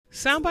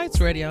Soundbites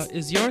Radio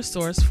is your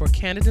source for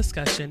candid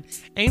discussion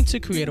aimed to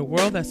create a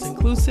world that's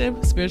inclusive,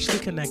 spiritually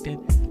connected,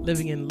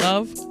 living in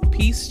love,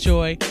 peace,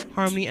 joy,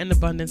 harmony, and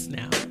abundance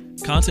now.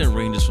 Content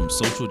ranges from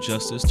social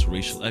justice to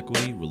racial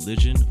equity,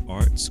 religion,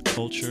 arts,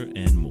 culture,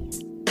 and more.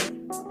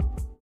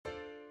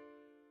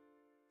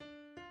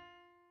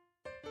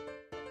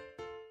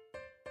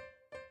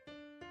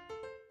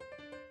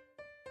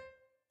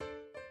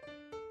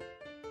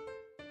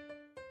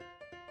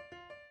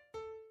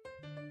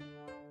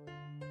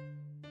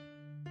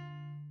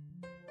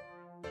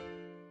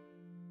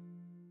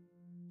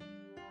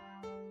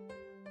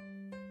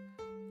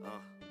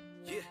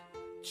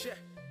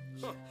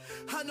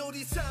 I know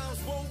these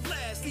times won't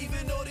last,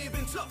 even though they've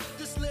been tough.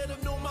 Just let them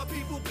know my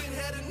people been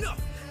had enough.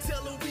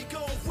 Tell them we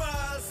gon'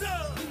 rise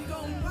up. We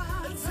gon'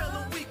 rise Tell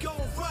them we gon'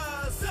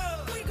 rise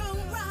up. We gon'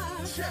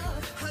 rise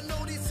up. I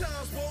know these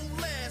times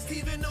won't last,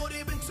 even though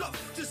they've been tough.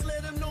 Just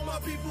let them know my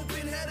people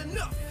been had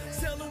enough.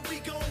 Tell them we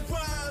gon'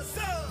 rise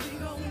up. We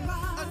gon'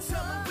 rise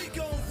Tell them we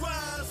gon'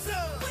 rise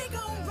up. We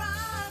gon'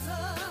 rise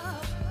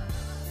up.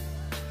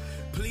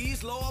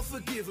 Please, Lord,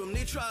 forgive them.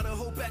 They try to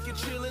hold back and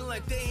chillin'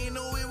 like they ain't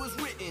know it was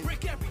written.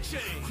 Break every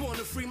chain.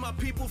 Wanna free my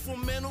people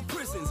from mental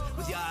prisons.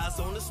 With your eyes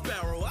on the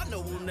sparrow, I know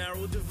we'll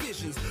narrow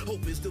divisions.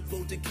 Hope is the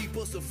boat to keep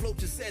us afloat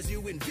just as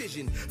you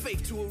envision.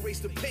 Faith to erase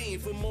the pain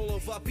from all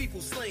of our people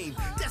slain.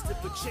 Destined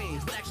for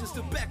change, with actions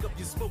to back up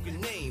your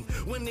spoken name.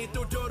 When they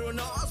throw dirt on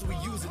ours, we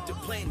use it to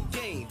plan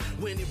gain.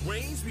 When it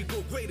rains, we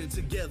grow greater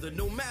together,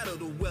 no matter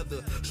the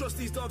weather. Trust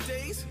these dark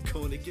days,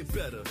 gonna get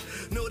better.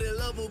 Know that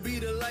love will be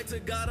the light to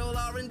guide all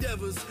our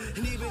endeavors.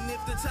 And even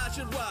if the tide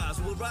should rise,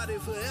 we'll ride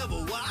it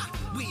forever. Why?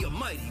 We are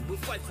mighty, we'll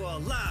fight for our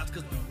lives,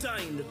 cause we're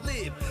dying to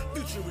live.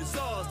 Future is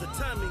ours, the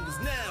timing is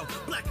now.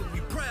 Black and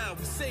we proud,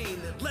 we saying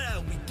it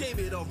loud. We gave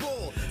it our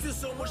all, there's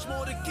so much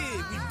more to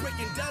give. We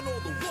breaking down all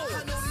the walls.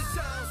 I know these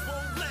times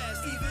won't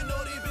last, even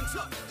though they've been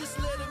tough. Just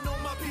let them know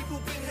my people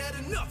been had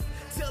enough.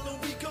 Tell them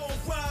we gon'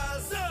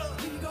 rise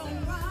up. We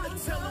gon'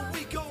 rise Tell them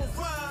we gon'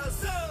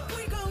 rise up.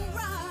 We gon'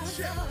 rise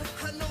up.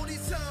 I know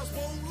these times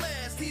won't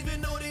last, even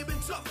though they've been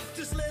tough.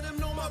 Just let them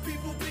know my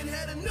people been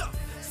had enough.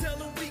 Tell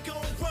them we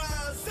gon'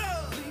 rise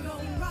up. We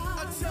gon'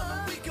 rise Tell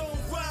them we gon'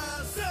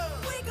 rise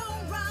up. We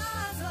gon'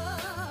 rise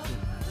up.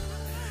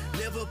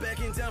 Never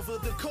backing down for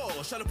the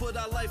cause. Trying to put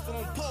our life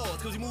on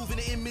pause, cause we move in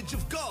the image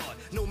of God.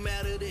 No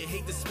matter the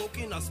hate that's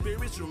smoking, our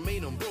spirits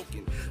remain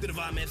unbroken. The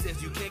divine man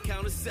says you can't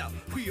count us out.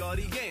 We are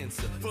the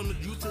answer. From the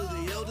youth to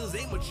the elders,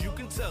 ain't much you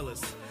can tell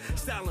us.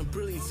 Style and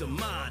brilliance of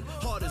mind,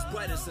 heart is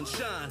bright as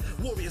sunshine.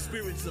 Warrior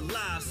spirits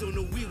alive, so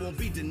no, we won't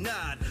be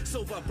denied.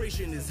 So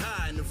vibration is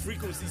high and the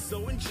frequency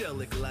so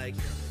angelic, like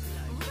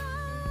rise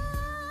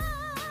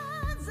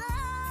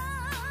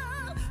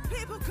up,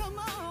 people come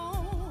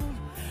on,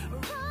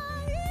 rise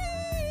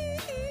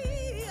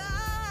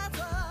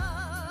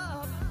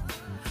up,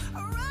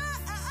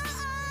 rise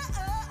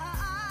up,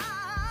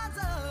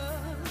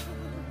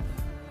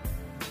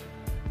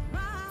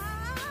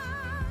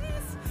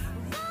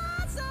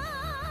 rise up.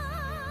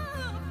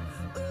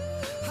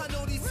 I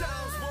know these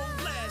times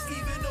won't last,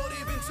 even though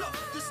they've been tough.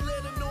 Just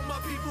let them know my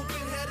people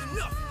been had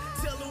enough.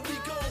 Tell them we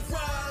gon'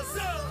 rise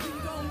up. We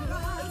gon'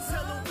 rise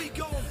Tell them we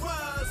gon'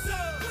 rise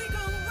up. We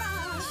gon'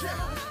 rise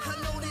I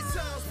know these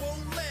times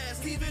won't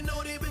last, even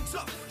though they've been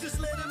tough. Just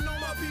let them know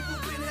my people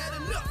been had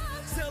enough.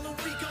 Tell them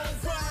we gon'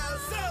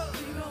 rise up.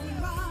 We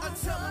gon'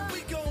 rise Tell them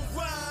we gon'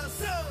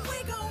 rise up. We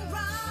gon'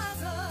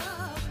 rise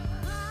up.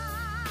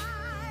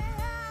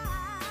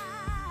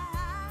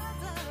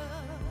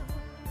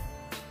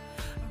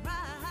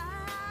 Rise up.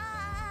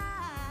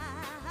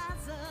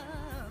 Rise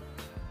up.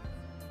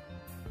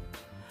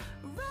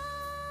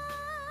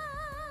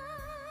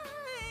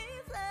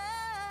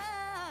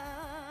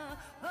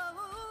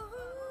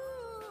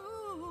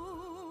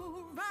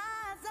 Oh,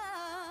 rise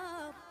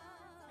up.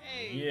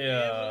 Hey,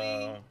 Yeah.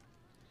 family.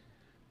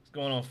 What's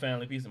going on,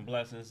 family? Peace and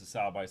blessings. This is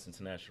Soundbites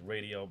International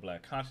Radio.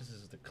 Black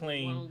consciousness is the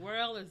claim. One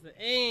world is the You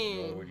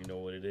aim. already know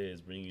what it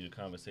is. Bringing you the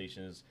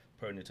conversations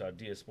pertinent to our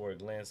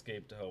diasporic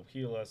landscape to help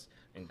heal us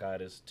and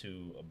guide us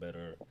to a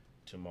better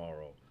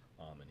tomorrow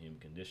in human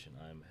condition.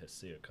 I'm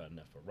Hesir Khan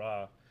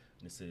Neferah,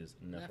 and this is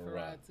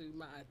Neferah. Neferatu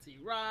Ma'ati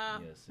Ra.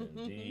 Yes,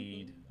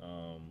 indeed.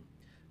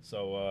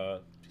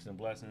 Peace and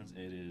blessings.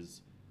 It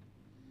is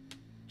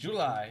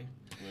July,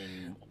 we're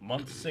in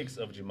month 6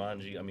 of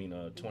Jumanji.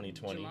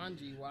 2020.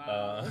 Jumanji,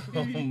 wow.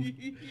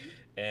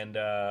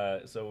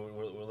 So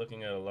we're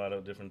looking at a lot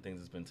of different things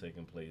that's been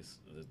taking place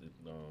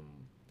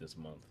this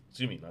month.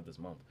 Excuse me, not this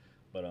month,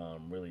 but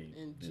really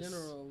In this,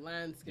 general,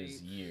 landscape.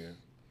 this year,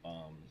 this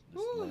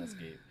Woo.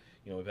 landscape.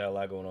 We've had a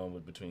lot going on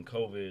between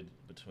COVID,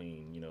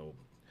 between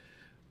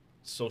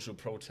social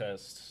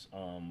protests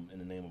in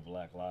the name of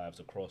Black lives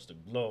across the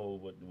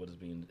globe. What is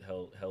being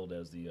held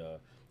as the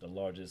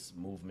largest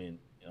movement,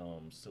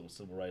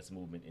 civil rights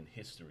movement in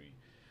history.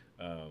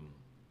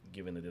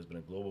 Given that there's been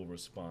a global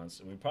response,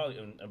 and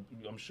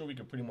I'm sure we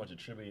could pretty much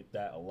attribute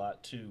that a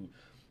lot to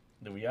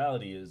the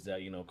reality is that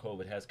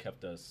COVID has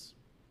kept a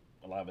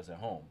lot of us at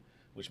home,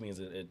 which means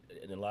that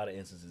in a lot of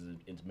instances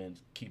it's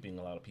meant keeping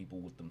a lot of people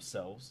with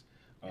themselves,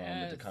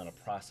 and to Yes. kind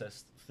of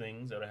process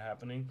things that are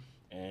happening.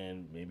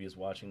 And maybe it's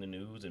watching the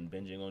news and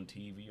binging on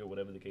TV or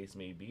whatever the case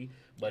may be.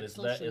 But And it's,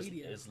 social it's,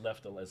 media. it's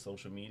left as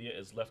social media.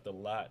 It's left a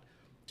lot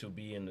to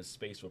be in the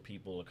space where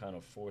people are kind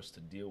of forced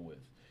to deal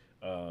with,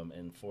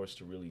 and forced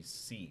to really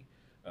see.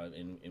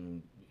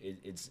 And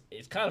it's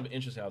kind of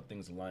interesting how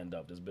things lined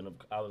up. There's been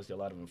obviously a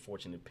lot of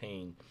unfortunate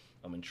pain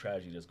and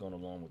tragedy that's gone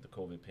along with the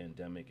COVID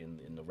pandemic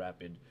and the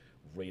rapid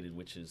rate at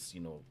which it's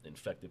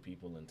infected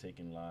people and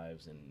taking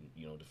lives, and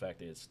the fact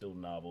that it's still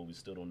novel. We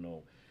still don't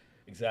know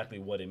exactly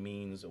what it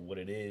means or what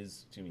it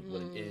is.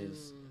 What it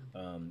is,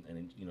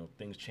 and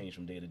things change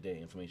from day to day.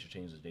 Information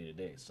changes day to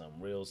day. Some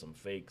real, some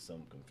fake,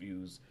 some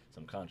confused,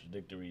 some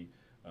contradictory,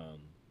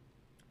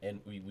 and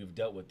we've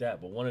dealt with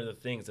that. But one of the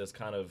things that's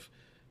kind of,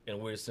 in a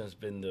weird sense,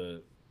 been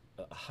the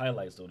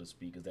highlight, so to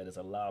speak, is that it's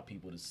allowed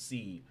people to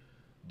see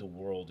the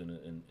world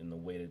in the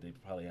way that they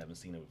probably haven't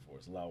seen it before.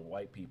 It's allowed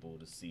white people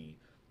to see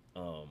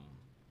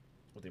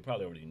what they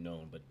probably already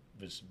known, but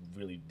just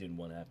really didn't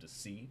want to have to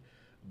see.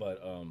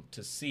 But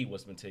to see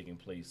what's been taking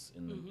place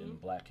in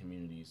black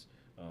communities,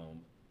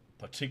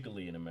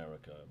 particularly in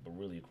America, but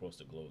really across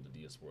the globe, the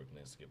diasporic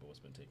landscape of what's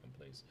been taking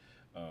place.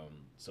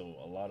 So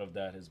a lot of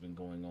that has been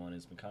going on.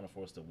 It's been kind of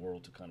forced the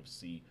world to kind of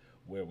see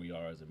where we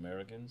are as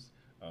Americans,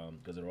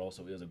 because there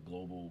also is a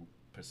global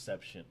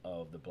perception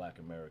of the black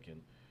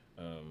American,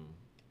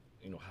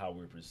 how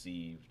we're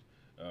perceived,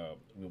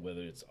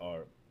 whether it's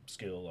our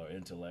skill, our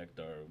intellect,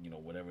 or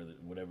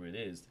whatever it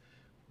is.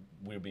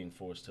 We're being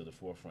forced to the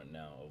forefront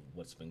now of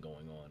what's been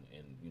going on,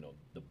 and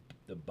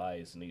the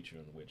biased nature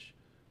in which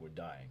we're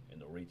dying,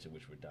 and the rates at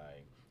which we're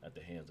dying at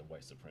the hands of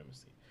white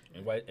supremacy,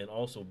 and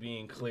also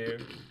being clear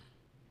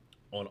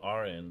on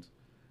our end,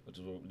 which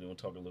is what we're going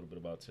to talk a little bit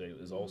about today,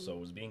 is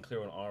also is being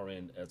clear on our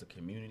end as a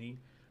community,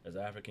 as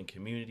an African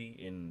community,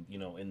 in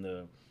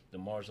the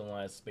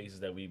marginalized spaces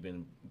that we've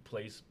been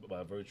placed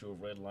by virtue of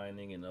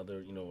redlining and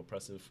other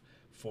oppressive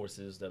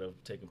forces that have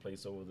taken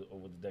place over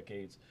the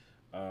decades.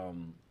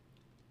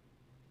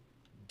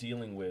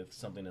 Dealing with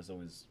something that's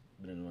always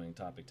been an annoying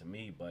topic to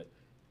me, but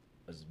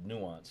as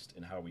nuanced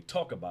in how we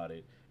talk about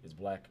it, is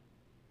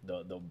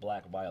the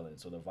black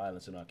violence, or the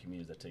violence in our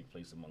communities that take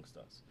place amongst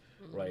us,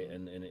 right?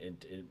 And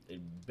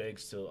it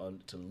begs to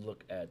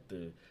look at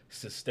the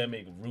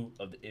systemic root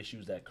of the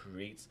issues that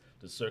creates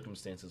the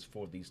circumstances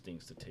for these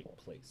things to take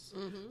place,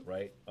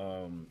 right?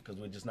 Because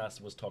we're just not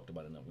what's talked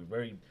about enough. We're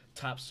very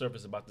top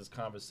surface about this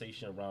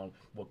conversation around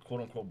what quote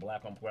unquote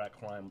black on black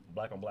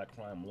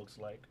crime looks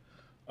like.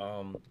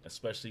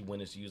 Especially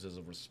when it's used as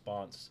a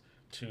response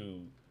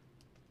to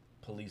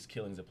police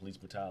killings and police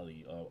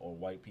brutality, or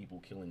white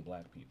people killing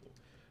black people,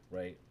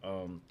 right?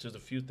 There's a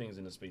few things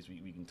in the space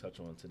we can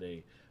touch on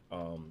today.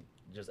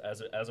 Just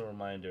as a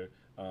reminder,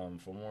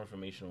 for more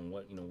information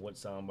on what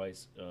sound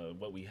bites,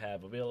 what we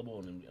have available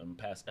in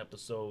past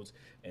episodes,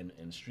 and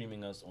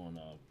streaming us on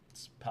our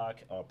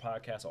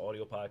podcast, our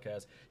audio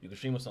podcast. You can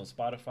stream us on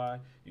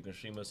Spotify. You can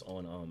stream us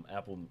on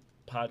Apple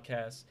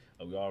Podcasts.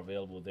 We are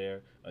available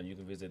there. You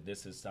can visit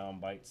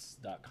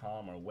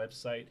thisissoundbites.com, our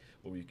website,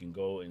 where you can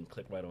go and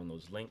click right on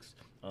those links.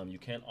 You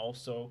can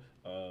also,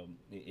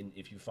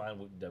 if you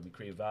find that we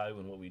create value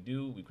in what we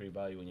do, we create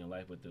value in your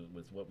life with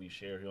what we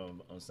share here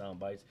on Sound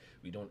Bites.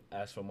 We don't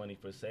ask for money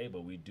per se,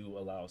 but we do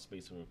allow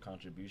space for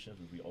contributions,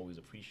 which we always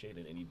appreciate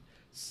in any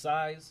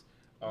size,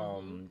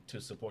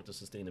 to support the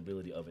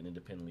sustainability of an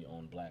independently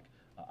owned black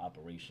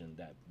operation,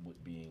 that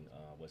being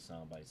what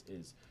Soundbites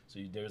is. So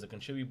there's a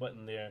contribute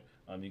button there.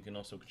 You can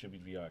also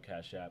contribute via our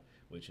Cash App,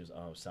 which is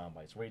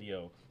Soundbites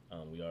Radio.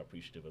 We are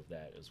appreciative of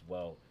that as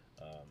well.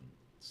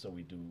 So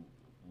we do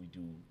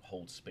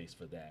hold space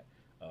for that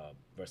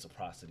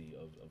reciprocity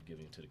of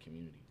giving to the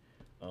community.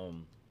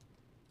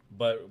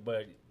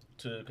 But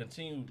to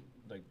continue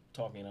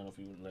talking, I don't know if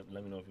you let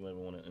me know if you ever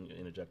want to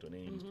interject on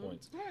any of these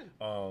points.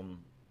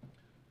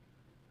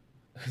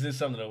 Because it's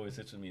something that always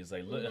sits with me. Is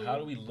how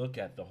do we look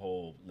at the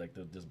whole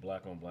this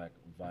black on black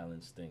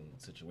violence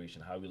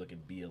situation? How do we look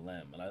at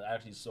BLM? And I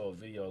actually saw a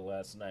video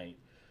last night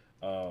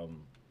of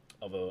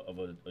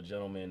a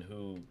gentleman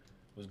who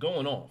was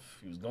going off.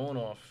 He was going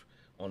off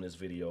on this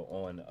video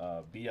on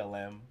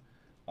BLM,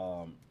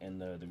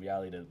 and the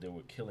reality that there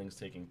were killings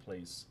taking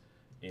place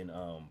in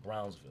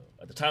Brownsville.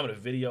 At the time of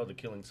the video, the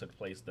killing took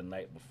place the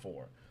night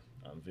before.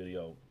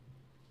 Video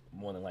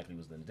more than likely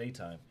was in the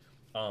daytime.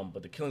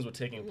 But the killings were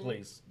taking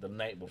place the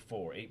night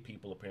before. 8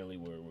 people apparently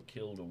were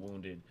killed or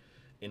wounded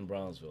in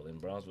Brownsville.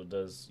 And Brownsville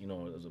does,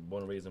 as a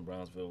born and raised in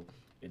Brownsville,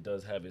 it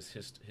does have its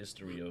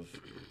history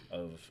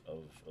of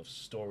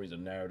stories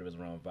and narratives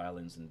around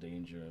violence and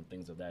danger and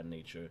things of that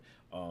nature.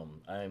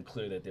 I am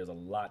clear that there's a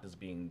lot that's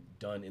being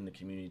done in the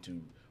community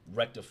to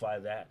rectify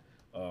that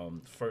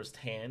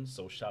firsthand.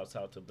 So shouts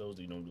out to those,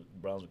 the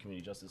Brownsville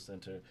Community Justice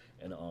Center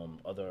and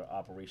other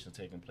operations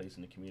taking place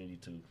in the community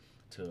to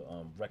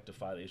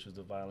rectify the issues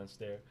of violence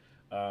there.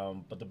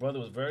 But the brother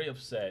was very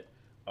upset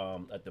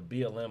at the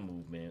BLM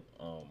movement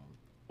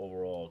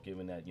overall,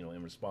 given that,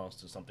 in response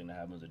to something that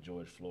happens to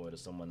George Floyd or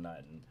someone not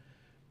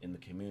in the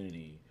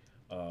community,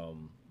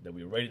 that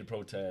we were ready to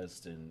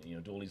protest and,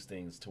 do all these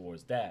things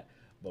towards that.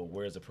 but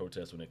where's the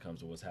protest when it comes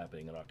to what's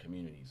happening in our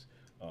communities?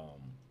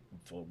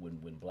 For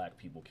when black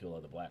people kill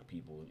other black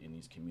people in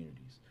these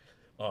communities,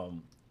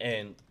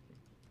 and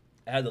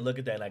I had to look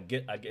at that, and I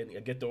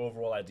get the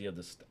overall idea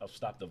of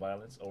stop the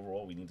violence.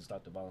 Overall, we need to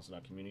stop the violence in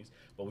our communities,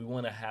 but we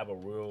want to have a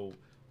real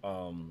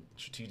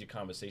strategic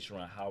conversation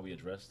around how we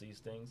address these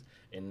things,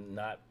 and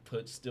not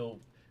place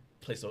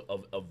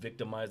a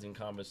victimizing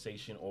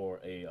conversation or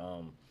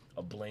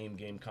a blame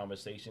game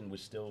conversation,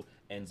 which still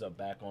ends up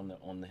back on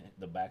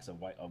the backs of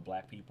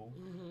black people,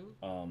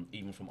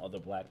 even from other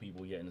black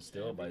people, yet and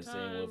still by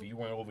saying, well, if you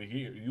weren't over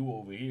here, you were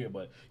over here,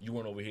 but you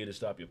weren't over here to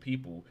stop your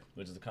people,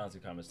 which is a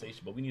constant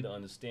conversation. But we need to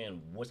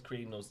understand what's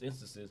creating those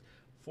instances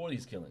for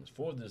these killings,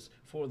 for the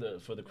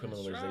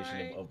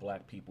criminalization of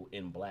black people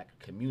in black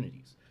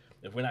communities.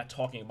 If we're not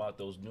talking about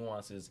those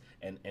nuances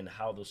and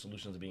how those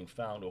solutions are being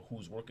found, or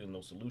who's working on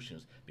those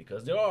solutions,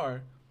 because there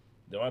are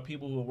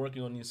people who are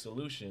working on these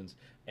solutions,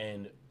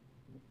 and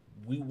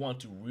we want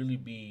to really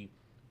be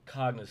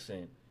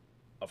cognizant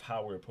of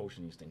how we're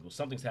approaching these things. Well,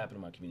 something's happened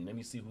in my community. Let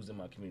me see who's in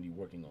my community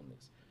working on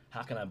this.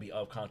 How can I be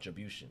of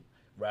contribution,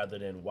 rather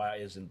than why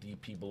isn't the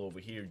people over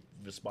here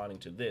responding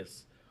to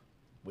this,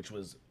 which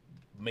was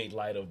made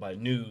light of by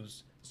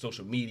news,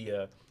 social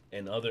media,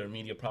 and other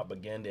media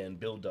propaganda and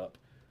buildup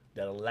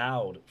that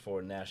allowed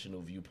for a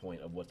national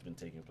viewpoint of what's been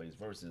taking place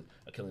versus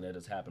a killing that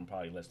has happened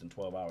probably less than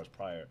 12 hours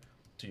prior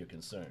to your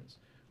concerns.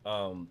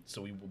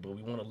 So we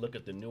want to look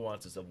at the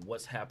nuances of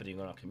what's happening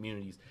in our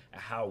communities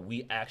and how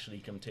we actually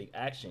can take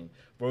action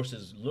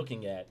versus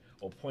looking at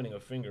or pointing a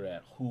finger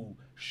at who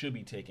should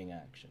be taking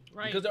action.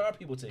 Right. Because there are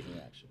people taking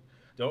action.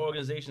 There are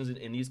organizations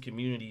in these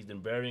communities,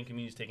 in varying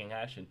communities, taking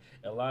action.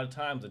 And a lot of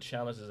times the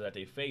challenges that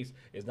they face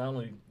is not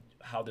only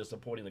how they're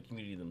supporting the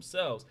community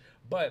themselves,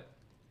 but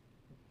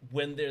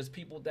when there's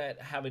people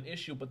that have an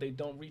issue but they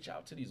don't reach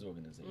out to these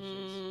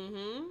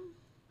organizations.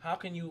 How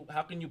can you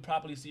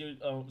properly see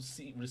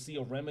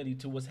a remedy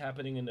to what's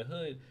happening in the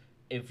hood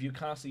if you're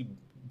constantly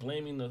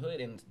blaming the hood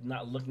and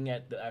not looking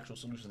at the actual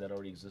solutions that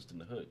already exist in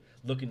the hood,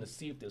 looking to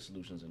see if there's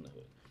solutions in the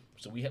hood?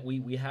 So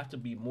we have to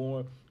be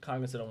more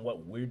cognizant on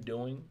what we're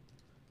doing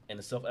and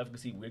the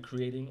self-efficacy we're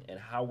creating and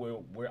how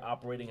we're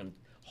operating and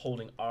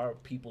holding our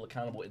people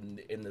accountable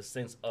in the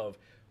sense of,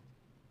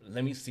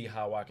 let me see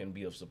how I can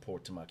be of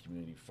support to my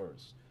community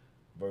first,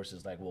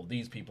 versus like, well,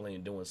 these people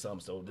ain't doing something,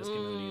 so this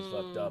community is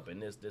fucked up,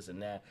 and this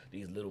and that,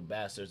 these little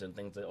bastards and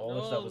things, that all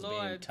this stuff is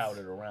being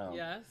touted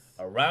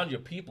around your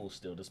people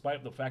still,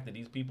 despite the fact that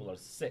these people are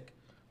sick.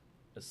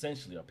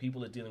 Essentially, our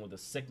people are dealing with a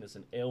sickness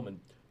and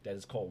ailment that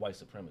is called white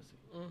supremacy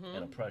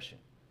and oppression.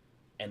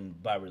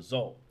 And by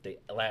result, they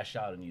lash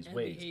out in these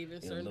ways.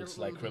 It looks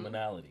like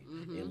criminality.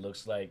 It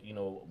looks like,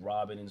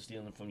 robbing and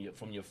stealing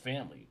from your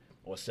family,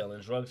 or selling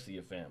drugs to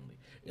your family.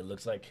 It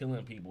looks like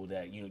killing people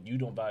that you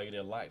don't value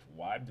their life.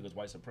 Why? Because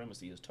white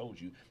supremacy has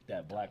told you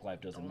that black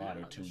life doesn't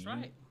matter to you.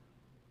 Right.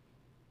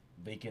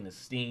 Vacant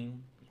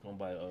esteem, going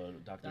by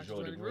Dr.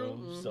 Joy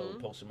DeGruy, so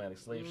post-traumatic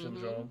slave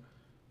syndrome.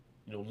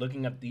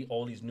 Looking at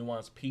all these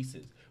nuanced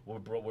pieces.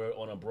 We're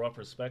on a broad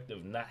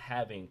perspective, not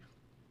having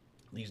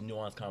these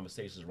nuanced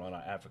conversations around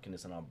our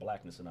Africanness and our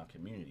blackness in our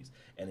communities,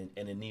 and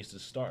it needs to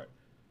start.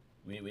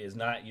 It's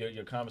not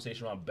your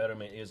conversation around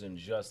betterment isn't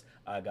just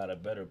I got a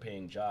better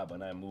paying job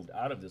and I moved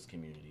out of this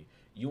community.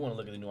 You want to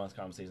look at the nuanced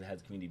conversation, has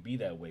the community be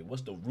that way?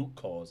 What's the root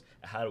cause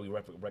and how do we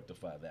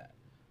rectify that?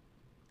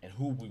 And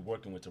who are we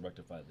working with to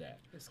rectify that?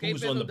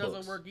 Escapism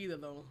doesn't work either,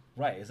 though.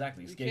 Right,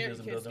 exactly.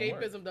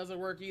 Escapism doesn't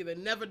work either. It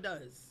never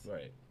does.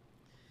 Right.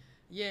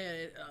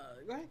 Yeah.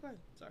 Go ahead.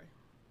 Sorry.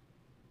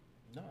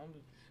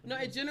 No,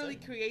 it generally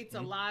creates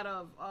a lot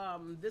of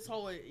this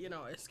whole,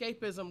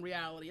 escapism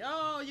reality.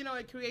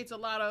 It creates a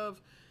lot of,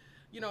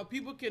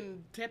 people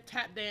can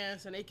tap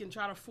dance and they can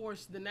try to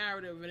force the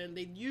narrative, and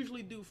they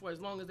usually do for as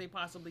long as they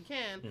possibly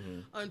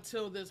can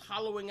until this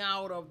hollowing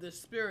out of the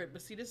spirit.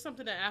 But see, this is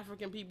something that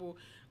African people,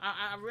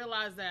 I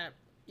realize that,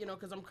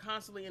 because I'm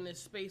constantly in this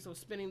space of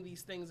spinning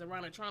these things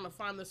around and trying to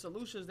find the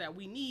solutions that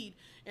we need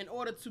in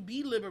order to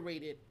be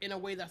liberated in a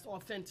way that's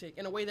authentic,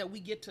 in a way that we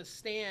get to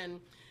stand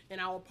in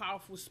our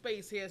powerful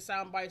space here at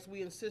Soundbites.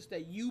 We insist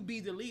that you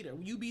be the leader.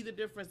 You be the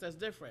difference that's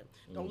different.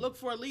 Don't look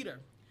for a leader.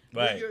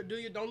 Right.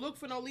 Don't look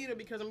for no leader,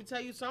 because let me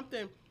tell you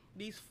something.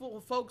 These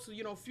folks,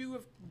 few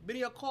have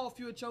been called,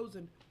 few are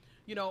chosen.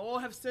 All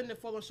have sinned and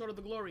fallen short of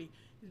the glory.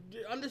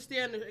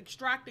 Understand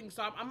extracting.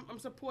 So I'm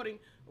supporting,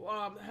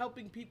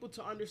 helping people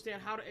to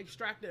understand how to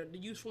extract the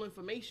useful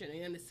information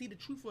and to see the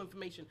truthful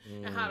information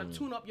and how to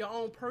tune up your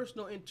own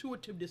personal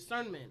intuitive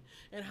discernment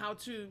and how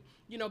to,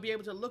 be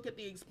able to look at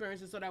the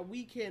experiences so that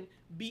we can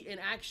be in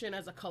action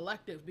as a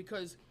collective.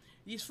 Because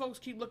these folks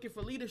keep looking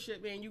for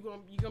leadership, man. You're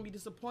gonna be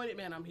disappointed,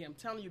 man. I'm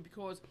telling you,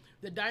 because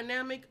the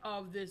dynamic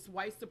of this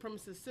white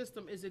supremacist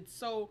system is it's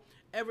so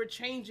ever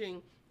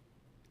changing.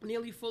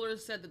 Neely Fuller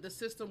said that the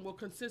system will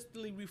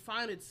consistently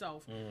refine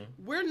itself.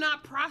 We're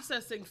not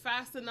processing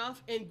fast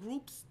enough in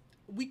groups.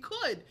 We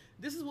could.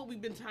 This is what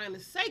we've been trying to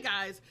say,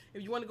 guys.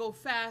 If you want to go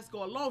fast,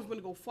 go alone. If you want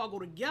to go far, go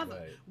together.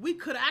 Right. We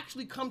could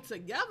actually come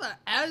together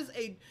and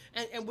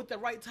with the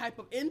right type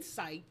of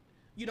insight,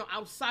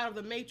 outside of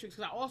the matrix.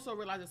 Because I also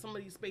realize that some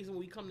of these spaces when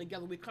we come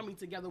together, we're coming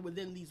together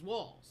within these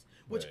walls,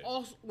 which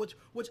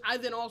I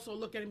then also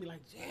look at and be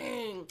like,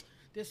 dang,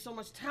 there's so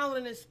much talent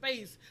in this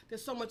space.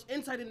 There's so much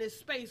insight in this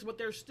space, but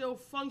they're still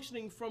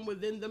functioning from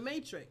within the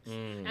matrix.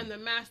 And the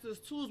master's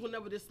tools will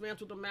never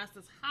dismantle the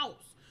master's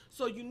house.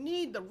 So you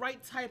need the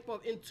right type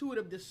of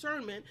intuitive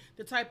discernment,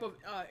 the type of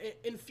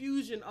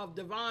infusion of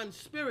divine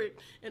spirit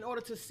in order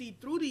to see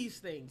through these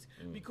things,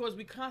 because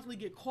we constantly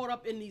get caught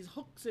up in these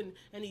hooks and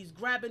these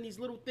grabbing these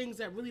little things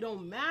that really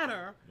don't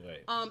matter.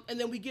 Right. And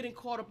then we getting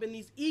caught up in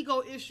these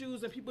ego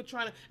issues and people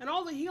trying to, and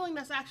all the healing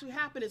that's actually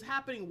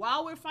happening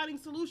while we're finding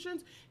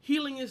solutions.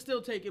 Healing is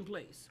still taking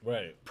place.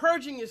 Right.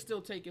 Purging is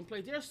still taking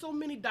place. There are so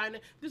many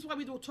dynamics. This is why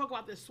we don't talk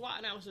about this SWOT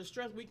analysis: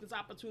 strengths, weakness,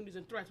 opportunities,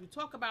 and threats. We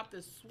talk about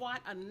this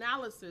SWOT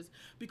analysis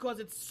because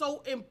it's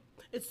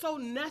so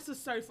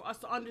necessary for us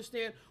to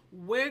understand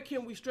where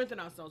can we strengthen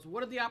ourselves,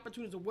 what are the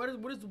opportunities, what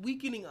is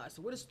weakening us,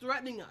 what is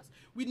threatening us.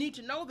 We need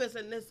to know this,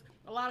 and there's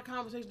a lot of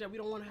conversations that we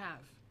don't want to have.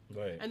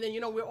 Right. And then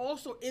we're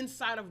also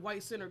inside of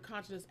white-centered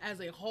consciousness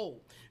as a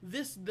whole.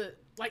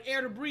 Like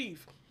air to breathe.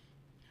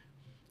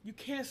 You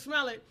can't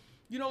smell it,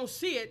 you don't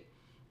see it,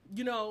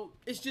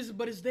 it's just,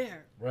 but it's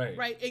there. Right.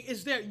 Right.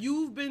 It's there.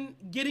 You've been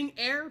getting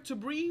air to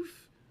breathe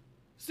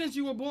since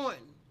you were born.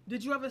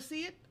 Did you ever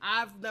see it?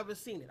 I've never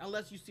seen it.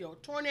 Unless you see a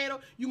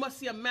tornado, you must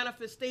see a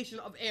manifestation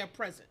of air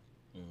present.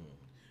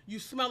 You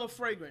smell a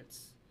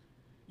fragrance.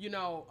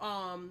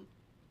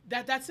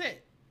 That's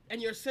it.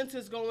 And your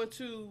senses going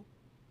to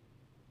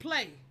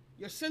play.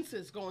 Your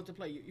senses go into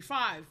play. Your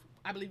 5,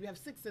 I believe you have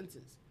 6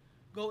 senses,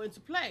 go into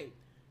play.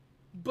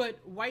 But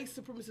white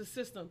supremacist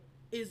system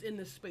is in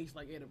this space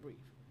like air to breathe.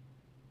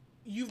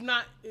 You've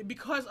not,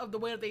 because of the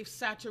way that they've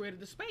saturated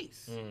the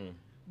space.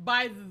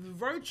 By the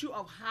virtue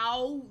of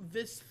how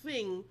this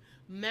thing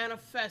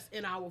manifests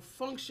in our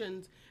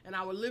functions and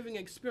our living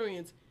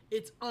experience,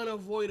 it's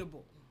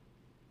unavoidable.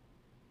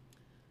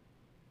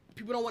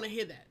 People don't want to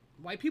hear that.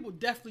 White people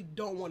definitely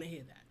don't want to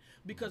hear that.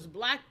 Because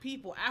black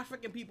people,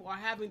 African people are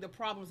having the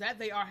problems that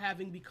they are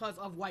having because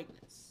of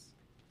whiteness.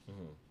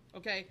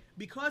 Okay?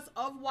 Because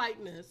of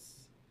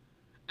whiteness,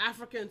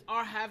 Africans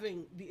are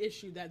having the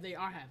issue that they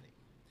are having.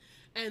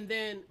 And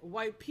then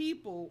white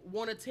people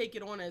want to take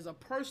it on as a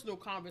personal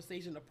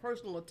conversation, a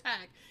personal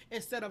attack,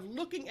 instead of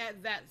looking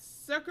at that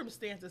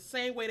circumstance the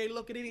same way they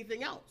look at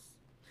anything else.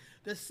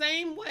 The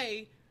same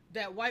way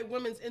that white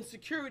women's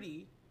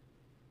insecurity,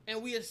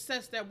 and we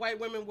assess that white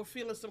women were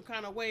feeling some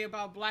kind of way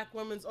about black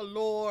women's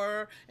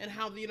allure and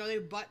how, their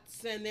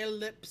butts and their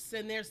lips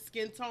and their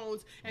skin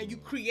tones, and you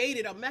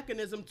created a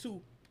mechanism to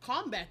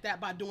combat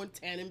that by doing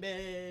tanning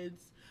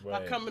beds,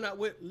 by coming up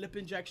with lip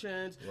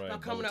injections, by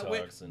coming up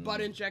with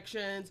butt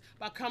injections,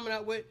 by coming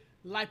up with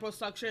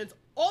liposuctions.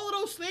 All of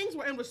those things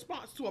were in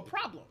response to a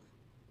problem,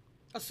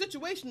 a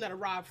situation that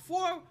arrived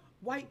for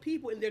white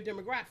people in their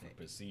demographic.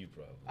 A perceived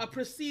problem. A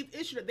perceived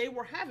issue that they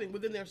were having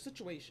within their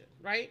situation,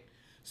 right?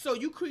 So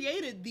you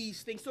created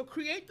these things. So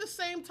create the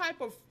same type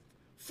of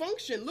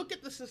function. Look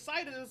at the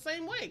society the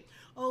same way.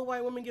 Oh,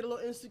 white women get a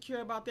little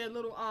insecure about their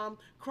little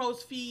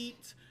crow's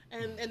feet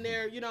and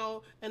they're,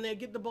 and they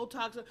get the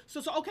Botox.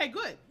 So okay,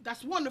 good.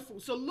 That's wonderful.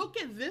 So look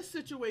at this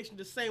situation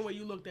the same way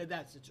you looked at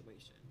that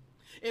situation.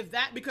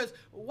 Because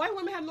white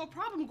women have no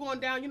problem going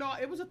down.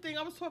 It was a thing.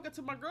 I was talking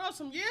to my girl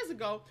some years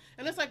ago,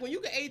 and it's like when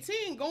you get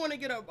 18, going to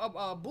get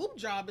a boob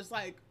job is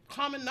like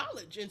common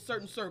knowledge in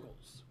certain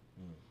circles.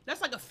 That's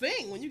like a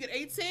thing. When you get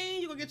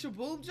 18, you go get your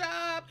boob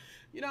job.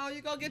 You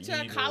go get your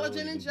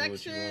collagen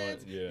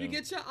injections. You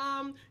get your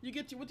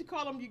what do you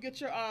call them? You get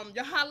your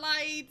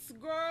highlights,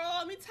 girl.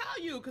 Let me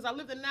tell you, because I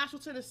lived in Nashville,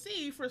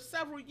 Tennessee for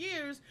several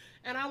years,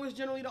 and I was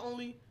generally the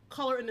only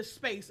color in the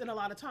space, and a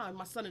lot of time,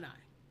 my son and I.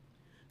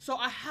 So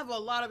I have a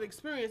lot of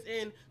experience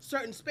in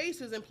certain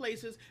spaces and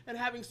places, and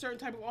having certain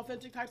type of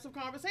authentic types of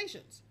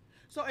conversations.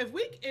 So if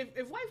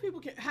white people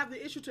can have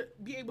the issue to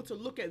be able to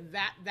look at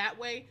that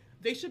way,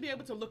 they should be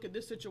able to look at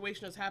this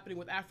situation that's happening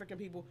with African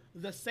people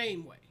the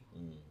same way.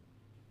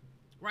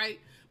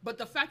 Right? But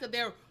the fact that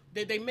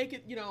they make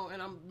it,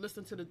 and I'm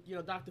listening to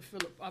the, Dr.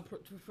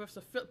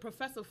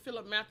 Professor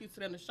Philip Matthews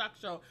today on the Shock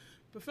Show,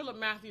 Philip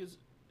Matthews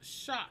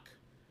Shock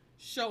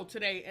Show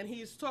today, and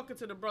he's talking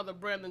to the brother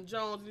Brandon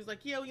Jones, and he's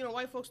like,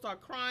 white folks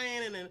start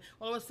crying, and then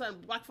all of a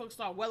sudden black folks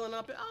start welling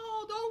up, and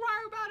don't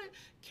worry about it,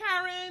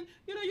 Karen,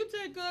 you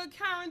did good,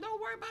 Karen,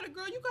 don't worry about it,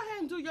 girl, you go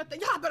ahead and do your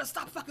thing, y'all better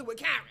stop fucking with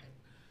Karen.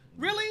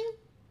 Really?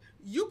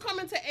 You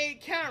coming to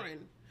aid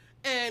Karen,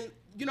 and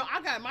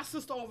I got my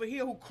sister over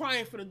here who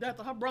crying for the death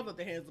of her brother at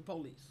the hands of the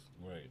police.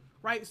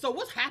 Right? So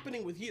what's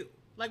happening with you?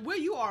 Like, where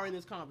you are in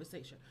this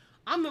conversation?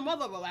 I'm the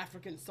mother of an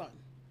African son.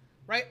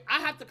 Right? I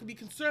have to be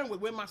concerned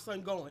with where my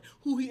son going,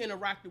 who he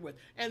interacted with.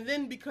 And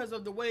then because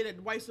of the way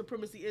that white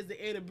supremacy is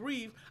the air to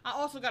breathe, I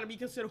also got to be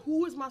considered,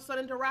 who is my son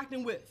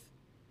interacting with?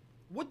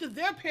 What did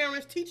their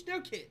parents teach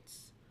their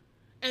kids?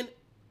 And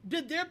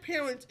did their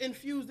parents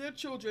infuse their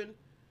children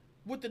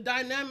with the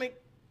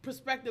dynamic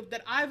perspective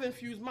that I've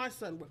infused my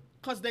son with?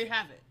 Because they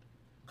haven't.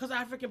 Because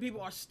African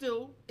people are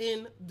still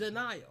in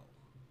denial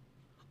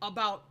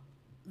about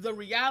the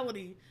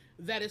reality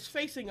that is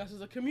facing us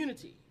as a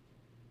community.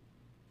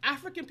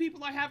 African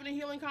people are having a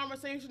healing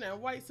conversation,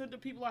 and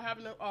white-centered people are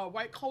having a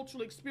white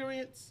cultural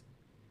experience.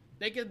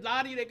 They can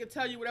lie to you. They can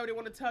tell you whatever they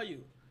want to tell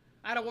you.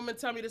 I had a woman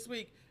tell me this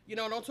week,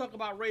 don't talk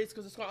about race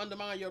because it's going to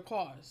undermine your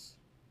cause.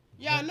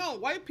 Yeah, I know.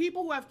 White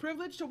people who have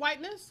privilege to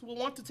whiteness will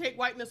want to take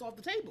whiteness off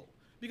the table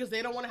because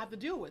they don't want to have to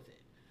deal with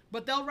it.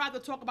 But they'll rather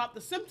talk about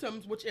the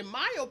symptoms, which in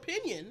my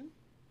opinion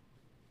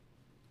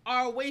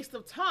are a waste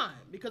of time,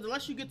 because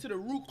unless you get to the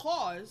root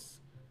cause,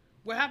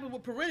 what happens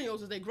with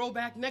perennials is they grow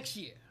back next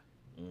year.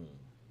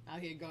 I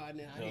hear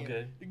gardening. I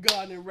hear the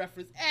gardening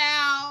reference.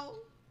 Ow!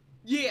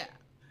 Yeah.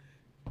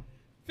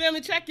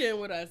 Family, check in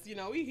with us.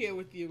 We here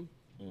with you.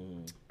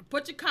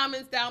 Put your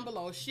comments down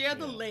below. Share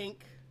the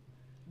link.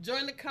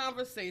 Join the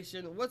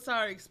conversation. What's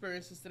our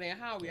experiences today, and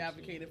how are we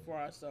advocating for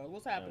ourselves?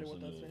 What's happening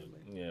with us,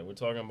 family? Yeah, we're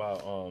talking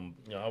about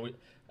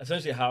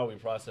how we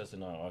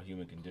processing our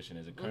human condition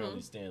as it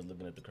currently stands,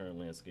 looking at the current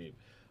landscape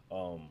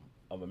of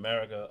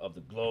America, of the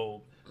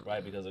globe,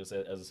 right? Because as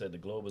I said, the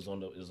globe is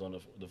on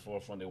the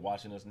forefront. They're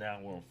watching us now.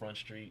 We're on Front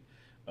Street.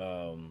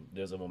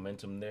 There's a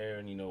momentum there,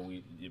 and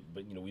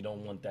we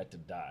don't want that to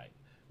die.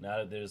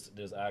 Now that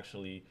there's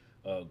actually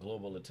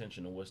global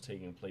attention on what's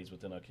taking place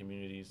within our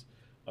communities.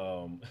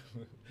 How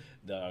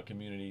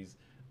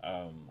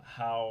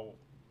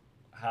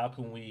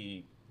can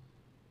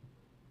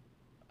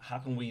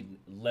we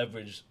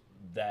leverage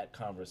that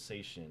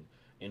conversation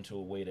into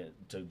a way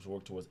to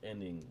work towards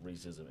ending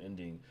racism,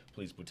 ending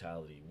police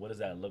brutality? What does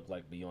that look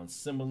like beyond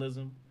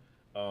symbolism?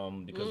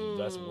 Because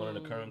that's one of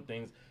the current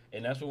things,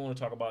 and that's what we want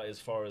to talk about as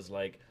far as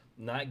like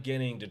not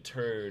getting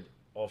deterred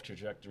off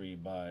trajectory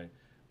by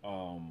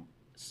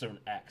certain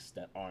acts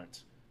that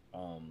aren't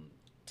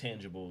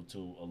tangible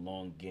to a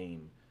long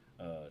game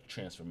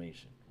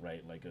transformation,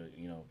 right? Like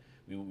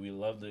we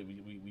love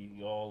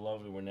we all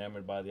love it. We're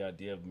enamored by the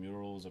idea of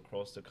murals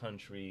across the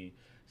country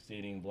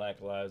stating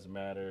Black Lives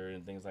Matter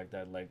and things like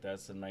that. Like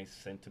that's a nice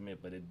sentiment,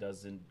 but it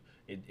does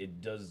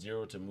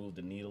zero to move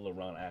the needle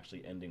around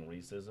actually ending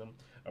racism,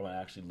 around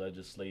actually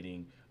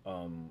legislating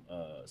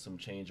some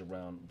change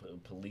around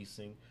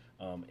policing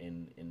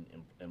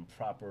and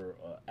proper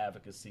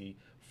advocacy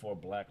for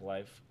Black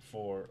life,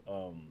 for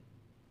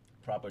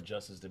proper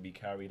justice to be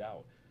carried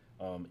out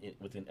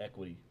within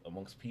equity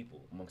amongst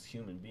people, amongst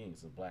human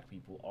beings, and Black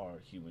people are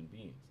human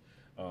beings.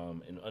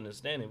 And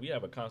understanding we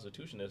have a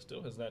constitution that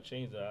still has not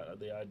changed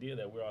the idea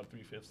that we're all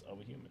 3/5 of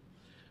a human.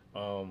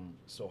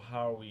 So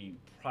how are we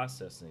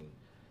processing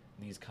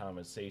these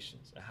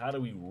conversations? How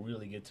do we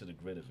really get to the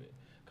grit of it?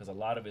 Because a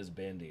lot of it is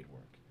Band-Aid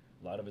work.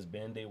 A lot of it's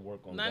Band-Aid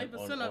work on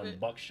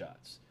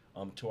buckshots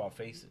to our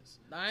faces.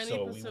 90%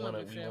 so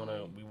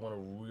we want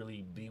to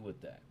really be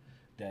with that.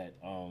 That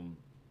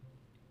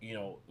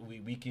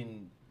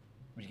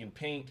we can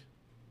paint,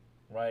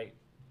 right?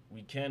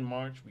 We can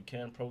march, we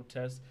can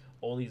protest.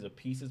 All these are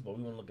pieces, but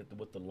we want to look at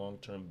what the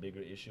long-term bigger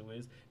issue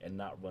is and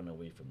not run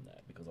away from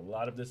that, because a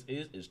lot of this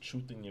is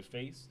truth in your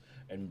face,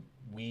 and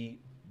we,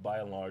 by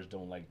and large,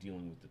 don't like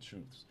dealing with the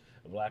truths.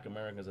 Black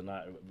Americans are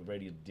not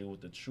ready to deal with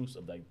the truths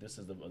of this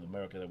is the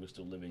America that we're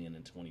still living in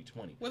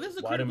 2020. Well, this is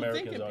a white critical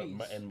Americans thinking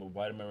piece. And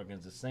white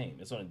Americans the same.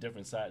 It's on a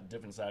different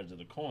sides of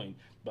the coin,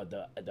 but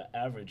the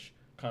average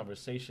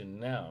conversation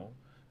now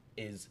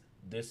is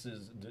this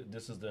is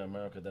the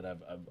America that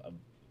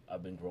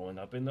I've been growing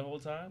up in the whole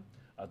time.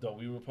 I thought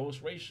we were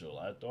post-racial.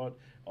 I thought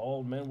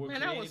all men were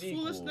created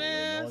equal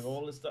and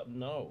all this stuff.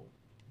 No.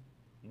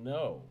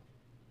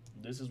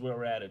 This is where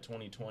we're at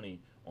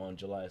 2020 on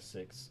July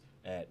 6th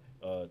at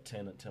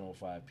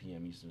 10:05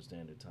 p.m. Eastern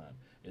Standard Time.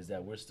 Is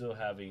that we're still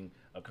having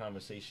a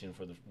conversation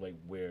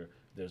where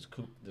there's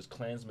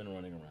Klansmen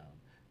running around.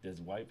 There's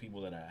white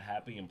people that are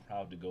happy and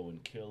proud to go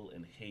and kill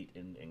and hate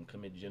and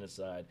commit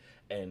genocide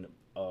and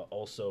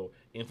also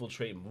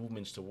infiltrate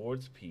movements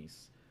towards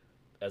peace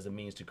as a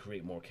means to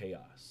create more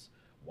chaos.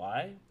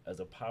 Why? As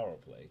a power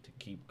play to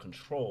keep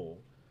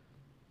control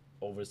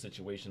over a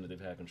situation that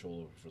they've had control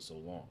over for so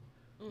long.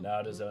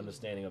 Now there's an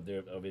understanding of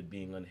it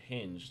being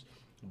unhinged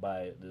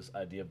by this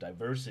idea of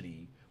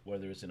diversity,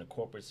 whether it's in a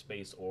corporate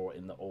space or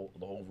in the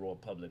overall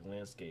public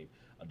landscape,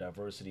 a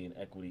diversity and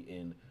equity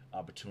in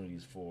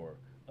opportunities for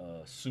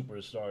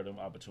superstardom,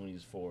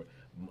 opportunities for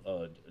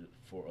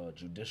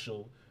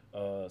judicial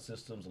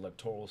systems,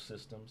 electoral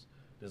systems.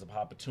 There's an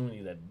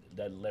opportunity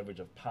that leverage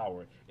of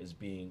power is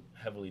being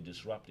heavily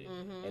disrupted,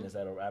 and it's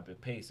at a rapid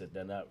pace that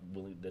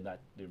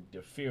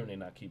they're fearing they're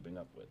not keeping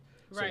up with.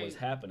 Right. So what's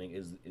happening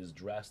is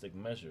drastic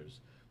measures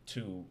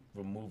to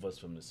remove us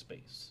from the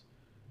space,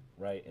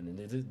 right? And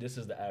this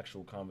is the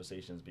actual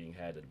conversations being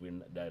had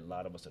that a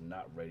lot of us are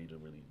not ready to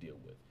really deal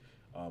with,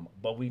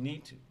 but we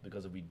need to,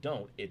 because if we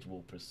don't, it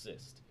will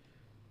persist.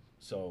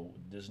 So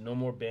there's no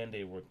more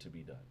Band-Aid work to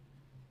be done,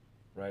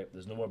 right?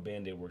 There's no more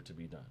Band-Aid work to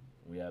be done.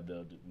 We have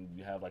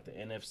like the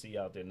NFC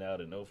out there now,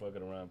 the No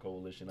Fucking Around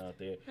Coalition out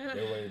there.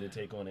 They're ready to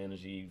take on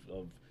energy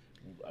of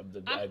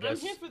I guess.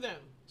 I'm here for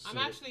them. I'm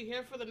actually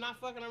here for the Not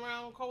Fucking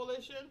Around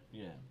Coalition.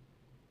 Yeah.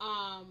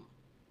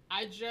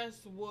 I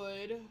just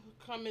would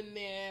come in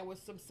there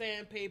with some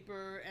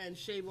sandpaper and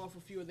shave off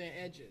a few of their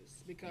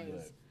edges,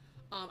 because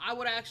I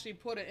would actually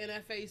put an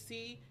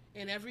NFAC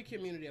in every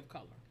community of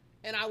color.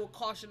 And I would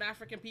caution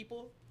African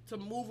people to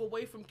move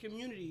away from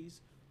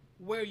communities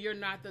where it's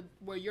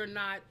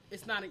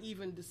not an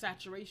even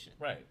desaturation.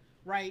 Right.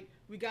 Right?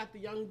 We got the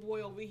young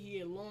boy over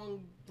here,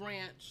 Long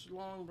Branch,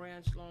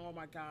 oh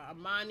my God,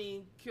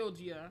 Amani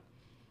Kildia,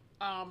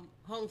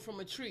 hung from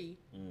a tree.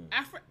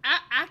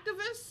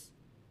 Activists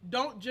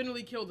don't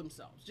generally kill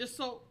themselves. Just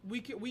so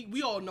we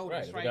all know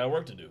this, right? They got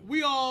work to do.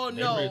 We all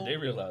know they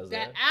realize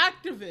that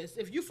activists,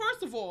 if you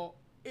first of all,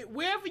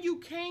 wherever you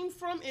came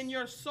from in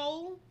your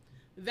soul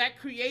that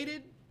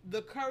created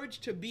the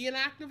courage to be an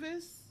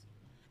activist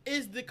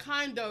is the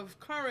kind of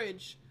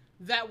courage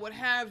that would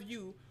have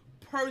you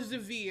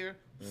persevere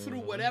through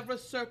whatever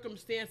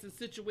circumstance and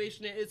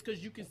situation it is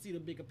because you can see the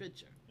bigger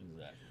picture.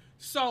 Exactly.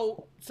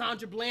 So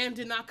Sandra Bland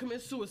did not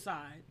commit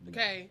suicide,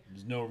 okay?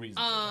 There's no reason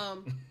for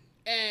that.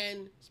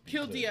 And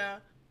Kildia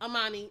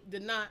Amani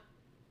did not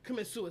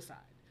commit suicide.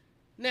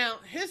 Now,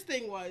 his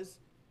thing was,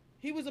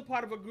 he was a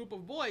part of a group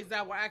of boys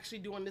that were actually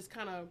doing this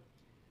kind of,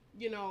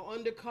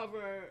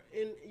 undercover,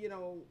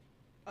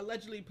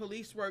 allegedly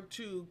police work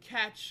to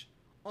catch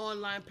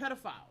online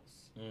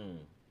pedophiles.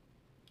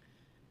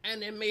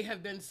 And there may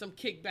have been some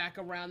kickback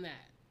around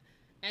that.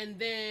 And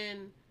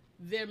then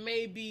there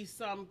may be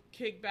some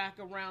kickback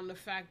around the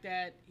fact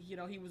that,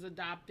 he was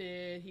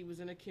adopted, he was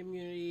in a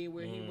community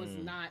where he was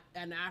not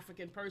an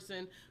African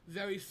person,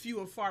 very few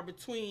and far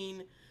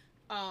between.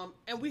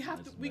 And we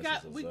have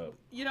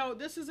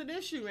this is an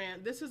issue,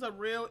 man. This is a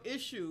real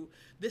issue.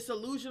 This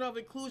illusion of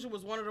inclusion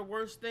was one of the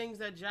worst things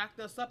that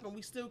jacked us up, and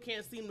we still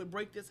can't seem to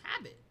break this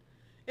habit.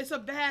 It's a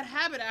bad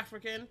habit,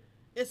 African.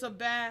 It's a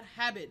bad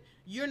habit.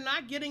 You're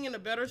not getting in a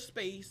better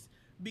space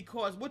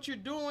because what you're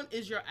doing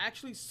is you're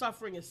actually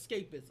suffering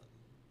escapism.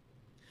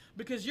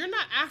 Because you're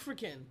not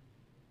African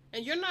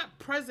and you're not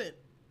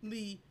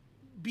presently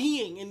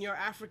being in your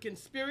African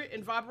spirit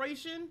and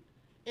vibration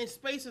in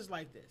spaces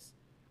like this.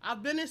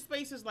 I've been in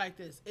spaces like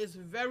this. It's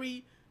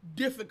very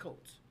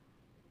difficult.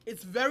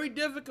 It's very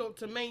difficult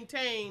to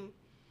maintain,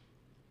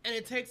 and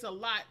it takes a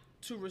lot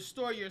to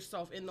restore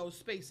yourself in those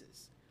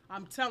spaces.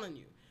 I'm telling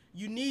you.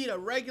 You need a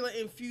regular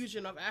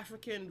infusion of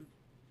African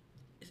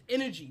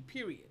energy,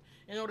 period,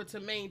 in order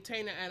to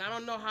maintain it. And I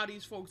don't know how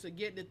these folks are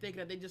getting to think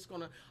that they're just going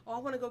to, I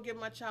want to go get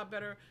my child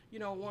better.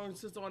 One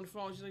sister on the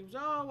phone, she's like,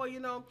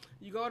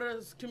 you go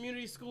to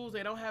community schools,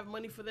 they don't have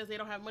money for this, they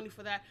don't have money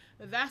for that.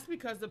 That's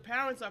because the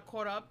parents are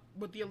caught up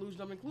with the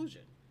illusion of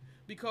inclusion.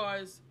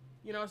 Because,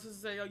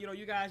 sisters say,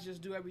 you guys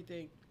just do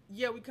everything.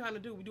 Yeah, we kind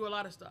of do. We do a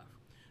lot of stuff.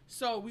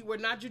 So we're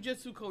not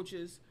jiu-jitsu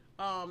coaches.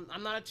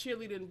 I'm not a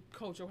cheerleading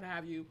coach or what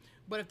have you.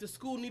 But if the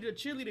school needed a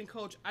cheerleading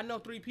coach, I know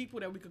 3 people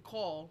that we could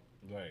call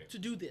to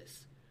do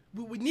this.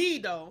 What we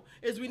need, though,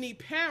 is we need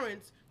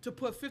parents to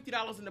put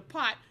 $50 in the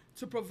pot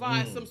to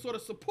provide some sort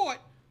of support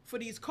for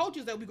these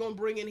coaches that we're going to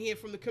bring in here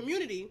from the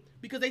community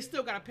because they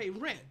still got to pay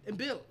rent and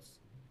bills.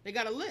 They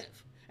got to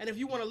live. And if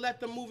you want to let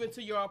them move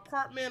into your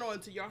apartment or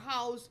into your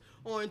house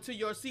or into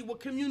see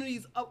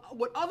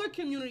what other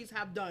communities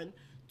have done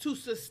to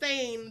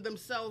sustain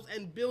themselves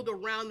and build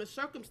around the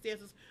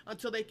circumstances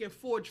until they can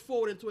forge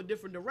forward into a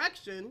different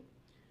direction.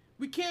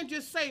 We can't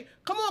just say,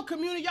 come on,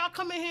 community, y'all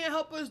come in here and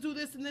help us do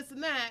this and this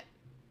and that.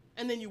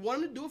 And then you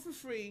want them to do it for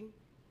free.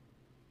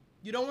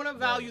 You don't want to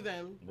value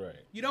them. Right.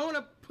 You don't want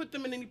to put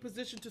them in any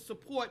position to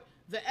support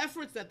the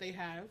efforts that they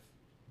have.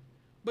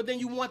 But then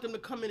you want them to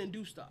come in and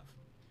do stuff.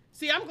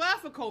 See, I'm glad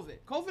for COVID.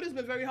 COVID has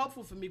been very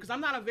helpful for me because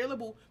I'm not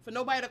available for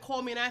nobody to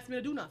call me and ask me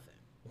to do nothing.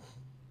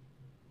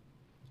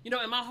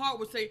 And my heart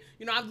would say,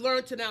 I've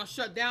learned to now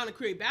shut down and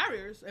create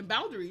barriers and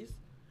boundaries.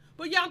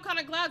 But yeah, I'm kind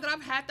of glad that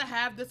I've had to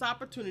have this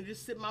opportunity to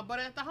sit my butt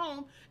at the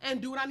home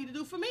and do what I need to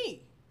do for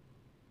me.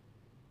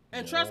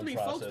 And trust me,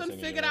 folks done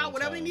figured out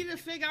whatever they needed to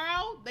figure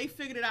out, they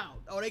figured it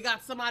out. Or they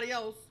got somebody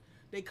else,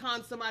 they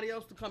conned somebody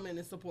else to come in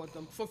and support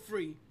them for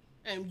free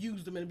and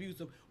use them and abuse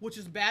them, which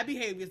is bad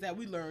behaviors that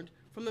we learned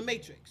from the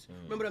Matrix.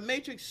 Remember, the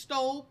Matrix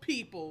stole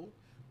people,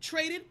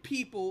 traded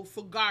people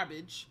for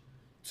garbage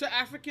to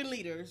African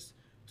leaders,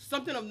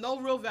 something of no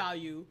real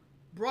value,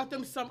 brought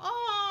them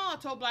I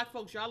told black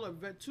folks, y'all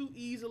are too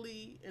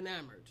easily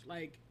enamored.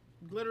 Like,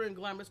 glitter and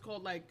glamour. It's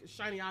called,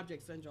 shiny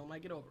object syndrome.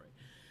 Get over it.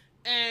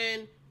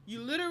 And you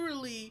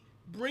literally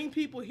bring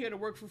people here to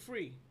work for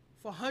free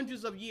for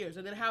hundreds of years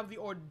and then have the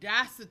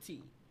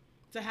audacity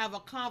to have a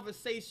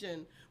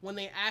conversation when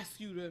they ask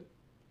you to,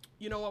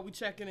 we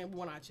checking in, we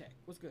want our check.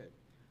 What's good?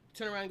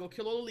 Turn around and go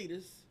kill all the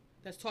leaders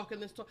that's talking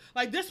this talk.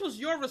 This was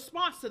your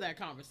response to that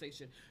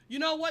conversation. You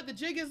know what? The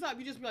jig is up.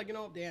 You just be like,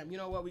 damn, you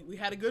know what? We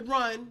had a good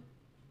run.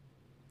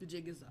 The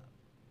jig is up.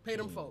 Pay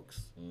them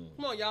folks.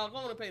 Come on, y'all. Go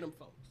on and pay them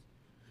folks.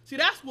 See,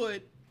 that's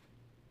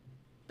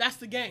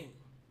the game.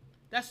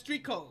 That's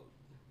street code.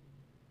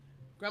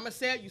 Grandma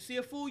said, you see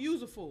a fool,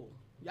 use a fool.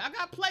 Y'all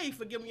got played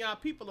for giving y'all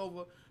people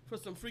over for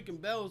some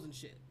freaking bells and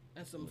shit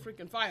and some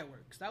freaking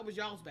fireworks. That was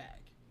y'all's bag.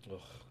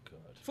 Oh,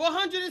 God.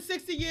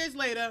 460 years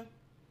later,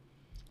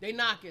 they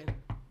knocking.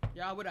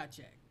 Y'all with our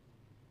check.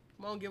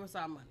 Come on, give us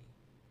our money.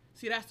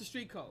 See, that's the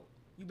street code.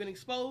 You've been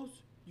exposed.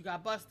 You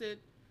got busted.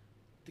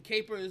 The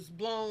caper is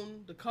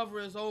blown. The cover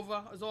is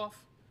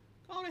off.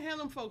 Go on and hand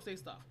them folks their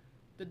stuff.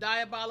 The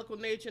diabolical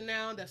nature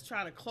now that's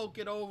trying to cloak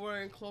it over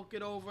and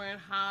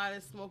hide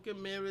and smoke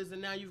and mirrors,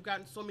 and now you've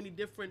gotten so many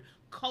different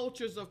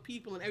cultures of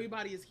people, and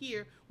everybody is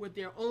here with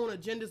their own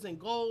agendas and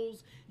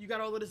goals. You got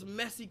all of this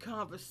messy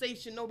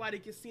conversation. Nobody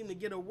can seem to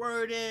get a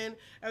word in.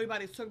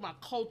 Everybody's talking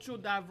about cultural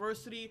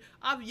diversity.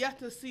 I've yet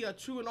to see a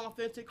true and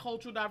authentic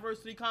cultural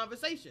diversity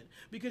conversation,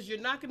 because you're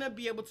not going to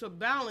be able to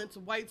balance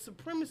white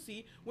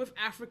supremacy with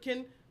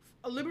African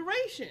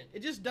liberation.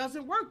 It just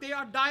doesn't work. They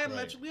are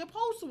diametrically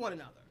opposed to one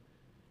another.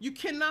 You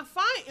cannot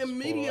find a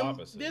medium.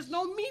 There's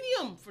no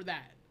medium for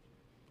that.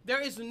 There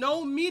is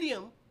no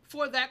medium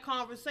for that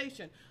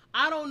conversation.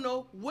 I don't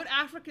know what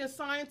African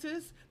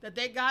scientists that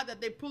they got that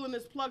they pulling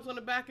his plugs on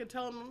the back and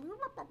telling them,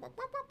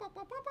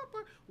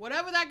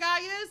 whatever that guy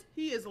is,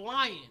 he is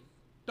lying.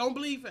 Don't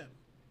believe him.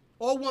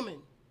 Or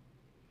woman.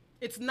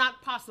 It's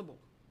not possible.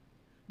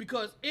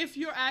 Because if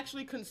you're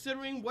actually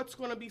considering what's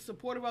going to be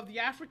supportive of the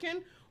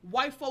African,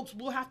 white folks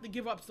will have to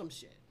give up some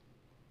shit.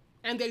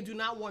 And they do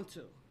not want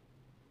to.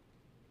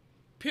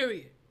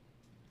 Period.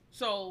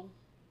 So,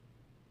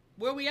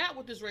 where we at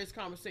with this race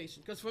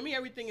conversation? Because for me,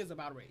 everything is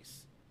about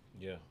race.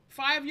 Yeah.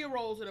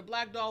 5-year-olds in a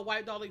black doll,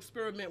 white doll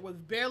experiment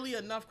with barely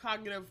enough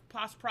cognitive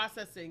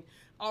processing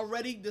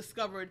already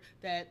discovered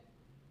that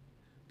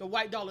the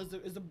white doll is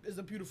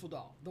a beautiful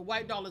doll. The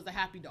white doll is a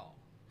happy doll.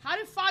 How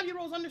did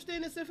 5-year-olds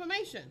understand this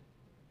information?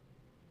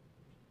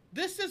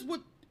 This is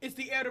what is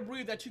the air to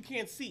breathe that you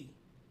can't see.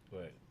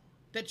 Right.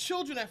 That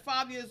children at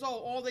 5 years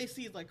old, all they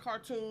see is like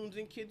cartoons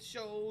and kids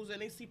shows,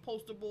 and they see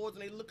poster boards,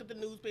 and they look at the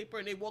newspaper,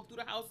 and they walk through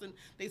the house, and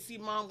they see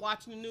mom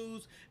watching the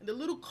news, and the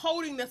little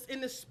coding that's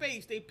in the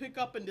space, they pick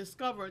up and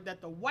discover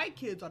that the white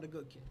kids are the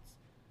good kids.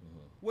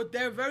 Mm-hmm. With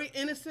their very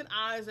innocent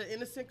eyes and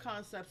innocent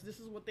concepts, this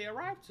is what they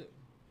arrive to.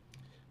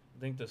 I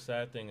think the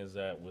sad thing is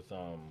that with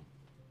the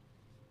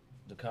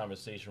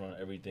conversation around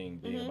everything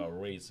being about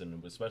race,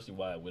 and especially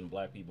when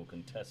black people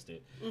contest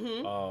it,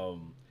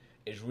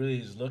 it really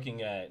is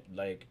looking at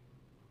like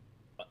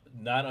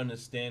not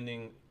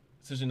understanding,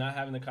 since you're not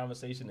having the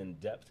conversation in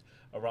depth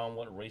around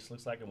what race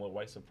looks like and what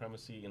white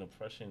supremacy and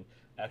oppression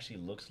actually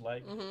looks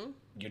like.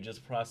 You're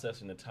just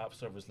processing the top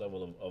surface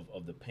level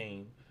of the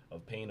pain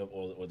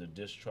or the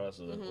distrust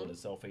or the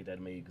self-hate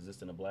that may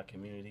exist in the black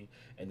community.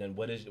 And then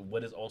what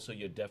is also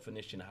your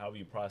definition? How are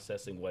you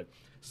processing what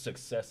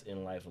success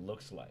in life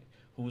looks like?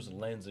 Whose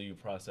lens are you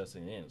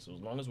processing in? So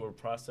as long as we're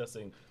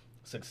processing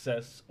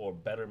success or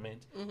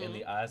betterment in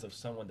the eyes of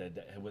someone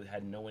that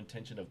had no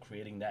intention of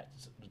creating that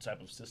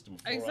type of system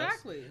for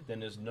us, then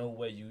there's no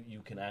way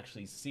you can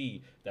actually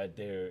see that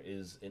there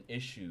is an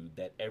issue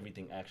that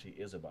everything actually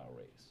is about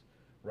race.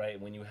 Right?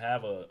 When you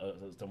have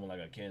someone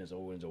like a Candace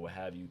Owens or what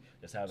have you,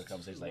 that's having a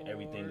conversation, like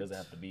everything doesn't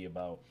have to be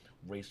about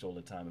race all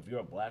the time. If you're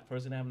a black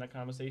person having that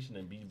conversation,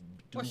 and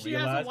she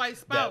has a white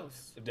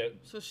spouse,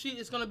 so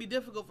it's going to be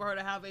difficult for her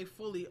to have a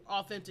fully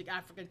authentic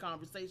African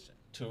conversation.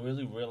 To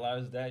really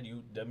realize that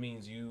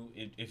means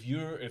if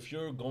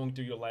you're going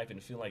through your life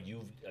and feel like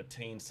you've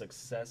attained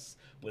success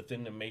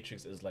within the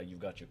matrix, is like you've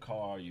got your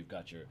car, you've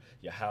got your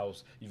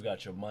house, you've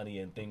got your money,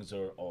 and things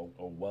are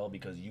well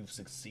because you've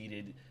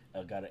succeeded,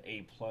 got an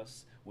A+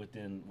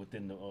 within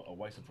a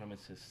white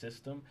supremacist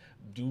system.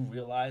 Do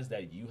realize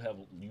that you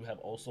have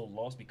also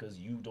lost because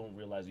you don't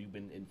realize you've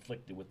been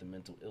inflicted with the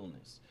mental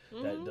illness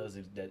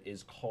that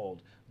is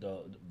called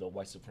the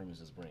white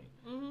supremacist brain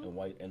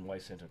and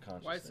white centered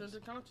consciousness. White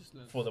centered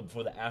consciousness.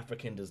 For the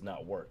African does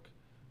not work,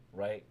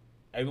 right?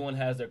 Everyone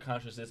has their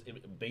consciousness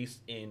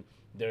based in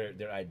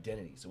their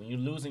identity. So when you're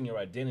losing your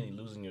identity,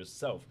 losing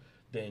yourself,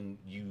 then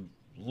you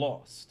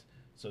lost.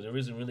 So there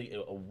isn't really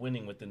a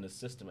winning within the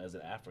system as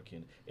an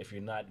African if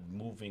you're not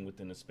moving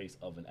within the space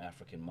of an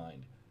African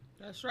mind.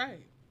 That's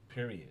right.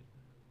 Period.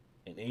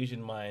 An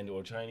Asian mind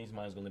or Chinese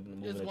mind is going to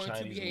move in a Chinese move. It's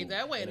going to behave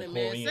that way. And the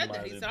man said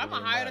that. He said, I'm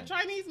going to hire a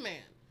Chinese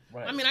man.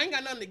 Right. I mean, I ain't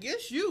got nothing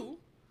against you,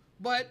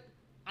 but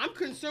I'm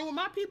concerned with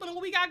my people and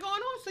what we got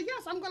going on. So,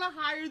 yes, I'm going to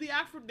hire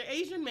the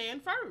Asian man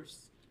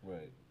first.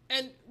 Right.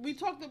 And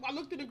I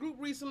looked at the group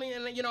recently,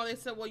 and, they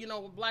said,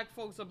 well, black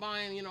folks are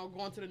buying,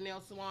 going to the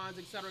nail salons,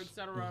 et cetera, et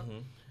cetera.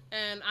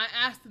 And I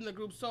asked in the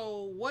group,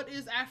 so what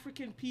is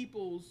African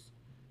people's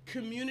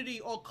community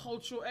or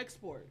cultural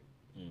export?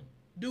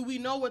 Do we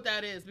know what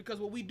that is? Because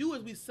what we do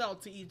is we sell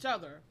to each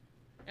other,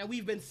 and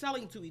we've been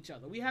selling to each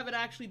other. We haven't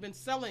actually been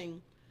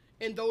selling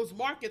in those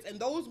markets, and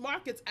those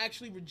markets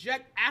actually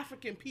reject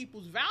African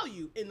people's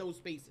value in those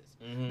spaces.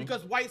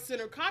 Because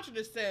white-centered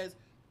consciousness says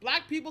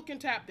black people can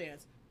tap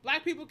dance,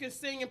 black people can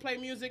sing and play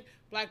music,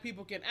 black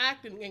people can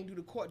act and do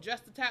the court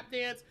just to tap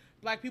dance,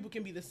 black people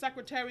can be the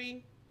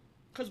secretary.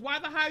 Because why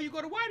the higher you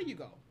go, the wider you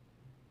go.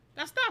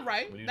 That's not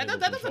right.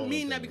 That doesn't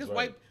mean that because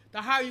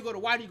the higher you go, the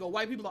wider you go.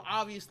 White people are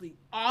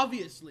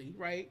obviously,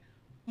 right,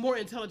 more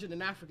intelligent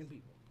than African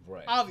people.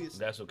 Right. Obviously.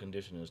 That's what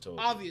conditioning is told.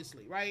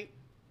 Obviously, right?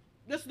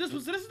 This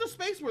is the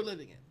space we're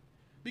living in.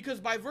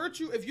 Because by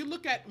virtue, if you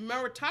look at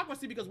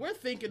meritocracy, because we're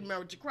thinking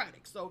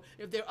meritocratic. So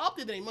if they're up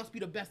there, then they must be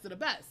the best of the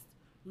best.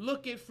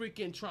 Look at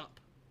freaking Trump.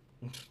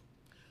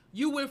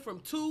 You went from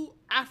 2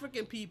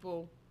 African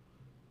people,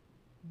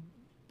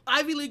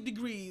 Ivy League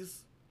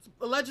degrees,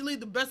 allegedly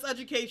the best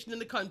education in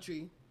the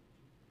country,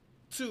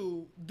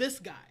 to this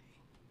guy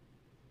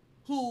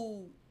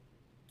who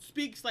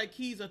speaks like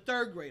he's a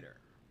 3rd grader.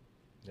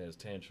 He has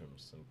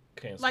tantrums and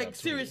can't stop Like, tweeting.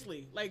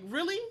 seriously. Like,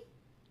 really?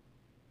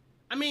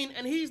 I mean,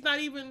 and he's not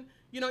even,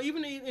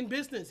 even in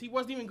business, he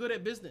wasn't even good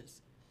at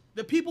business.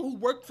 The people who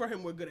worked for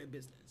him were good at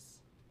business.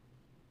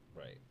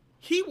 Right.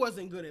 He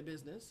wasn't good at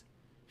business.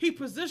 He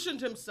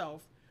positioned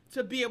himself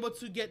to be able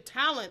to get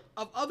talent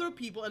of other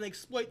people and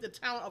exploit the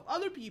talent of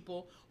other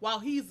people while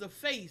he's the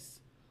face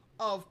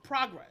of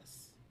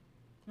progress,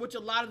 which a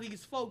lot of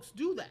these folks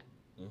do that.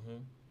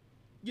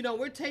 Mm-hmm.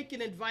 We're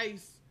taking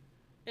advice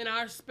in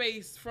our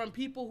space from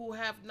people who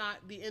have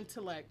not the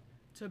intellect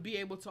to be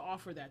able to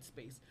offer that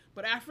space.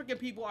 But African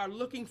people are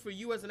looking for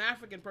you as an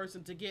African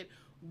person to get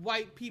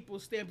white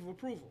people's stamp of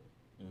approval.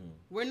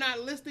 We're not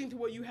listening to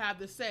what you have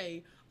to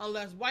say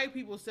unless white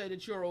people say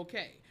that you're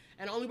okay.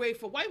 And the only way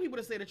for white people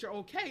to say that you're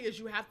okay is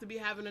you have to be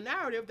having a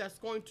narrative that's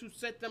going to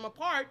set them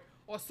apart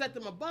or set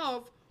them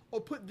above or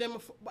put them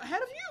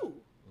ahead of you.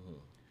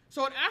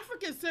 So an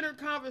African-centered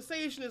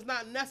conversation is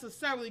not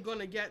necessarily going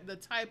to get the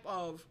type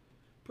of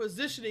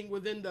positioning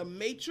within the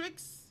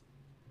matrix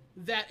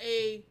that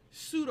a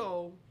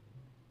pseudo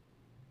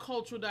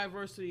cultural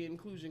diversity and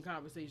inclusion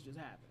conversation is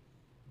having.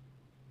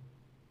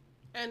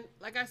 And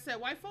like I said,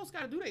 white folks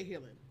got to do their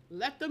healing.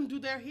 Let them do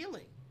their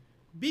healing.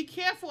 Be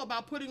careful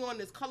about putting on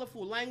this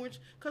colorful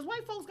language, because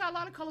white folks got a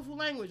lot of colorful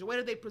language, the way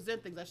that they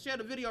present things. I shared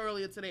a video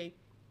earlier today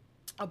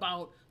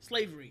about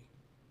slavery.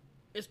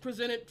 It's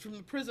presented from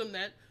the prism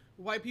that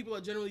white people are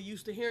generally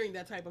used to hearing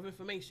that type of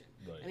information.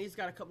 Right. And he's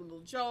got a couple of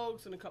little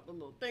jokes and a couple of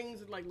little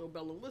things and like little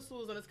bell and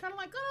whistles, and it's kind of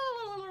like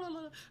a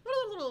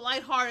little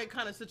lighthearted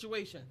kind of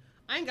situation.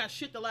 I ain't got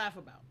shit to laugh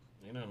about.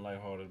 Ain't nothing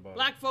lighthearted about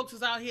Black folks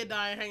is out here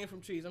dying hanging from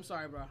trees. I'm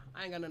sorry, bro.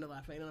 I ain't got nothing to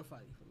laugh at. Ain't nothing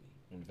funny for me.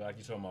 it. In fact,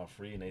 you talking about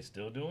free and they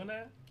still doing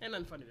that? Ain't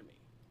nothing funny to me.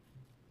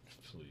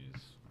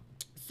 Please.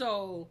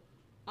 So,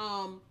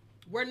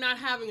 we're not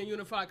having a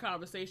unified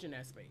conversation in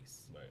that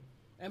space. Right.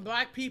 And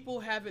black people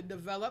haven't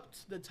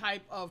developed the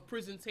type of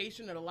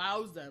presentation that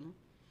allows them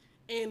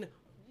in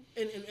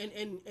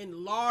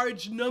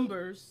large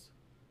numbers.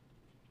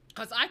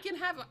 Because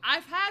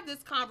I've had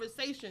this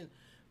conversation,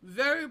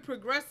 very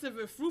progressive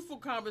and fruitful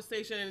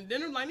conversation, and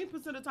then 90%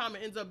 of the time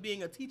it ends up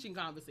being a teaching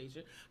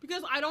conversation,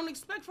 because I don't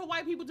expect for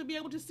white people to be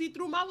able to see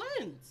through my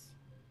lens.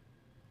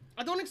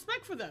 I don't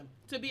expect for them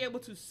to be able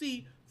to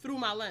see through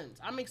my lens.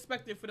 I'm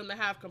expecting for them to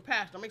have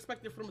compassion. I'm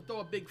expecting for them to throw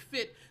a big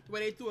fit the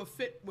way they threw a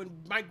fit when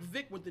Mike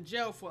Vick went to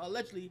jail for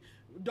allegedly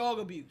dog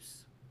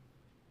abuse.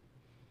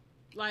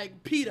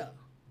 Like PETA.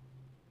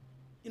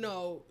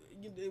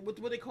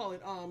 What they call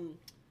it?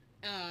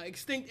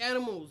 Extinct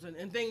animals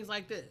and things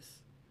like this.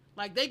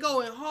 Like, they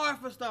go in hard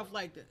for stuff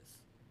like this.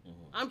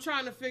 I'm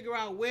trying to figure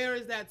out where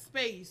is that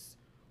space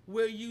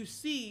where you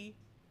see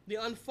the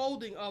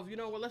unfolding of,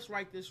 let's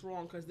right this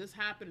wrong because this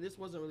happened and this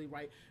wasn't really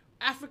right.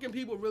 African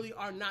people really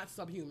are not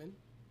subhuman.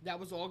 That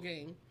was all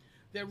game.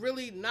 They're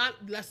really not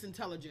less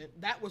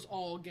intelligent. That was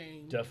all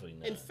game. Definitely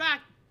not. In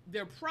fact,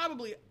 they're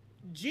probably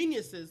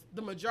geniuses,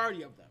 the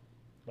majority of them.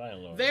 By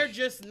and large. They're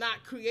just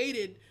not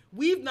created.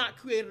 We've not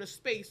created a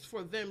space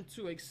for them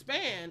to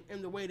expand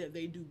in the way that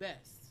they do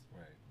best.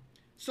 Right.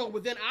 So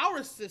within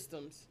our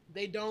systems,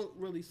 they don't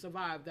really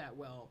survive that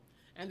well.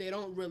 And they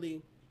don't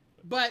really,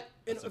 but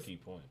That's a key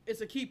point.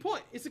 It's a key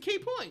point. It's a key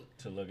point.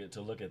 To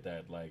look at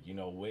that, like,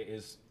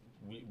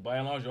 by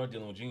and large, you're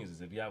dealing with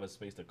geniuses. If you have a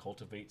space that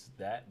cultivates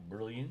that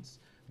brilliance,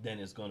 then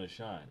it's going to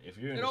shine. If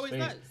you're in It a always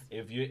space, does.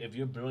 if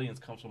your brilliance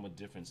comes from a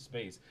different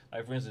space,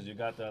 like for instance, you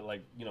got that,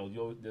 like,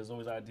 there's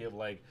always the idea of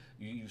like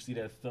you see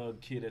that thug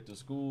kid at the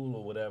school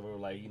or whatever,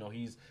 like,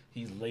 he's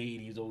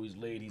late, he's always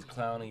late, he's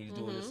clowning, he's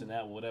doing this and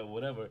that,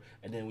 whatever,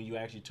 and then when you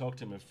actually talk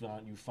to him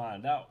and you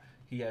find out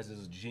he has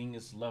this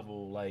genius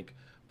level, like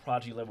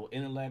prodigy level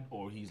intellect,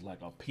 or he's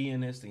like a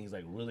pianist and he's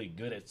like really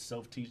good at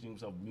self-teaching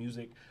himself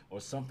music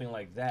or something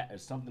like that, or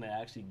something that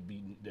actually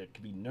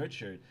can be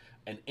nurtured,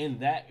 and in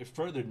that it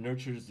further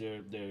nurtures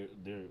their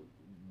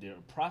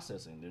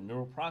processing, their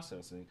neural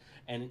processing,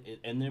 and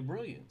their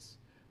brilliance.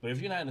 But if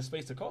you're not in a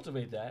space to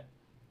cultivate that,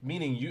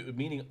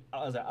 meaning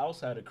as an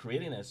outsider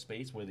creating that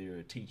space, whether you're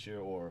a teacher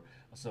or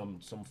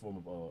some form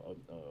of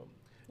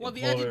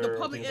the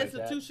public things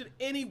like institution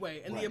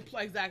anyway, and Right.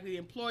 the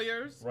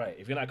employers. right.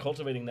 If you're not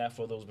cultivating that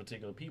for those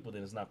particular people,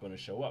 then it's not going to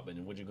show up. And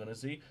then what you're going to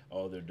see,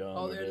 they're dumb.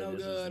 Oh, or they're no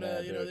this, good,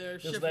 that, they're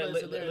just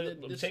shiftless, or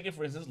they're take it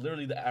for instance.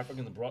 Literally, the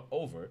Africans brought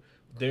over,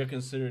 they were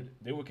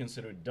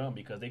considered dumb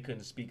because they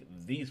couldn't speak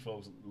these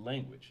folks'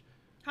 language.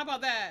 How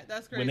about that?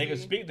 That's crazy. When they can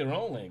speak their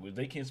own language,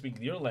 they can't speak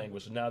your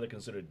language, so now they're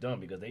considered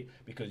dumb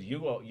because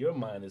your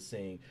mind is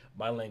saying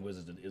my language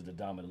is the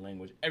dominant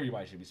language.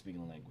 Everybody should be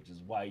speaking the language. Is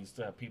why you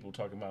still have people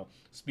talking about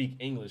speak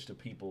English to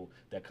people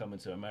that come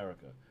into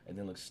America and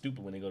then look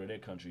stupid when they go to their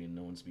country and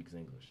no one speaks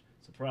English.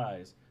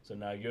 Surprise! So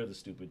now you're the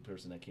stupid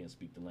person that can't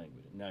speak the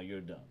language. Now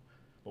you're dumb.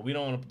 But we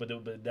don't.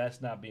 But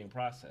that's not being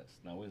processed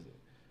now, is it?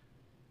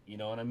 You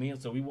know what I mean?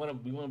 So we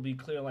want to be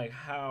clear, like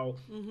how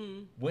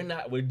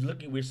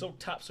we're so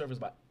top surface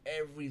about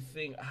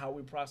everything, how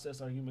we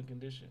process our human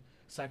condition,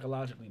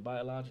 psychologically,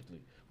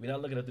 biologically. We're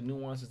not looking at the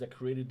nuances that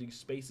created these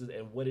spaces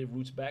and what it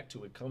roots back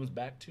to. It comes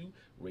back to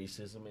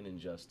racism and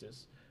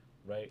injustice,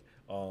 right?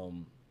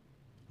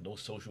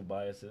 Those social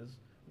biases,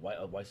 white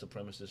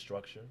supremacist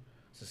structure,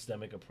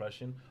 systemic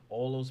oppression,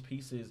 all those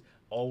pieces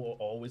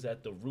always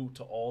at the root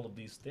to all of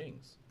these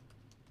things.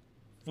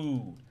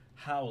 Food,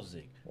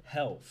 housing,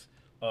 health,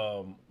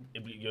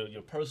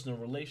 your personal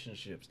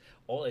relationships,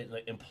 all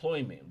like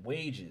employment,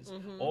 wages,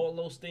 all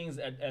those things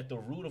at the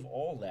root of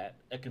all that,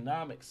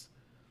 economics,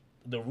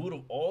 the root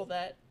of all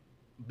that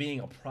being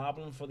a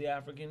problem for the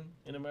African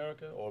in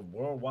America or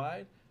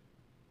worldwide,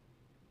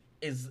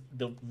 is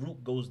the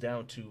root goes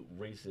down to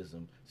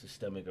racism,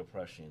 systemic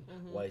oppression,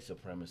 white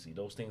supremacy,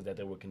 those things that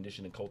they were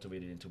conditioned and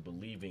cultivated into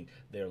believing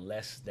they're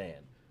less than,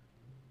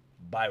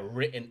 by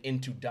written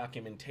into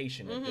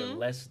documentation that they're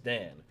less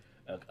than.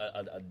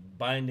 A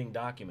binding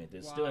document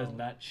that still has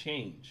not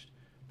changed,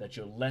 that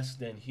you're less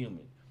than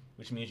human,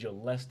 which means you're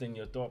less than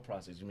your thought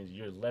process, which means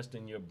you're less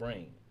than your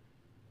brain.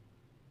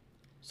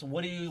 So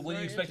what do you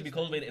expect to be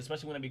cultivated,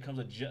 especially when it becomes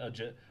a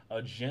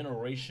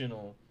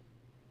generational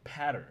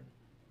pattern?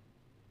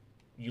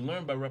 You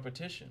learn by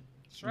repetition.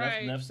 That's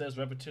right. Neff says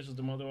repetition is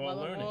the mother of all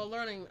learning. All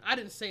learning. I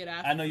didn't say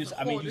that. I know you.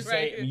 I mean, you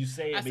say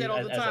it as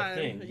a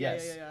thing. Yeah,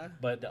 yes. yeah.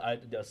 But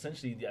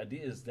essentially, the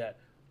idea is that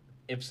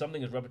if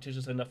something is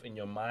repetitious enough in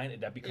your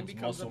mind, that becomes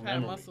muscle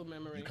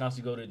memory. You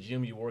constantly go to the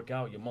gym, you work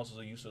out, your muscles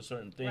are used to a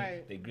certain thing.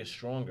 Right. They get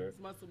stronger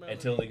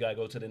until you gotta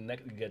go to the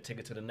next. You gotta take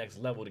it to the next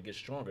level to get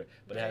stronger.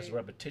 But it has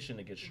repetition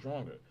to get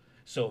stronger.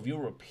 So if you're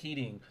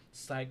repeating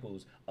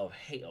cycles of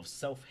hate, of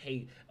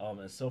self-hate,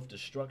 and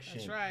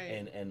self-destruction,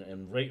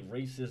 and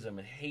racism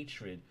and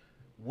hatred,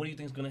 what do you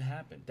think is going to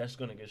happen? That's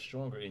going to get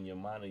stronger in your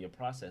mind and your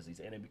processes,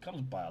 and it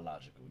becomes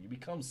biological. You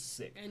become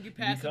sick. And you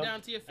pass it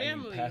down to your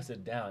family. And you pass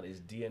it down. It's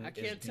DNA. I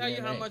can't tell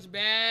you how much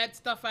bad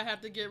stuff I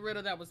have to get rid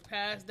of that was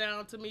passed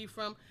down to me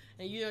from,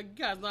 and you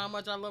guys know how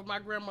much I love my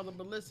grandmother,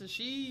 but listen,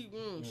 she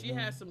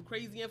has some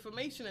crazy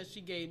information that she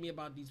gave me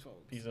about these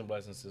folks. Peace and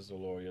blessings, Sister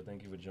Loria.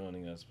 Thank you for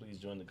joining us. Please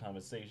join the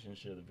conversation,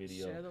 share the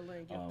video. Share the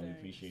link. We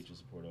appreciate your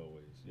support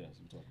always. Yes,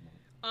 we're talking about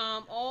it.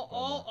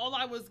 All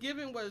I was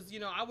given was,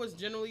 I was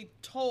generally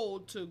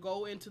told to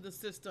go into the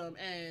system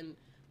and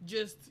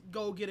just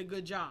go get a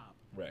good job.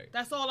 Right.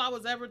 That's all I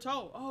was ever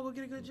told. Oh, go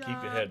get a good job.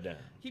 Keep your head down.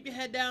 Keep your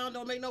head down.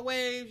 Don't make no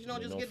waves.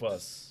 Just no get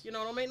fuss.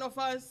 Don't make no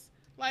fuss.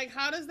 Like,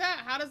 how does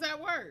that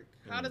work?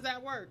 How does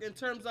that work in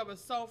terms of a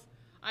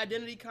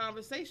self-identity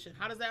conversation?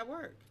 How does that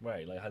work?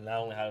 Right. Like, not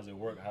only how does it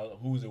work,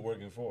 who's it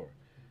working for?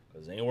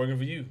 Because it ain't working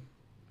for you.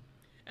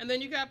 And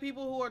then you got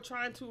people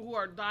who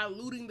are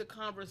diluting the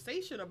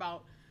conversation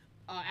about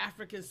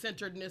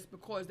African-centeredness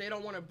because they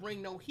don't want to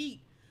bring no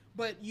heat.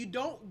 But you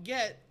don't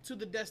get to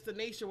the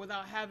destination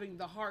without having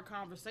the hard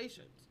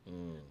conversations,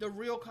 the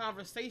real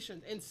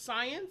conversations. In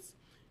science,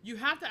 you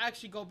have to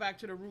actually go back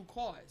to the root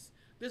cause.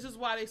 This is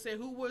why they say,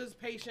 who was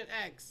patient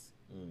X?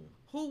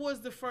 Who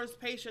was the first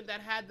patient that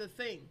had the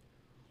thing?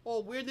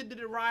 Or where did it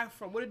derive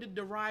from? Where did it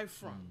derive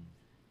from?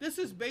 This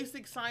is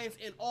basic science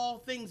in all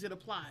things it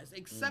applies,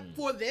 except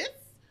for this.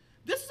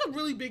 This is a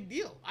really big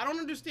deal. I don't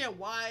understand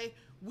why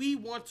we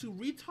want to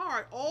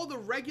retard all the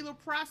regular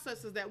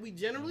processes that we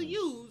generally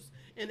use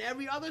in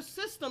every other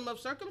system of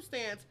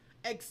circumstance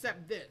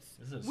except this.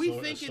 This is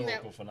a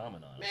historical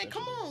phenomenon. Man,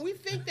 come on. We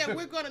think that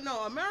we're going to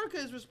know. America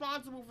is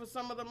responsible for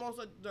some of the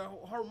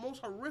most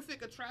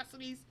horrific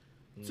atrocities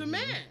to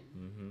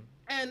man.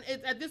 And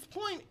at this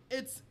point,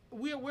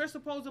 we're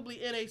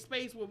supposedly in a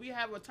space where we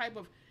have a type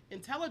of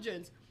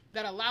intelligence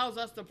that allows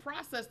us to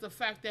process the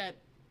fact that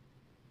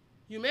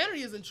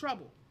humanity is in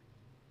trouble.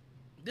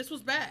 This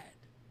was bad.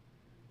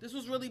 This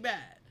was really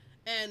bad.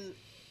 And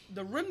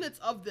the remnants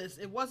of this,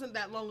 it wasn't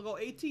that long ago.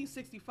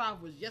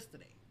 1865 was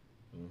yesterday.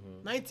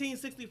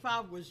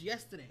 1965 was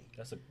yesterday.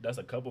 That's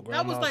a couple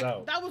grandmas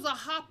out. That was a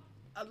hop,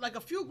 like a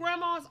few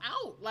grandmas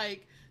out.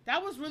 Like,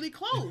 that was really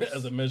close.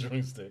 As a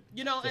measuring stick.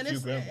 And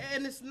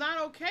it's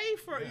not okay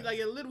for,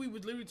 we were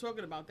literally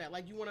talking about that.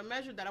 Like, you want to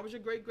measure that. That was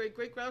your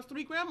great-great-great, that was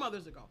 3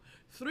 grandmothers ago.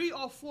 3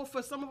 or 4,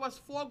 for some of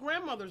us, 4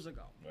 grandmothers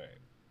ago. Right.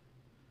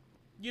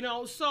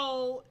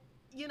 So,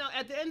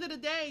 at the end of the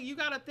day, you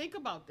got to think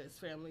about this,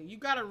 family. You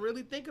got to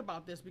really think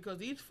about this because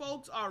these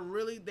folks are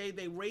really,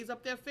 they raise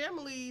up their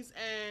families.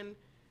 And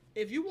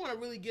if you want to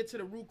really get to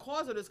the root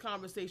cause of this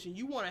conversation,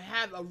 you want to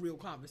have a real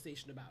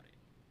conversation about it.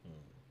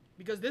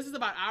 Because this is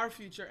about our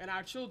future and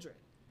our children.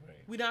 Right.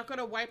 We're not going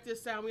to wipe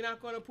this down. We're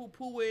not going to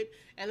poo-poo it.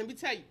 And let me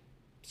tell you,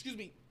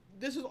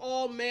 this is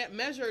all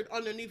measured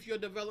underneath your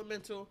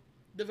developmental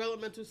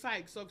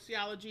psych,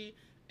 sociology,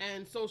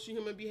 and social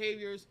human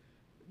behaviors,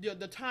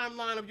 the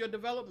timeline of your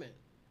development.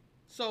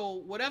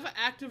 So whatever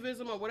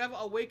activism or whatever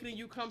awakening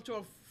you come to,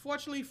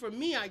 unfortunately for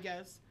me, I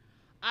guess,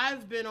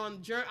 I've been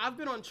on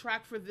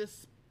track for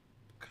this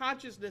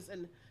consciousness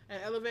and an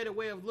elevated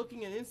way of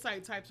looking and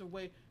insight types of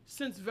way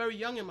since very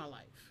young in my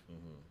life.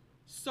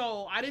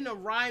 So I didn't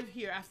arrive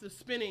here after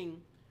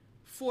spending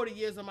 40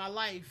 years of my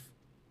life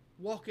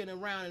walking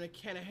around in a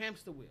can of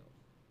hamster wheel.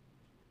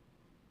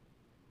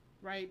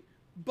 Right?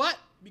 But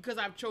because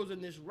I've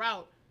chosen this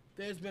route,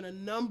 there's been a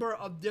number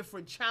of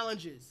different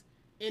challenges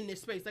in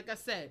this space. Like I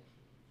said,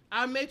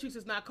 our matrix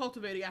is not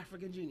cultivating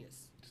African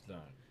genius. It's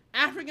not.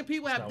 African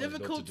people have not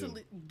what it's built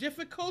to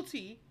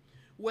difficulty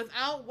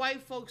without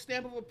white folks'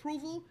 stamp of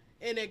approval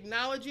in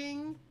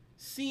acknowledging,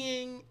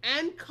 seeing,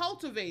 and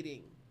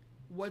cultivating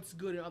what's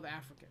good in other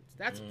Africans.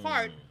 That's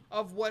part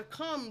of what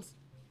comes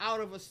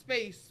out of a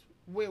space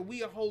where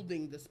we are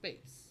holding the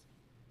space.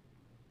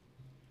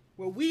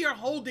 Where we are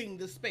holding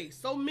the space.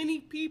 So many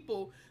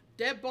people,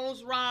 Dead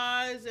Bones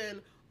Rise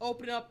and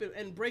opening up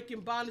and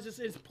breaking bondages.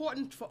 It's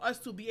important for us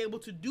to be able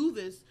to do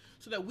this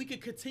so that we can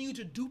continue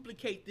to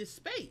duplicate this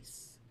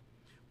space.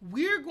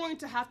 We're going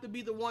to have to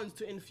be the ones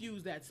to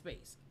infuse that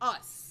space.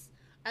 Us,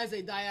 as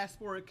a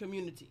diasporic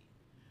community,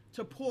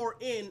 to pour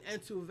in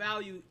and to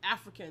value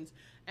Africans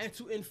and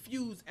to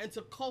infuse and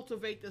to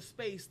cultivate the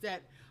space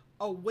that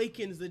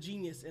awakens the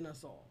genius in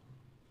us all.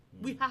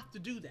 We have to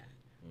do that.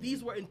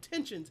 These were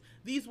intentions.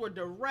 These were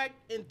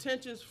direct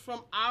intentions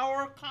from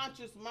our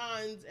conscious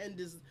minds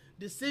and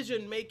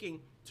decision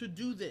making to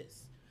do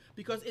this,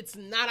 because it's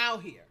not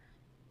out here.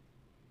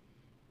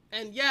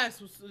 And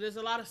yes, there's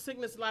a lot of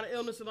sickness, a lot of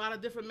illness, a lot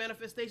of different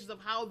manifestations of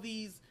how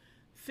these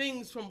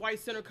things from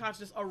white-centered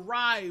consciousness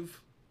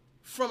arrive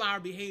from our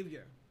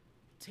behavior.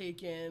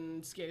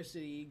 Taken,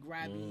 scarcity,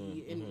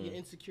 grabby,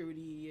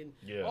 insecurity, and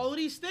all of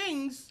these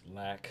things.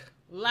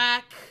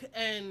 Lack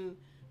and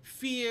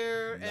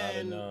fear Not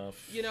and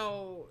enough.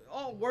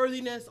 all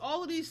worthiness.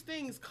 All of these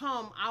things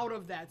come out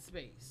of that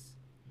space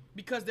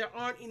because there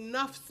aren't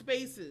enough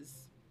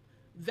spaces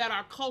that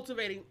are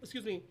cultivating,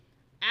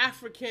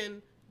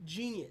 African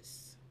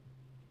genius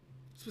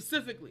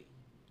specifically.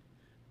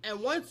 And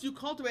once you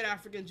cultivate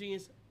African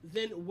genius,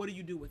 then what do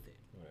you do with it?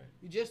 Right.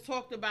 You just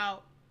talked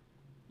about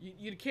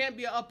you can't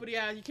be an uppity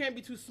ass. You can't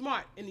be too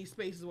smart in these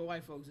spaces where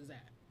white folks is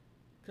at,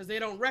 because they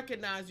don't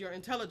recognize your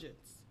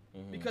intelligence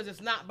because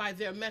it's not by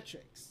their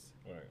metrics.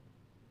 Right.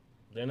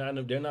 They're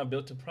not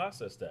built to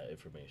process that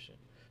information.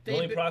 They They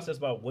only be- process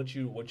about what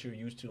you're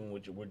used to and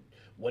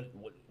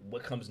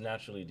what comes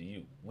naturally to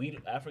you. The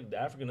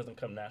African doesn't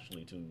come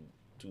naturally to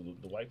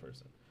the white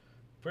person.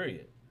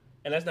 Period.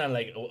 And that's not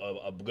like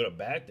a good or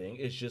bad thing.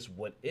 It's just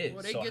what is.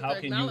 Well, they so get how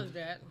to can acknowledge you?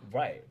 that.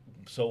 Right.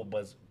 So,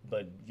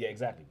 but yeah,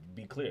 exactly.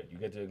 Be clear. You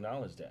get to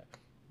acknowledge that,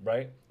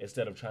 right?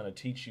 Instead of trying to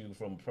teach you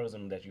from a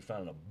person that you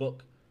found in a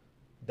book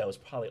that was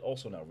probably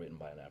also not written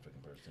by an African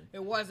person.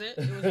 It wasn't. It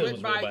was It written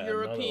was by written by another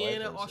European, white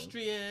an person.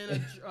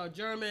 Austrian, a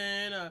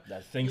German,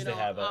 That thinks they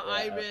have an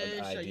Irish,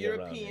 a idea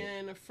around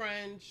European, a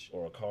French,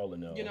 Or a Carl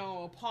Linnell.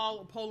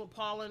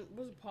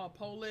 a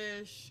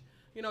Polish,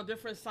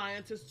 different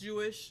scientists,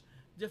 Jewish,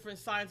 different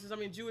scientists. I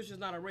mean, Jewish is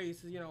not a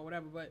race,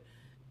 whatever, but,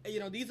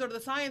 these are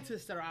the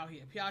scientists that are out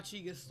here.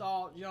 Piaget,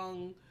 Gestalt,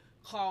 Jung,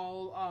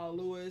 Carl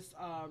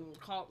Linnaeus.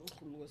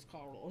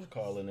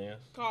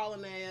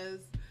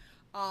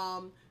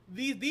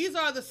 These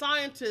are the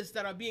scientists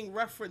that are being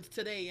referenced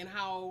today, and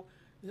how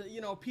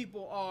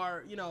people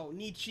are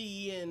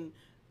Nietzsche and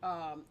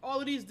all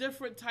of these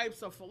different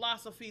types of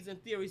philosophies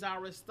and theories,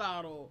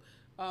 Aristotle,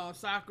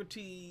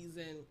 Socrates,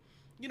 and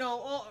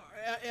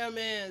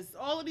Hermes,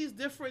 all of these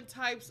different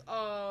types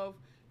of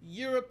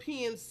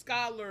European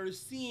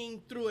scholars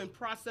seeing through and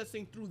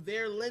processing through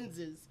their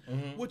lenses,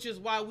 which is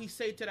why we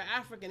say to the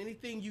African,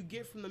 anything you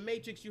get from the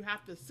matrix, you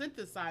have to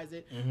synthesize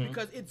it,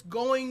 because it's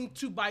going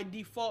to by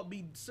default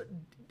be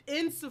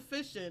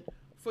insufficient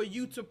for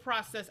you to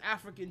process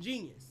African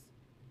genius.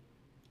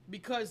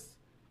 Because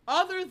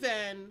other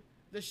than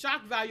the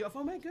shock value of,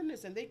 oh my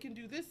goodness, and they can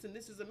do this, and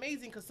this is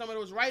amazing, because some of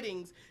those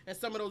writings and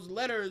some of those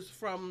letters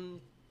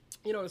from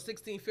the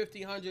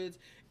 1500s,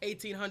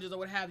 1800s, or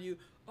what have you,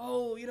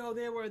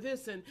 they were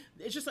this, and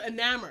it's just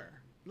enamor.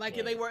 Like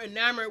Right. they were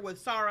enamored with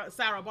Sarah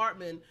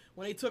Bartman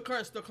when they took her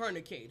and stuck her in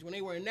a cage. When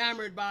they were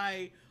enamored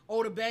by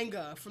Oda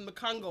Banga from the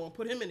Congo and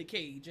put him in a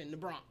cage in the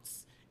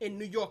Bronx. In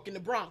New York, in the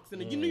Bronx. In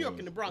New York,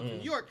 in the Bronx. In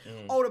New York.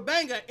 Oda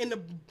Banga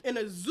in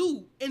a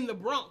zoo in the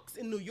Bronx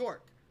in New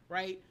York,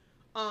 right?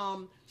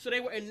 So they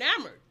were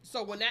enamored.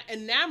 So when that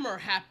enamor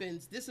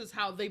happens, this is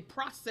how they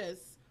process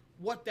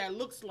what that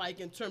looks like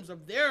in terms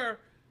of their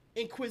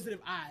inquisitive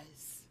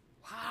eyes.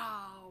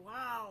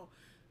 Wow.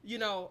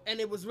 And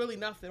it was really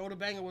nothing. Oda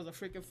Banga was a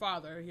freaking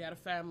father. He had a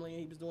family,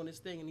 and he was doing his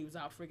thing, and he was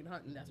out freaking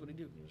hunting. That's what he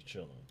do. He was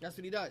chilling. That's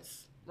what he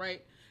does,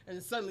 right? And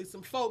then suddenly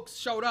some folks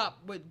showed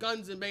up with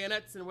guns and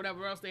bayonets and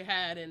whatever else they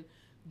had and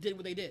did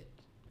what they did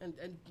and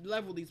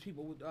leveled these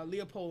people with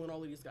Leopold and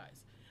all of these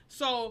guys.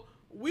 So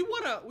we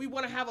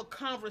wanna have a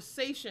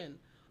conversation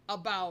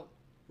about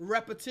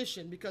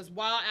repetition, because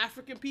while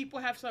African people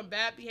have some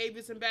bad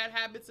behaviors and bad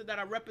habits that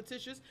are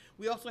repetitious,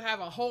 we also have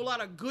a whole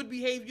lot of good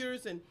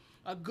behaviors and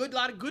a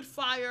lot of good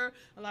fire,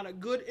 a lot of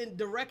good in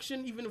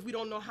direction, even if we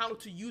don't know how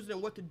to use it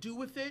and what to do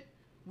with it.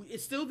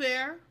 It's still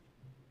there.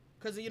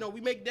 Because,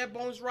 we make Dead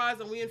Bones Rise,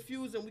 and we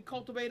infuse, and we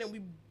cultivate, and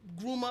we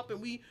groom up,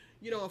 and we,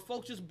 and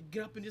folks just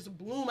get up and just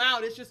bloom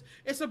out.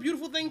 It's a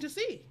beautiful thing to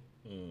see.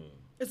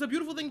 It's a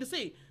beautiful thing to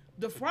see.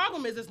 The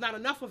problem is it's not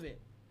enough of it.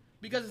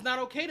 Because it's not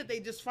okay that they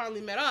just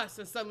finally met us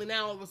and suddenly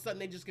now all of a sudden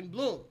they just can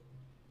bloom.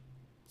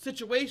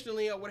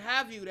 Situationally or what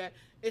have you, that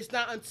it's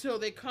not until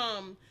they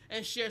come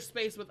and share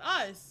space with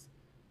us.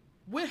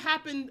 What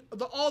happened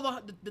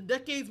all the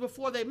decades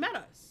before they met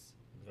us?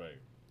 Right.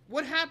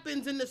 What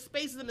happens in the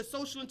spaces and the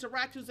social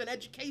interactions and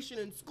education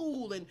and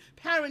school and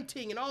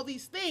parenting and all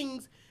these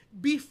things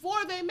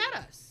before they met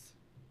us?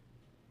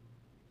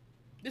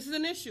 This is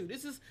an issue.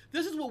 This is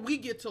what we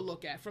get to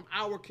look at from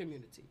our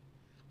community.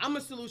 I'm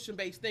a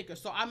solution-based thinker,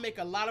 so I make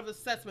a lot of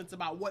assessments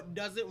about what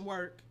doesn't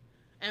work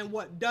and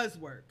what does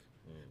work.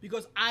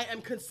 Because I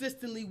am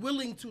consistently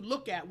willing to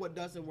look at what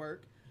doesn't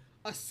work,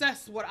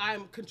 assess what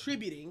I'm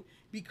contributing,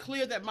 be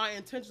clear that my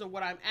intention of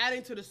what I'm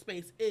adding to the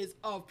space is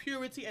of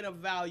purity and of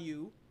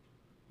value,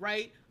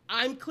 right?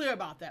 I'm clear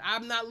about that.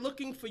 I'm not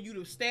looking for you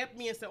to stamp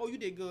me and say, oh, you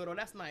did good, or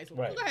that's nice.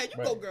 Well, Right, go ahead,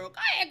 you right. go, girl. Go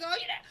ahead, girl.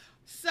 You know.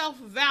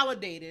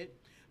 Self-validated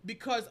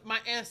because my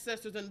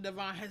ancestors and the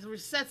divine has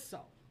said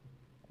so,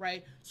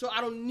 right? So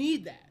I don't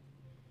need that.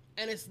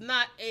 And it's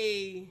not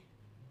a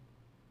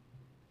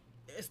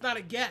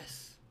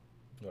guess.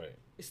 Right.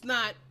 It's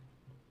not,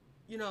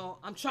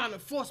 I'm trying to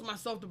force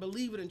myself to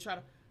believe it and try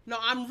to. No,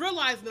 I'm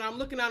realizing that I'm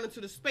looking out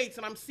into the space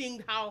and I'm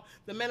seeing how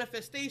the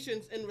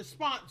manifestations in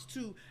response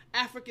to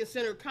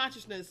African-centered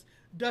consciousness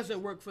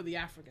doesn't work for the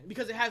African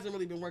because it hasn't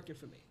really been working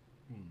for me.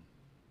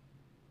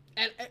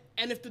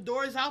 And if the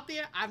door is out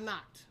there, I've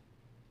knocked.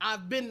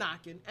 I've been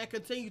knocking and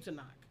continue to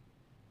knock,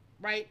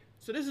 right?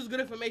 So this is good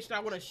information I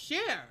want to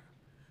share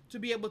to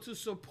be able to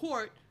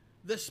support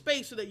the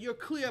space so that you're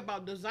clear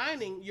about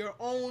designing your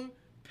own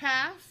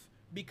path,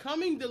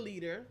 becoming the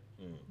leader,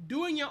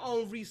 doing your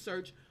own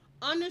research,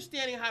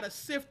 understanding how to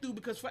sift through,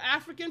 because for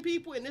African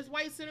people in this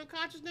white-centered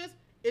consciousness,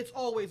 it's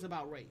always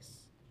about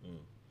race.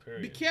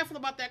 Period. Be careful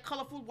about that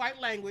colorful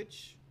white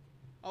language,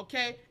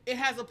 okay? It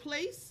has a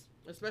place,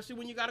 especially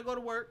when you got to go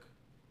to work.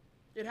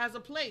 It has a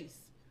place.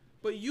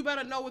 But you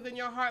better know within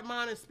your heart,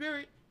 mind, and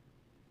spirit,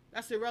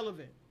 that's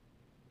irrelevant.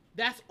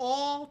 That's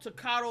all to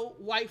coddle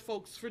white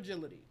folks'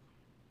 fragility.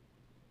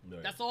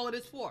 Right. That's all it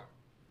is for.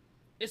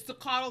 It's to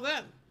coddle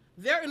them.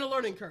 They're in a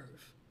learning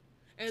curve,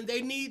 and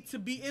they need to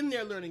be in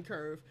their learning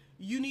curve.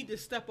 You need to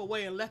step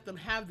away and let them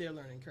have their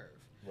learning curve.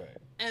 Right.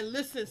 And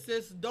listen,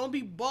 sis, don't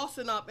be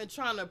bossing up and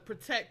trying to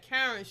protect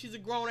Karen. She's a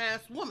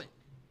grown-ass woman.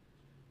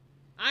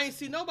 I ain't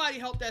see nobody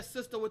help that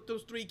sister with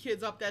those 3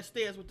 kids up that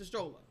stairs with the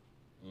stroller.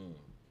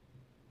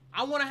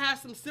 I want to have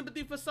some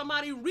sympathy for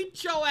somebody.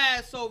 Reach your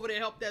ass over there,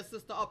 help that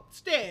sister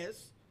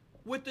upstairs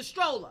with the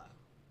stroller.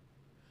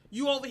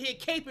 You over here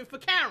caping for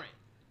Karen.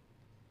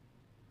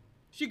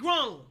 She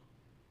grown,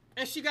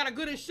 and she got a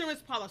good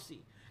insurance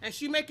policy, and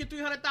she making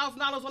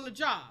 $300,000 on the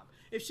job.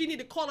 If she need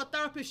to call a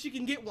therapist, she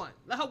can get one.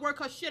 Let her work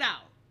her shit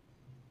out.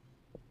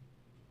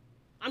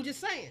 I'm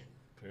just saying.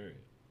 Period.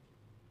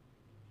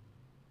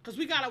 Cause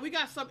we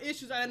got some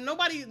issues, and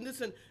nobody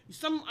listen.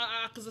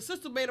 Cause the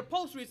sister made a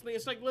post recently.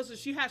 It's like, listen,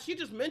 she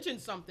just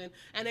mentioned something,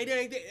 and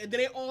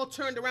they all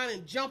turned around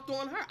and jumped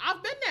on her.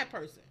 I've been that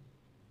person.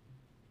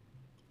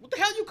 What the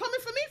hell you coming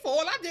for me for?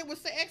 All I did was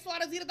say X, Y,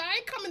 to Z. I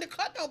ain't coming to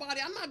cut nobody.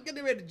 I'm not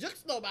getting ready to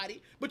jux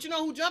nobody. But you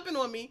know who jumping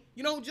on me?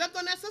 You know who jumped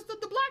on that sister?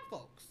 The black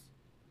folks.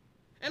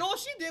 And all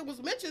she did was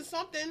mention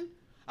something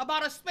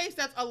about a space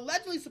that's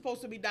allegedly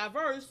supposed to be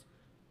diverse.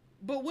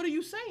 But what are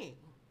you saying?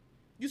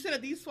 You said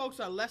that these folks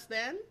are less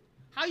than?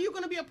 How are you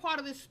going to be a part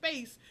of this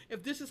space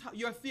if this is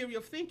your theory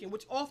of thinking,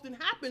 which often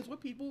happens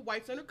with people with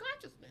white-centered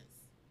consciousness?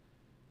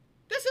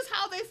 This is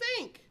how they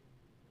think.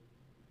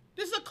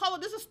 This is a color.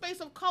 This is a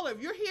space of color.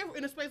 If you're here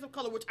in a space of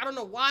color, which I don't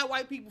know why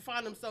white people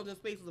find themselves in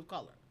spaces of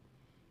color.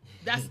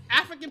 That's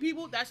African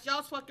people. That's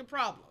y'all's fucking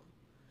problem.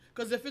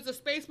 Because if it's a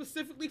space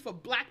specifically for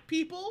black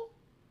people,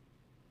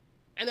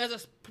 and there's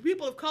a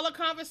people of color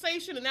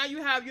conversation, and now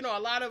you have, a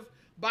lot of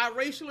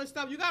biracial and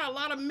stuff, you got a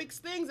lot of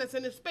mixed things that's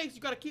in this space.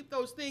 You got to keep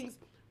those things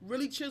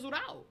really chiseled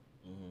out.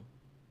 You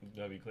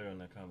gotta be clear on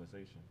that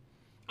conversation.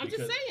 I'm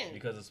just saying.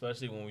 Because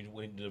especially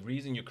when the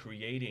reason you're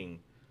creating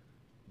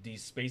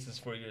these spaces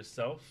for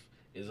yourself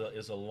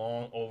is a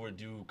long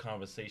overdue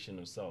conversation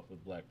of self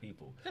with black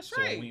people. That's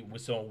right.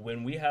 So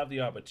when we have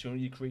the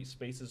opportunity to create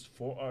spaces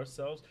for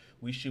ourselves,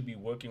 we should be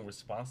working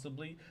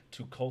responsibly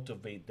to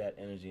cultivate that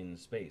energy in the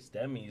space.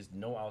 That means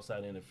no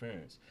outside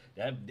interference.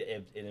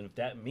 If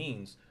that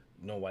means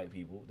no white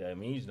people, that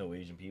means no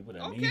Asian people,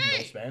 that means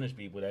no Spanish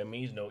people, that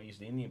means no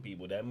East Indian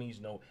people, that means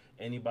no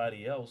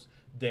anybody else,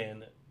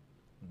 then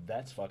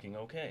that's fucking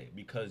okay,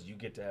 because you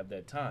get to have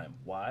that time.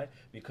 Why?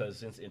 Because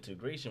since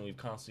integration, we've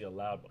constantly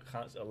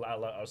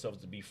allowed ourselves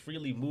to be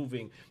freely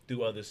moving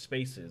through other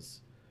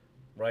spaces,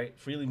 right?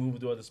 Freely moving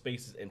through other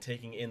spaces and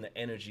taking in the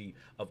energy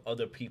of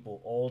other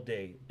people all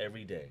day,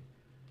 every day,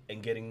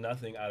 and getting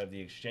nothing out of the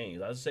exchange.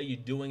 I'd say you're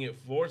doing it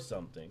for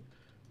something,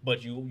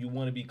 but you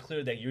want to be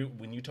clear that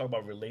when you talk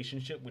about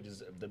relationship, which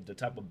is the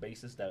type of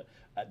basis that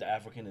the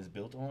African is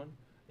built on,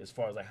 as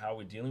far as like how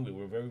we're dealing with,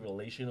 we're very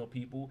relational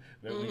people.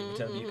 We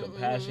tend to be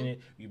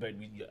compassionate.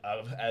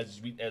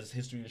 As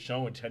history has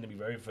shown, we tend to be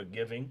very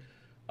forgiving.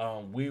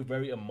 We're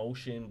very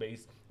emotion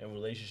based and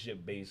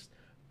relationship based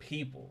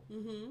people,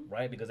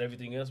 right? Because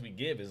everything else we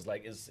give is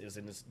like is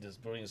in this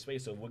brilliant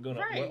space. So we're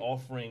Right.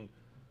 offering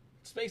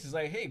spaces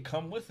like, hey,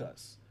 come with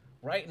us,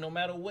 right? No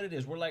matter what it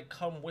is, we're like,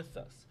 come with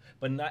us.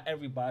 But not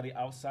everybody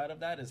outside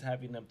of that is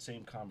having that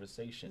same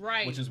conversation,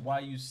 Right. Which is why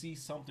you see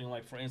something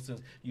like, for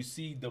instance, you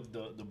see the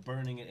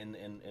burning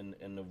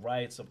and the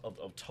riots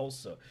of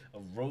Tulsa,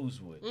 of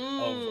Rosewood,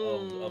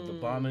 of the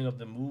bombing of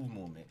the MOVE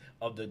movement,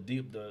 of the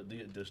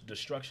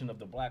destruction of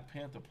the Black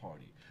Panther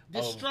Party.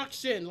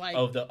 Destruction,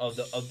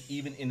 Of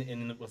even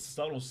in a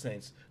subtle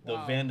sense, the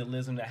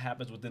vandalism that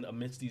happens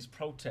amidst these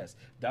protests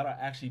that are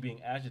actually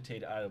being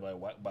agitated either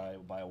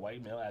by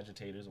white male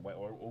agitators,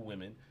 or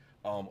women,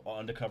 or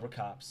undercover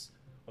cops,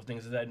 of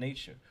things of that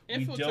nature.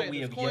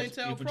 Infiltrators,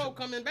 COINTELPRO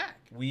coming back.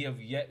 We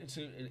have yet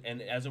to,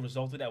 and as a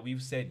result of that,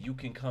 we've said you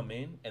can come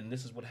in, and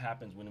this is what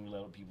happens when we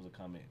allow people to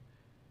come in,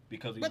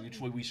 because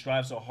we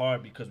strive so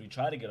hard because we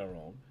try to get our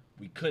own.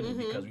 We couldn't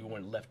because we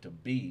weren't left to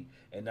be,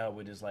 and now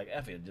we're just like,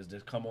 F it,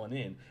 just come on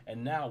in.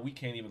 And now we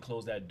can't even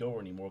close that door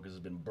anymore because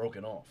it's been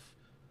broken off.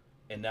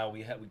 And now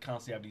we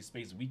constantly have these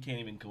spaces. We can't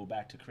even go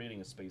back to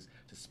creating a space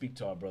to speak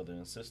to our brother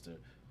and sister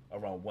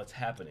around what's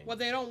happening. Well,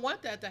 they don't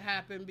want that to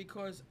happen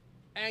because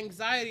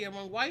anxiety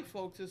among white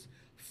folks is,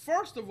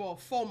 first of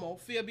all, FOMO,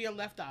 fear of being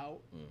left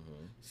out.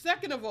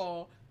 Second of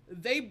all,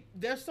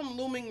 there's some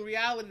looming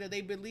reality that they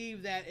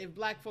believe that if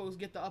black folks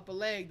get the upper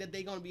leg, that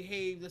they're gonna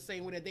behave the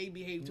same way that they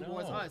behave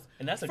towards us.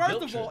 And that's a First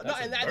guilt of all, trip. no,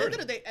 That's and a at the end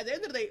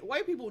burden. of the day,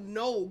 white people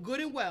know good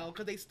and well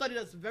because they studied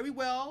us very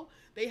well.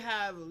 They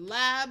have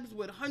labs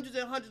with hundreds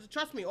and hundreds.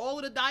 Trust me, all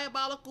of the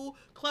diabolical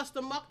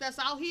cluster muck that's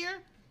out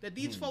here that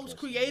these folks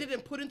created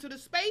and put into the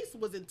space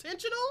was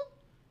intentional.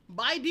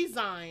 By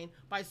design,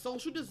 by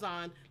social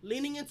design,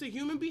 leaning into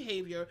human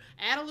behavior,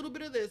 add a little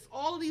bit of this,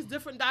 all of these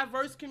different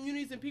diverse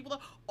communities and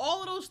people,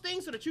 all of those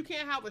things so that you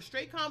can't have a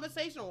straight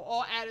conversation are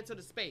all added to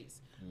the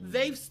space.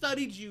 They've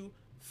studied you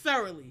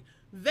thoroughly.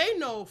 They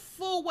know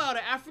full well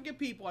that African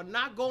people are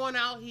not going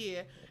out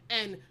here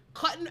and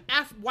cutting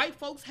white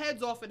folks'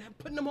 heads off and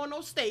putting them on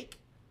no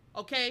stake.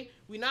 Okay?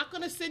 We're not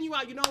going to send you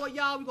out. You know what,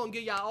 y'all? We're going to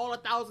give y'all all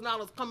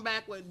 $1,000, come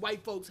back with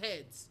white folks'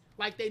 heads.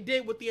 Like they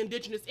did with the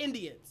indigenous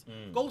Indians.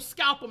 Go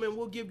scalp them and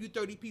we'll give you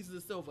 30 pieces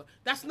of silver.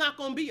 That's not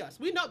going to be us.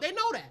 We know, they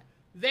know that.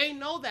 They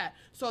know that.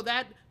 So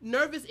that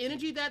nervous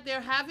energy that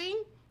they're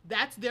having,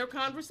 that's their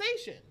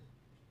conversation.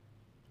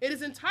 It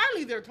is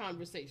entirely their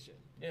conversation.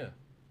 Yeah.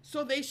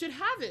 So they should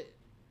have it.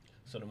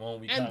 So the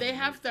moment we And they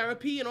have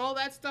therapy and all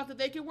that stuff that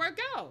they can work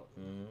out.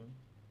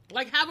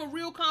 Like, have a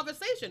real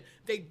conversation.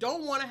 They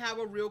don't want to have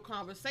a real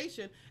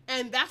conversation.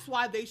 And that's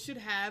why they should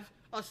have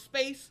a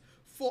space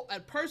for a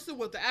person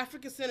with the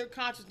African-centered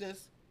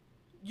consciousness,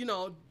 you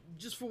know,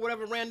 just for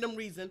whatever random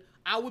reason,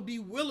 I would be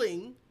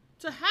willing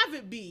to have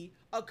it be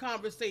a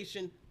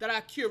conversation that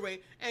I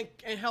curate and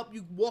help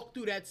you walk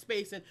through that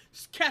space and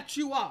catch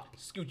you up.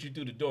 Scoot you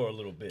through the door a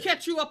little bit.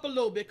 Catch you up a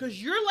little bit,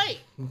 because you're late.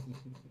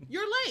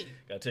 You're late.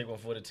 Gotta take one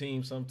for the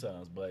team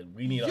sometimes, but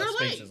we need our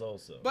spaces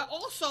also. But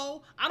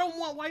also, I don't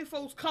want white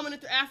folks coming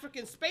into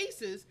African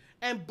spaces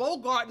and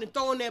bogarting and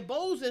throwing their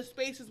bows in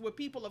spaces with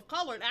people of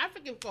color and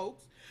African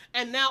folks.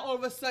 And now all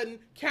of a sudden,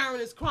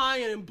 Karen is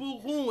crying and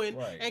boo-hooing,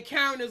 and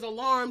Karen is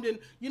alarmed, and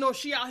you know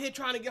she out here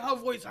trying to get her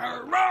voice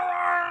heard.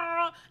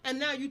 And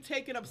now you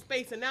taking up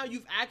space, and now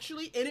you've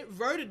actually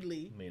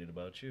inadvertently made it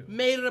about you.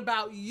 Made it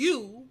about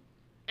you,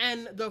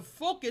 and the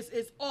focus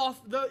is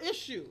off the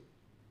issue.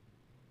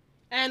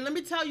 And let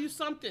me tell you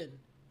something.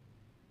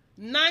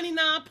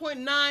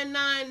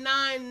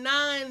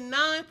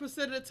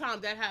 99.99999% of the time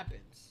that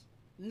happens.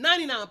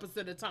 99%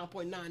 of the time,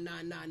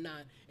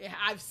 0.9999.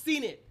 I've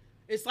seen it.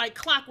 It's like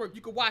clockwork.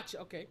 You can watch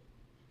it. Okay.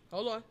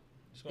 Hold on.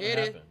 There it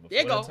is.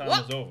 There you go. There you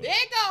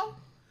go.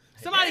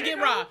 Somebody get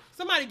Rob.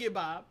 Somebody get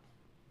Bob.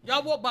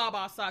 Y'all want Bob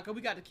outside because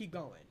we got to keep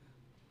going.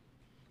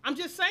 I'm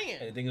just saying.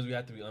 And the thing is, we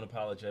have to be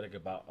unapologetic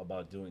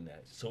about doing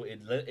that. So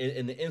in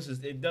the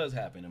instance, it does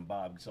happen, and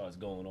Bob starts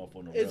going off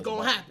on the rails. It's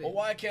gonna happen. Well,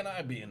 why can't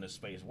I be in this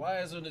space? Why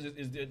is it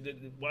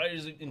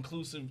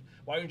inclusive?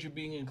 Why aren't you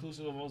being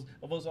inclusive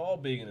of us all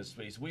being in this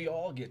space? We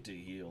all get to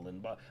heal,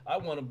 and I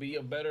want to be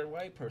a better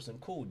white person.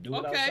 Cool, do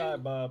it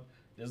outside, Bob.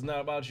 This is not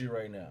about you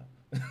right now.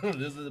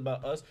 This is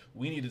about us.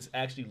 We need to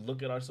actually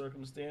look at our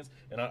circumstance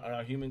and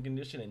our human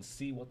condition and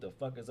see what the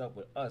fuck is up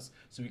with us,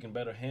 so we can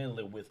better handle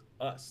it with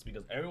us.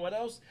 Because everyone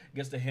else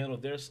gets to handle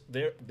their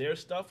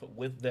stuff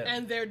with them,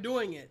 and they're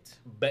doing it.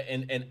 But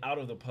and out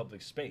of the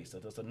public space.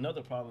 That's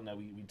another problem that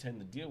we tend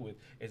to deal with,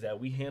 is that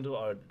we handle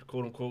our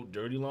quote unquote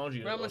dirty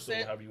laundry, or so,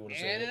 however you want to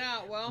say it.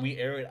 We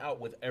air it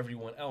out with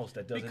everyone else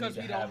that doesn't need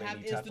to have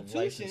any type of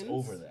license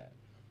over that.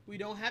 We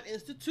don't have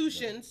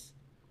institutions.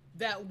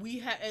 That we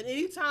have, and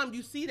anytime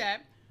you see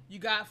that, you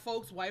got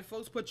white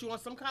folks put you on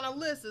some kind of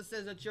list that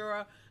says that you're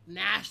a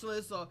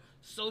nationalist or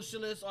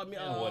socialist or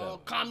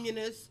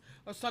communist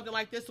or something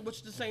like this, which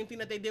is the same thing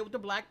that they did with the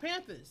Black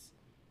Panthers.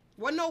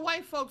 Wasn't no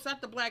white folks at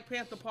the Black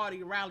Panther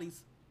Party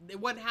rallies. It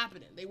wasn't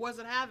happening. They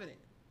wasn't having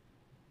it.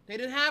 They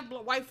didn't have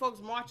white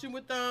folks marching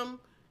with them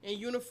in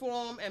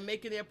uniform and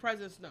making their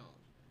presence known.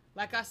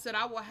 Like I said,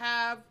 I will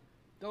have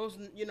Those,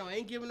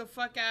 ain't giving a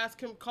fuck ass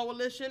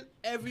coalition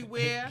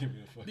everywhere Give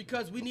me a fuck.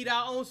 because we need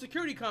our own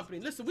security company.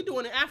 Listen, we're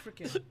doing it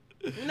African.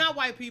 We're not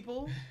white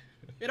people.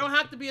 It don't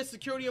have to be a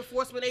security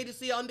enforcement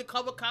agency,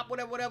 undercover cop,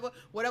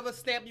 whatever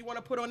stamp you want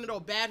to put on it or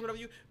badge, whatever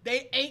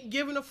they ain't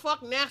giving a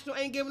fuck. National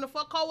ain't giving a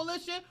fuck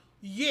coalition.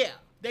 Yeah,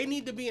 they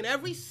need to be in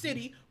every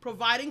city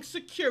providing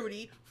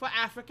security for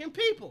African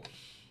people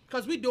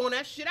because we doing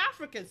that shit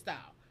African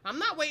style. I'm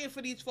not waiting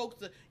for these folks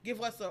to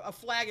give us a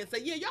flag and say,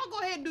 yeah, y'all go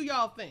ahead and do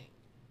y'all thing.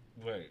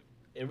 Right.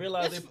 And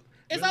realize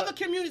it's other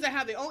communities that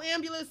have their own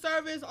ambulance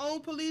service, own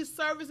police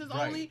services.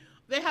 Right.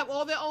 They have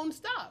all their own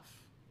stuff.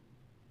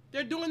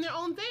 They're doing their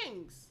own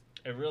things.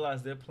 And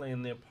realize they're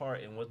playing their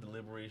part in what the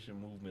liberation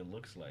movement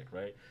looks like,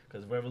 right?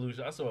 Because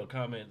revolution. I saw a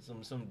comment.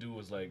 Some dude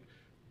was like,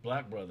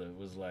 Black brother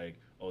was like,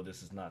 "Oh,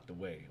 this is not the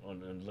way."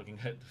 On looking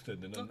at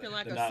Looking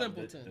like a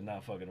simpleton. The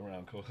not fucking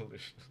around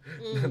coalition.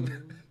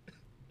 Mm.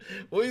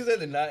 What you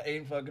said? The not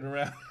ain't fucking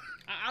around.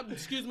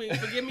 Excuse me,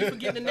 forgive me for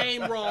getting the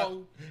name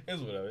wrong.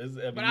 It's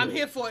whatever. But I'm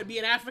here for it,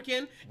 being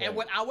African and Right.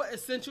 with our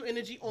essential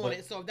energy on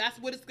it. So if that's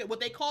what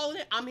they call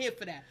it, I'm here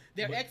for that.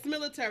 They're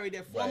ex-military.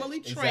 They're formally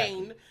Right,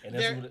 trained.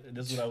 exactly. And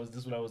this is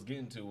what I was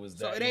getting to was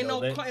So that it ain't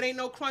it ain't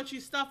no crunchy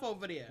stuff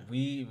over there.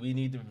 we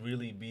need to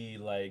really be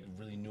like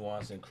really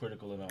nuanced and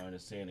critical in our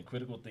understanding.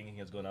 Critical thinking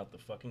has gone out the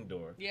fucking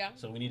door. Yeah.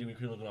 So we need to be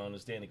critical in our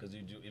understanding because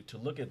if to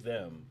look at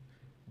them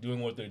doing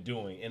what they're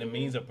doing, and it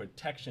means a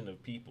protection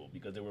of people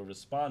because they were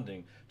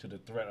responding to the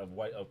threat of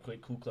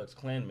Ku Klux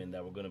Klansmen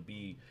that were going to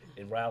be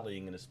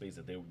rallying in the space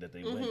that they went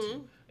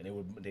to,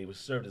 and they were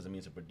served as a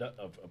means of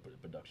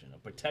protection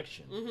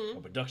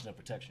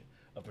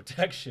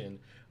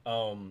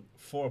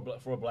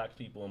for black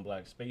people in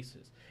black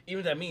spaces. Even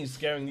if that means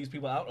scaring these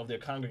people out of their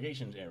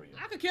congregations area.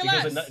 I could care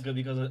less.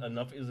 Because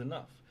enough is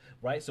enough,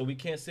 right? So we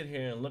can't sit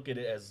here and look at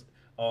it as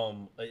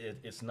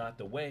it's not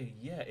the way.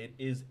 Yeah, it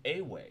is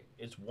a way.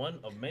 It's one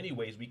of many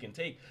ways we can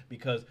take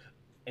because,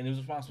 and his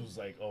response was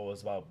like, "Oh,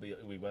 it's about the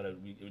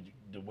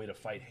way to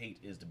fight hate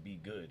is to be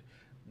good."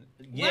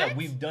 Yeah, What?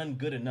 we've done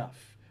good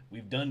enough.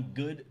 We've done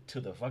good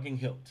to the fucking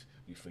hilt.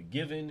 We've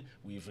forgiven.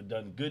 We've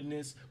done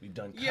goodness. We've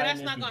done kindness. Yeah,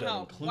 that's not we've gonna done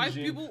help. inclusion. White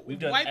people- we've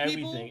done white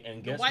everything. people,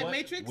 And the guess white what?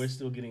 matrix We're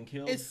still getting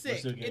killed. is sick. We're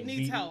still It getting needs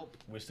beaten. help.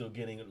 We're still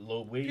getting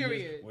low wages.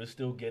 Period. We're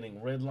still getting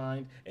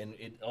redlined, and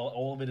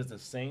all of it is the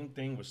same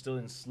thing. We're still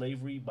in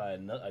slavery by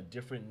a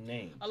different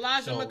name.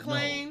 Elijah So,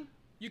 McClain, no.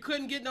 you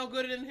couldn't get no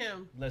gooder than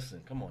him.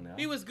 Listen, come on now.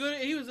 He was good.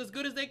 He was as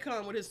good as they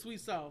come with his sweet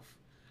self.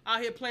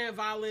 Out here playing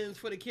violins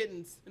for the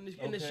kittens in the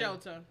Okay.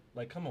 shelter.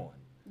 Like, come on.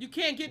 You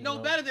can't get no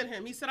No. better than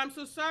him. He said, "I'm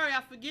so sorry.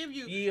 I forgive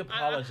you." He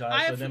apologized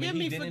I for them, forgive and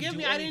me. he didn't Forgive do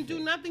me. I didn't do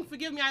anything. nothing.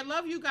 Forgive me. I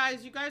love you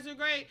guys. You guys are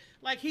great.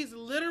 Like he's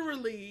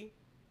literally.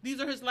 These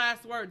are his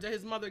last words that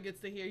his mother gets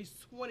to hear. He's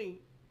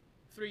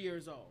 23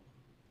 years old.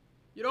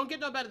 You don't get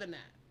no better than that.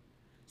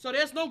 So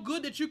there's no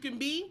good that you can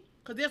be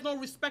because there's no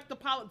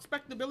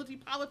respectability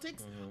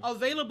politics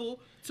available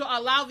to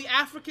allow the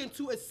African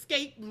to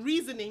escape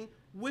reasoning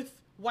with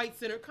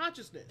white-centered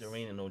consciousness. There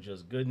ain't no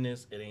just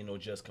goodness. It ain't no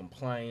just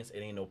compliance. It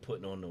ain't no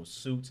putting on no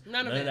suits.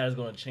 None of of it. that is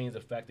going to change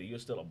the fact that you're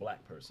still a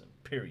black person.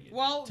 Period.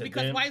 Well, To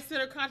because them,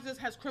 white-centered consciousness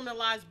has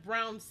criminalized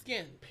brown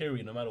skin.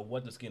 Period. No matter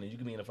what the skin is, you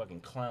can be in a fucking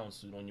clown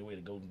suit on your way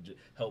to go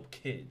help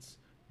kids.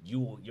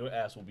 Your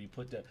ass will be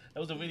put there. That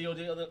was a video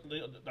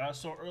that I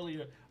saw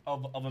earlier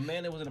of a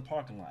man that was in a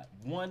parking lot.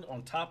 One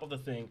on top of the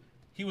thing,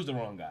 he was the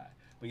wrong guy.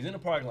 But he's in the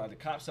parking lot. The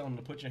cops tell him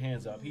to put your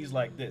hands up. He's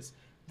like this,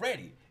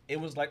 ready. It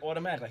was like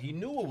automatic. Like he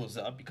knew it was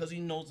up because he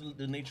knows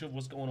the nature of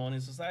what's going on in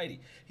society.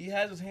 He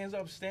has his hands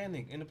up,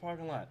 standing in the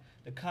parking lot.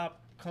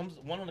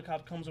 One of the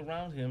cops comes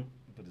around him.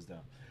 Put this down.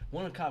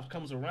 One of the cops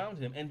comes around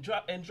him and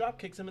drop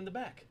kicks him in the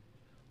back.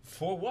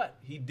 For what?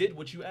 He did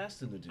what you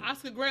asked him to do.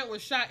 Oscar Grant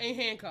was shot in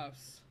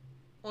handcuffs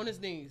on his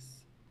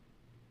knees.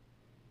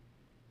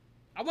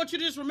 I want you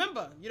to just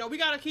remember, we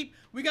gotta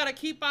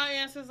keep our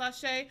ancestors,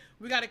 Ashe.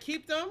 We gotta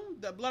keep them,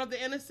 the blood of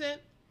the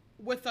innocent,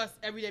 with us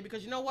every day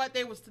because you know what?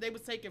 They was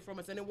taken from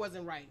us and it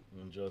wasn't right.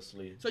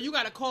 Unjustly. So you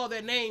gotta call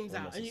their names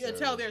out and Unnecessarily.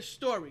 tell their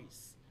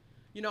stories.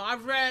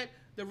 I've read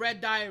the Red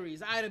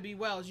Diaries, Ida B.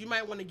 Wells. You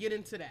might want to get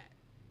into that.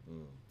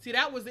 See,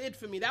 that was it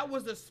for me. That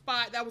was the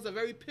spot. That was a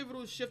very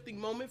pivotal shifting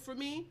moment for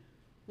me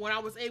when I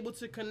was able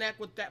to connect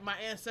with my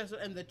ancestors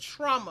and the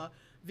trauma,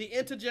 the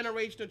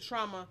intergenerational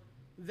trauma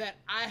that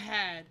I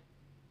had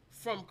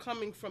from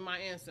coming from my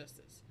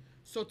ancestors.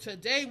 So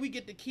today we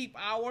get to keep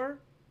our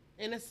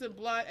innocent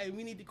blood and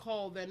we need to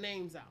call their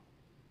names out.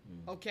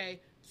 Okay?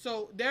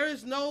 So there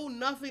is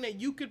nothing that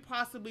you could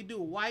possibly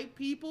do. White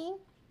people,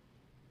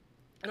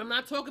 and I'm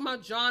not talking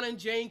about John and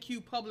Jane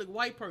Q public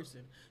white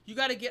person. You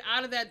got to get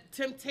out of that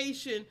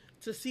temptation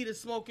to see the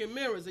smoke and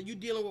mirrors and you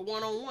dealing with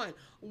one-on-one.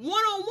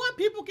 One-on-one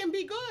people can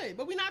be good,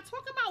 but we're not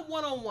talking about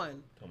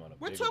one-on-one.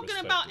 We're talking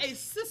about a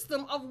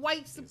system of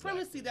white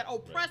supremacy that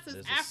oppresses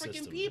There's a African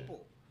system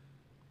people.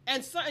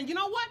 And you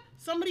know what?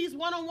 Some of these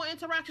one-on-one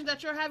interactions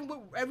that you're having with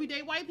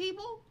everyday white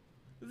people,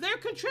 they're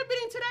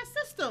contributing to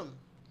that system.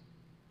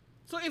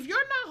 So if you're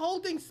not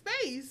holding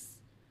space,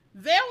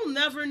 they'll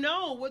never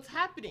know what's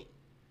happening.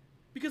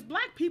 Because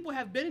black people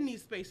have been in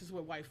these spaces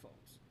with white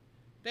folks.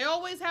 They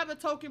always have a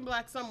token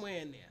black somewhere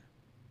in there.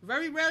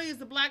 Very rarely is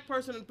the black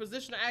person in a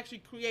position to actually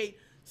create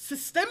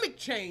systemic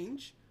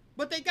change,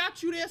 but they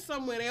got you there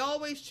somewhere. They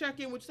always check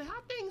in with you, say,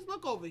 how things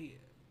look over here.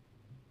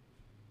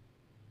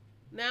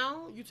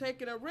 Now, you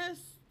taking a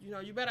risk, you know,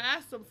 you better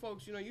ask some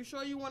folks, you know, you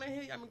sure you want to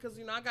hit, I mean, because,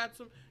 you know, I got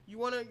some, you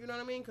want to, you know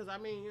what I mean? Because, I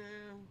mean,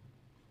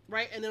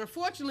 right? And then,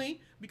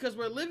 unfortunately, because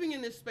we're living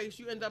in this space,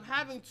 you end up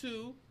having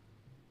to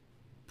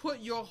put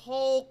your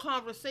whole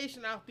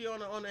conversation out there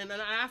and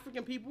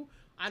African people,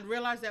 I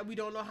realize that we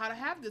don't know how to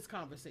have this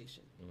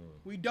conversation.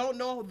 We don't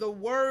know the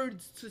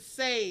words to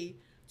say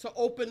to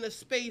open the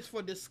space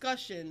for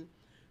discussion.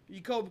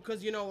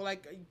 Because, you know,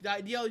 like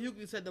D.L.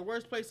 Hughley said, the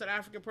worst place that an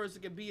African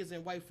person can be is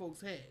in white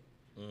folks' head.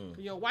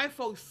 You know, white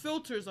folks'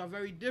 filters are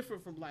very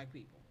different from black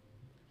people.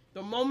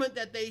 The moment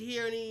that they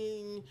hear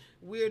any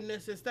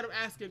weirdness, instead of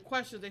asking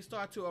questions, they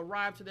start to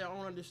arrive to their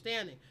own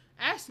understanding.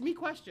 Ask me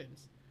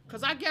questions,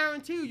 because I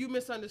guarantee you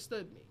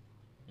misunderstood me.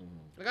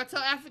 Like I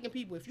tell African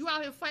people, if you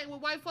out here fighting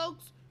with white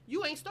folks,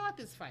 you ain't start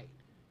this fight.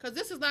 Because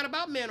this is not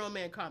about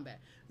man-on-man combat.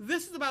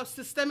 This is about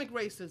systemic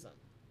racism.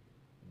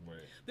 Right.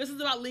 This is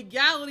about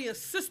legality and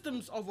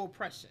systems of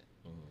oppression.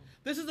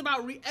 This is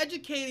about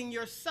re-educating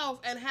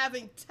yourself and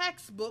having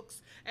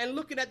textbooks and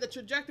looking at the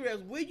trajectory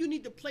as where you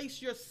need to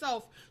place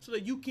yourself so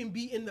that you can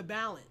be in the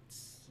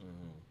balance.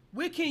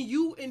 Where can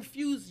you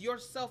infuse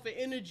yourself and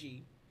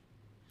energy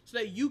so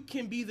that you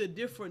can be the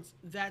difference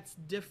that's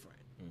different?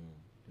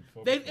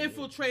 They've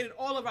infiltrated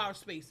all of our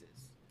spaces.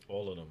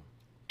 All of them.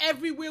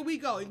 Everywhere we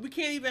go. We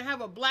can't even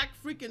have a black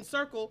freaking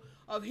circle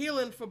of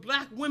healing for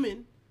black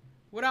women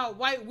without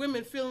white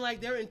women feeling like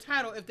they're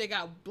entitled if they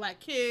got black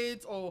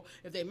kids or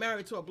if they're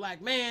married to a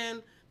black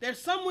man. They're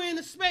somewhere in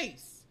the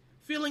space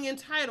feeling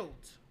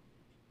entitled.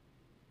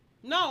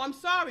 No, I'm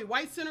sorry.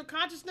 White-centered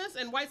consciousness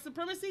and white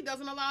supremacy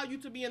doesn't allow you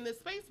to be in this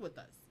space with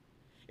us.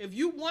 If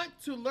you want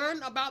to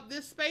learn about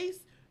this space,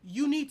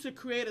 you need to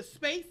create a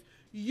space.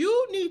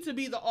 You need to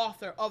be the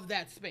author of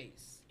that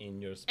space.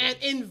 In your space.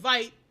 And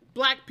invite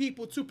black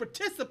people to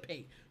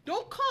participate.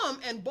 Don't come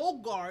and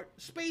bogart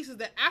spaces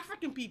that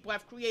African people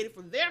have created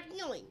for their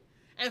healing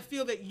and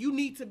feel that you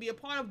need to be a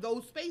part of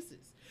those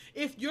spaces.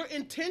 If your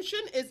intention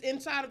is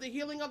inside of the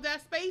healing of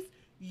that space,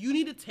 you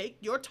need to take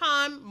your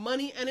time,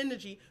 money, and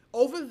energy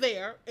over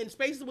there in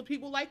spaces with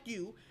people like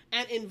you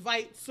and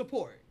invite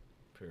support.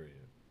 Period.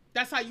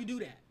 That's how you do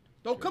that.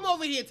 Don't come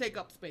over here and take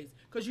up space,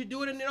 because you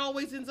do it and it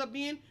always ends up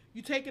being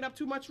you taking up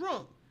too much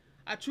room.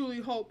 I truly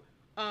hope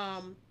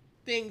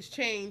things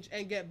change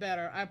and get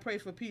better. I pray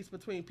for peace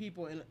between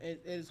people, and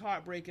it is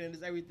heartbreaking,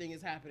 and everything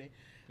is happening.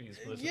 Peace,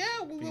 yeah,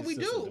 we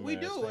do.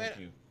 Thank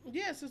you.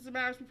 Yeah, Sister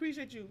Maris, we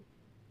appreciate you.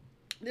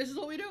 This is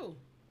what we do.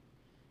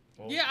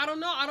 Well, yeah, I don't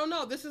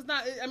know. This is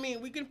not, I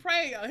mean, we can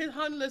pray.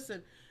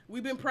 Listen,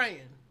 we've been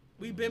praying.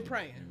 We've been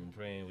praying.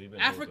 We've been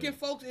African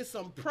folks is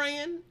some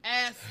praying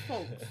ass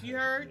folks. You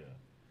heard? Yeah.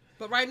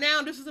 But right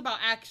now, this is about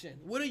action.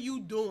 What are you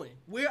doing?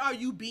 Where are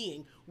you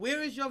being?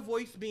 Where is your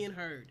voice being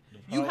heard?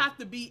 You have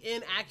to be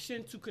in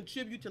action to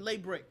contribute to lay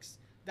bricks.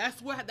 That's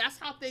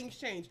how things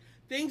change.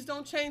 Things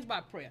don't change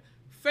by prayer.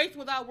 Faith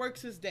without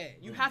works is dead.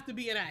 You have to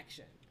be in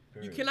action.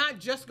 Period. You cannot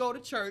just go to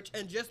church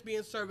and just be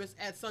in service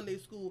at Sunday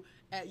school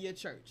at your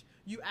church.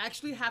 You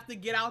actually have to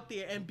get out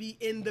there and be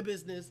in the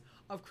business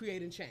of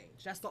creating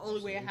change. That's the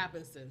only way it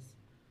happens, sis.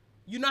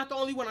 You're not the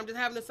only one. I'm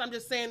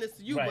just saying this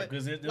to you. Right, but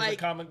because that's a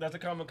common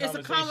conversation.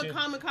 It's a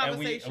common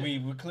conversation.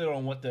 And we're clear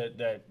on what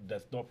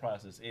that thought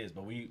process is,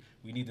 but we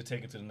need to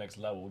take it to the next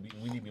level.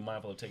 We need to be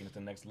mindful of taking it to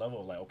the next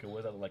level. Like, okay, what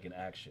does that look like in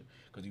action?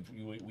 Because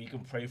we can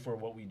pray for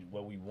what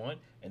we want,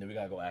 and then we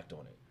gotta go act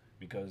on it.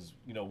 Because,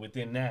 you know,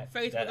 within that,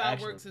 faith that without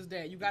action, works is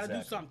dead. You got to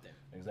do something.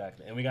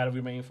 Exactly, and we got to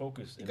remain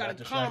focused and not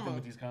distracted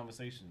with these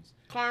conversations.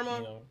 Karma.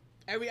 You know?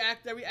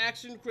 Every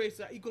action creates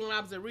an equal and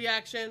opposite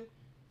reaction,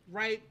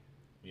 right?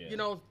 Yeah. You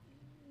know,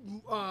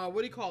 what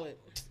do you call it?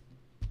 What?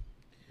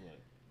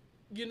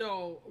 You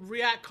know,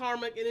 react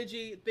karmic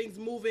energy, things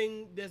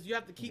moving. You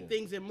have to keep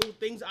things in move.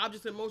 Things,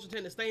 objects in motion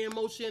tend to stay in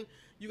motion.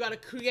 You got to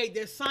create.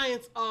 There's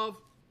science of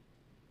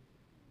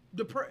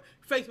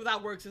faith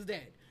without works is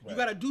dead. Right. You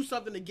got to do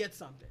something to get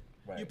something.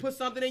 Right. You put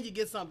something in, you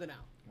get something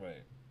out.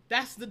 Right.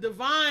 That's the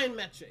divine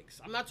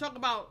metrics. I'm not talking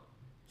about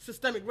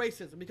systemic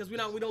racism, because we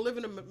don't live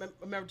in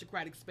a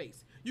meritocratic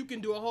space. You can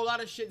do a whole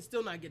lot of shit and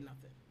still not get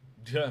nothing.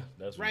 Yeah,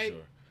 that's for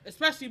sure.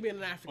 Especially being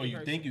an African person. Or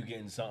you think you're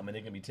getting something, and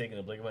they can be taking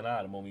a blink of an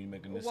eye the moment you're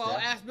making this step. Well,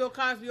 ask Bill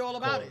Cosby all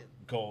about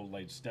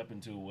it. Step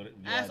into what it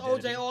Ask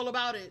OJ all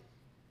about it.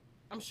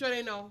 I'm sure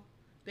they know.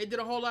 They did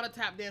a whole lot of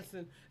tap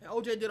dancing, and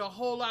OJ did a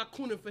whole lot of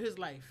cooning for his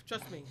life.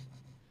 Trust me.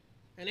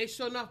 And they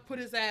sure enough put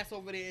his ass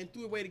over there and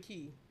threw away the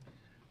key.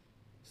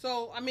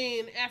 So, I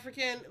mean,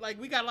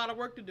 we got a lot of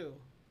work to do.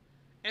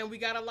 And we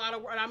got a lot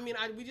of work. I mean,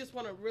 we just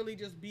want to really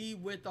just be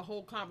with the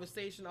whole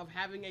conversation of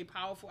having a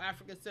powerful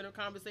African-centered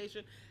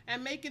conversation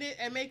and making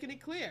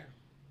it clear.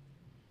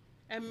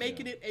 And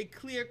making it a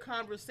clear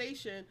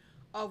conversation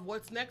of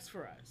what's next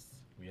for us.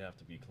 We have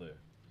to be clear.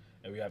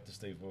 And we have to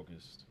stay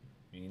focused.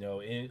 You know,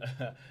 in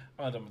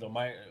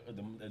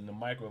in the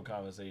micro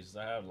conversations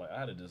I have, like I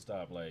had to just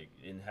stop, like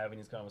in having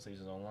these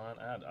conversations online.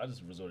 I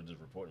just resorted to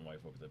just reporting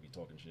white folks that be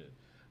talking shit.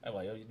 I'm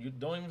like, yo, you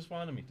don't even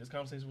respond to me. This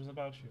conversation was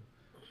about you.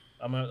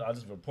 I'll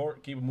just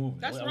report, keep it moving.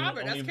 That's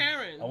Robert. That's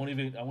Karen. I won't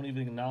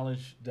even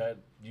acknowledge that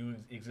you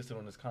existed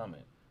on this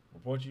comment.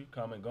 Report you,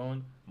 comment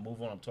going,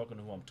 move on. I'm talking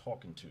to who I'm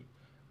talking to,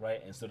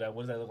 right? And so that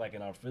what does that look like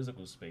in our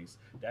physical space?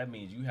 That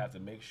means you have to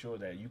make sure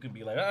that you can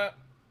be like,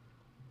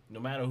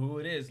 no matter who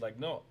it is, like,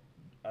 no,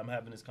 I'm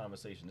having this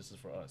conversation. This is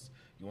for us.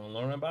 You want to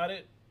learn about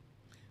it?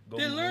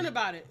 Then learn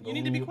about it. You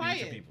need to be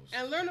quiet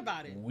and learn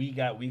about it. We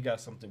got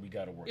something we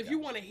got to work. If you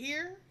want to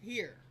hear,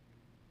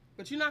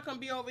 but you're not gonna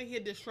be over here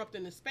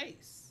disrupting the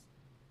space.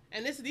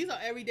 And these are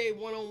everyday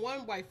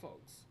one-on-one white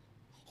folks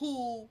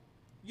who,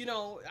 you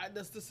know,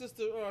 the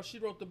sister, she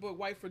wrote the book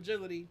White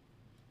Fragility.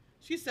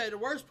 She said the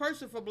worst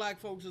person for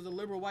black folks is a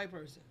liberal white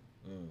person.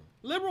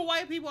 Liberal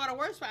white people are the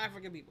worst for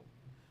African people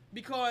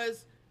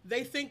because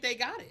they think they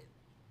got it.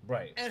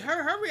 Right. And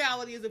her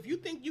reality is if you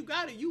think you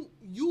got it,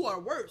 you are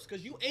worse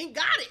because you ain't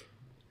got it.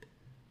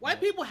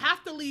 White people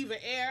have to leave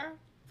the air.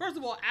 First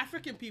of all,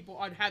 African people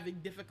are having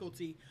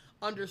difficulty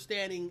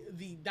understanding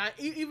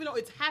even though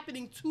it's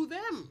happening to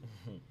them.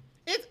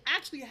 It's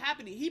actually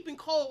happening, heaping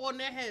coal on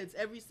their heads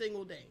every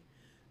single day.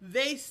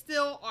 They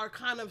still are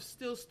kind of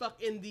still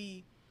stuck in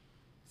the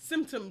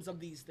symptoms of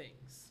these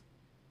things.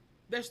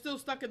 They're still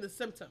stuck in the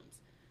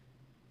symptoms.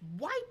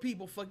 White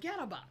people forget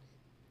about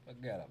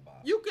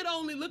it. You could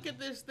only look at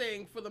this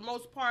thing for the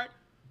most part.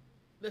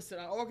 Listen,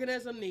 our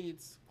organism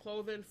needs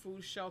clothing,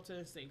 food, shelter,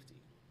 and safety.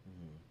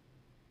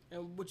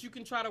 And what you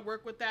can try to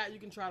work with that, you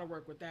can try to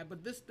work with that.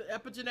 But the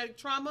epigenetic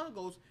trauma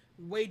goes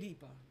way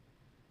deeper.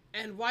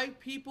 And white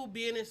people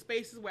being in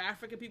spaces where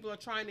African people are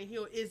trying to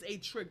heal is a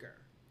trigger,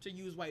 to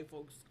use white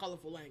folks'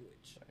 colorful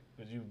language.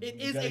 But it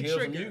you is gotta a heal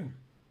trigger. from you.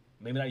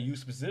 Maybe not you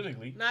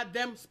specifically. Not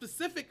them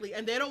specifically,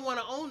 and they don't want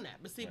to own that.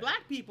 But see,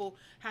 black people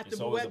have It's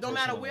to, always a no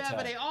matter personal wherever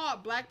attack. they are,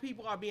 black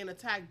people are being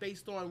attacked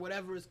based on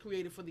whatever is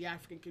created for the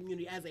African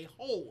community as a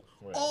whole.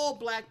 Right. All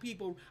black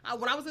people.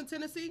 When I was in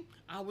Tennessee,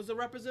 I was a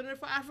representative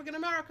for African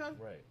America.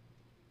 Right.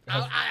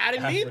 I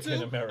didn't need to.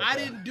 African-America. I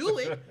didn't do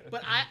it,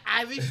 but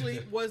I obviously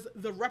was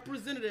the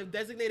representative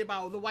designated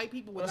by the white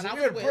people. Well, that so I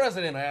you're was the with.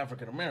 president of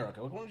African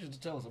America. Why don't you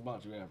just tell us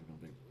about your African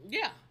people?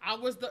 Yeah, I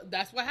was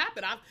that's what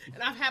happened.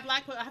 I've had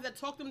black people. I had to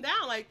talk them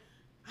down. Like,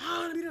 I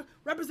want to be the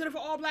representative for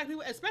all black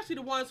people, especially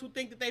the ones who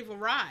think that they've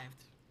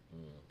arrived,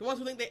 the ones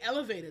who think they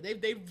elevated.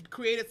 They've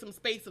created some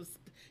space of,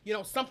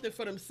 something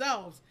for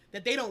themselves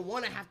that they don't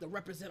want to have to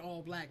represent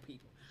all black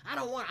people. I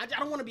don't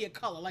want to be a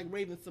color like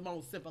Raven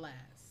Simone's simple ass.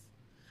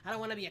 I don't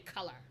want to be a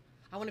color.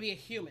 I want to be a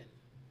human.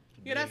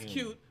 Yeah, that's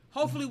cute.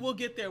 Hopefully we'll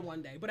get there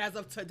one day. But as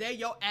of today,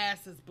 your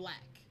ass is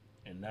black.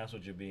 And that's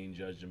what you're being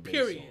judged and based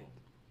Period. on.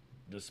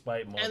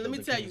 Despite Martin And let me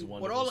Luther tell King's you,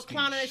 with wonderful all the speech.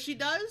 clowning that she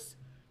does,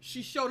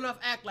 she sure enough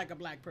act like a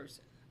black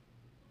person.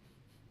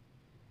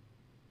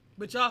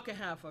 But y'all can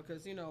have her,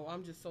 because,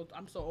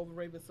 I'm so over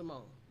Raven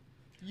Simone.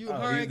 Oh,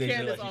 Her and they feel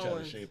Candace like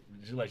Owens.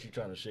 she's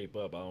trying to shape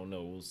up. I don't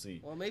know. We'll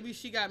see. Well, maybe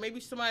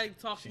somebody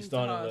talking She's to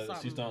her or starting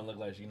something. to look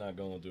like she's not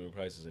going through a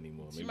crisis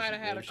anymore. She might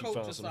have had a coach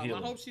or something. I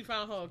hope she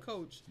found her a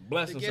coach.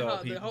 Bless to us get all,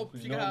 her, people. I hope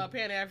she You got know, her a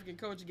Pan-African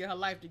coach to get her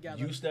life together.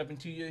 You step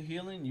into your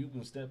healing, you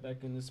can step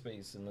back into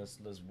space and let's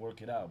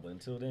work it out. But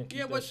until then, keep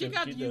Yeah, that well, she shit-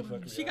 got keep to that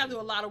fucking she got to do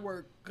a reality. lot of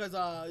work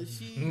because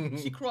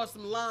she crossed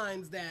some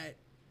lines that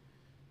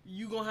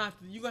you gonna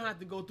have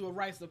to go through a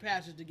rites of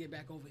passage to get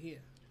back over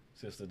here.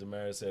 Sister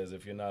Damaris says,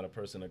 if you're not a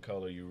person of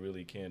color, you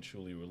really can't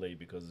truly relate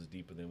because it's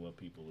deeper than what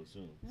people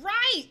assume.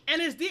 Right,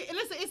 and listen,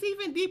 it's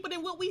even deeper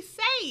than what we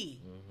say.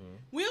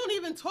 We don't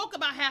even talk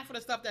about half of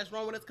the stuff that's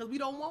wrong with us because we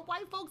don't want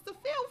white folks to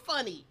feel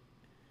funny.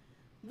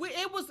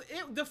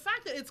 The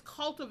fact that it's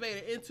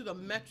cultivated into the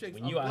metrics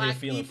When of you out black here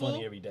feeling people,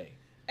 funny every day.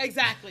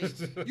 Exactly.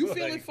 You Like,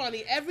 feeling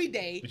funny every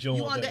day. but you don't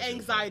You want under that shit.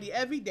 anxiety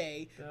every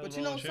day. That But was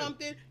you know wrong shit.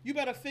 something? You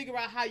better figure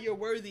out how you're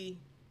worthy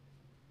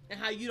and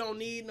how you don't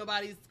need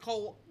nobody's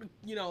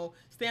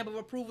stamp of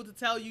approval to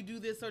tell you do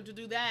this or to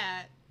do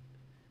that.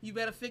 You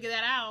better figure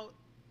that out.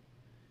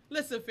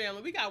 Listen,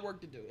 family, we got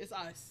work to do. It's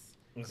us.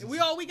 We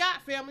all we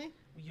got, family.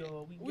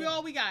 We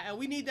all we got. And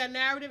we need that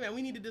narrative, and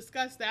we need to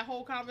discuss that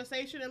whole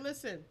conversation. And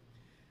listen,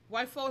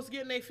 white folks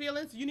getting their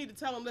feelings, you need to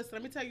tell them, listen,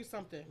 let me tell you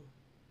something.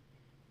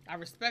 I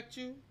respect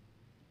you,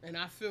 and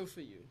I feel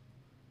for you.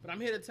 But I'm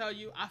here to tell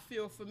you, I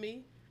feel for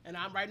me. And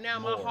right now,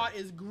 my More. heart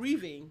is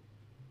grieving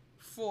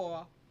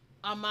for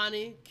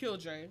Amani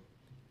Kildre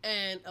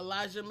and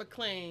Elijah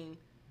McClain.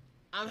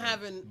 I'm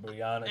having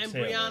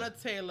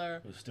Breonna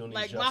Taylor. who still needs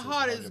Like, my justice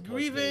heart for is 100+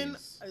 grieving.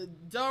 days.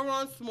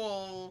 Delron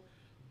Small,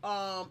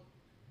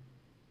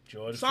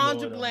 George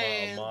Sandra Floyd,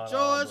 Bland, Ahmaud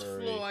George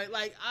Arbery, Floyd.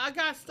 Like, I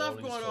got stuff all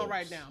these going on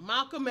right folks. now.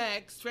 Malcolm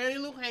X, Fannie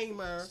Lou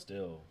Hamer,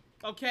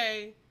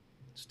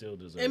 Still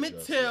deserve Emmett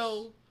justice.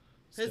 Till.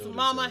 His Still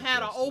mama deserve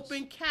had an justice.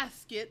 open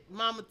casket.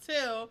 Mama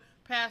Till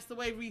passed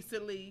away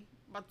recently,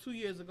 about 2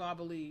 years ago, I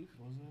believe.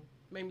 Was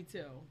it? Mamie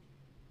Till.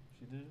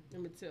 She did?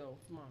 Emmett Till,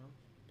 mom.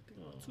 I think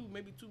about Oh.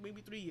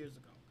 maybe 3 years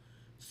ago.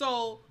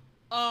 So,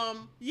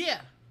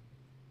 yeah.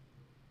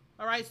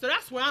 All right, so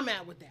that's where I'm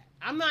at with that.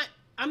 I'm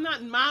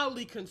not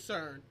mildly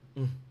concerned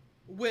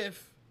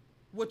with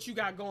what you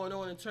got going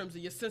on in terms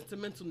of your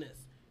sentimentalness.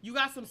 You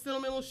got some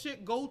sentimental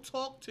shit, go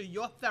talk to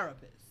your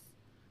therapist.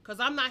 Because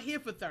I'm not here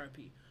for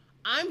therapy.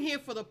 I'm here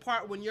for the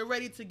part when you're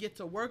ready to get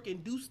to work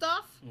and do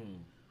stuff.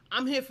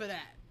 I'm here for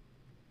that.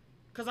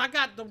 Because I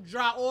got to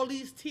dry all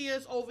these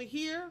tears over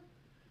here,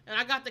 and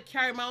I got to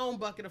carry my own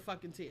bucket of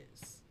fucking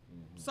tears.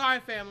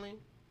 Sorry, family.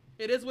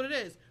 It is what it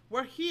is.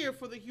 We're here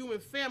for the human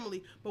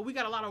family, but we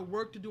got a lot of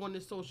work to do on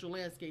this social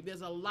landscape.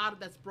 There's a lot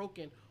that's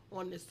broken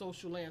on this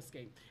social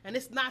landscape. And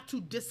it's not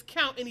to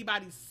discount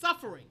anybody's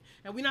suffering.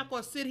 And we're not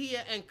going to sit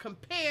here and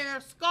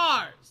compare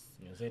scars.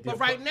 But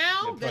right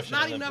now, there's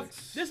not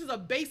enough. This is a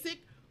basic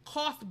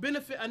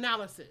cost-benefit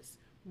analysis.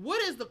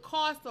 What is the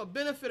cost or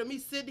benefit of me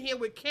sitting here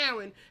with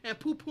Karen and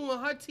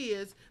poo-pooing her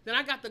tears? Then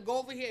I got to go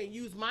over here and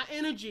use my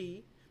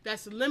energy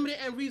that's limited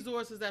and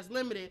resources that's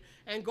limited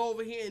and go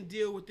over here and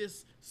deal with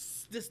this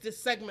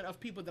segment of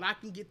people that I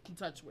can get in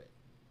touch with.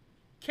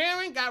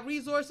 Karen got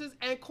resources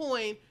and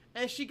coin,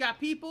 and she got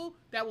people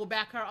that will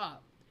back her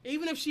up.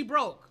 Even if she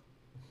broke,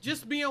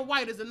 just being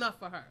white is enough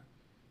for her.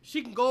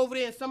 She can go over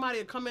there and somebody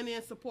will come in there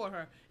and support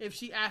her if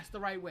she asks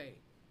the right way.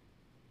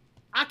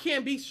 I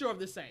can't be sure of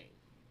the same.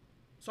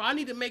 So I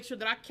need to make sure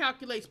that I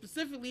calculate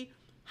specifically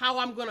how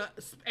I'm going to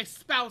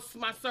espouse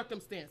my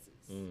circumstances.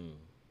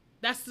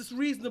 That's just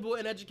reasonable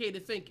and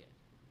educated thinking.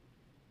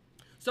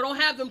 So don't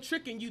have them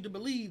tricking you to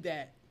believe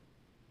that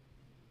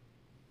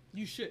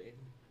you shouldn't.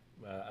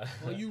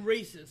 Or you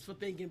racist for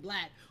thinking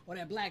black, or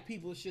that black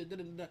people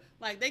should.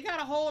 Like, they got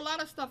a whole lot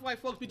of stuff white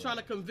folks be trying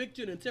to convict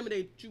you and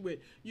intimidate you with.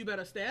 You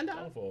better stand up.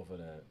 Don't fall for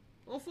that.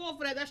 Don't fall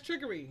for that. That's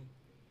trickery.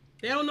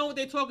 They don't know what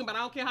they're talking about. I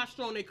don't care how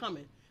strong they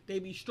coming. They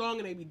be strong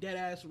and they be dead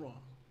ass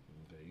wrong.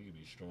 Okay, you can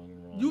be strong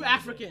and wrong. You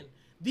African.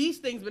 These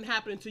things been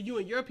happening to you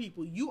and your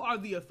people. You are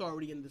the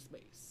authority in this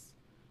space.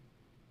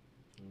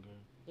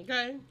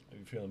 Okay. I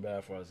be feeling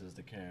bad for our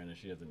sister Karen, and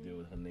she has to deal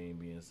with her name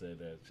being said.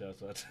 That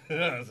shouts out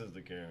to our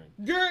sister Karen.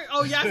 Girl,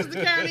 oh yeah,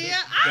 sister Karen here.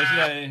 But she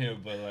not in here,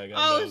 but like.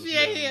 Oh, she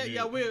ain't here.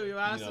 Yeah,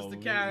 our sister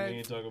Karen. We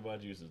ain't talking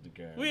about you, sister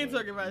Karen. We ain't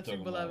talking about you,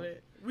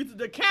 beloved.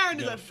 The Karen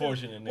is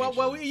unfortunate.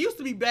 Well, it used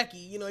to be Becky.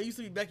 You know, it used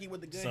to be Becky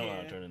with the good hair.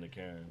 Somehow turned into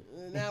Karen.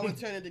 Now we're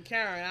turning to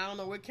Karen. I don't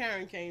know where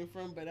Karen came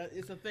from, but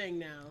it's a thing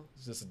now.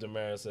 Sister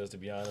Damara says, to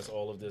be honest,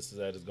 all of this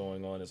that is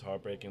going on is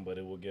heartbreaking, but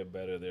it will get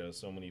better. There are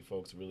so many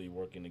folks really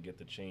working to get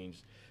the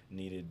change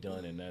needed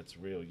done, and that's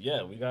real.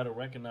 Yeah, we got to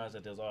recognize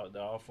that there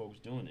are folks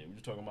doing it. We're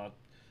just talking about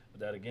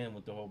that again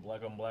with the whole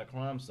black on black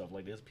crime stuff.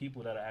 Like, there's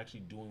people that are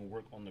actually doing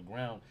work on the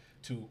ground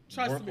to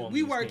trust work me. on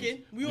We these working.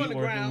 things. We on the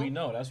ground. We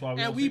know. That's why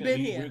we've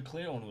been here. We're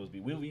clear on those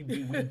people. We've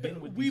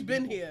been with. We've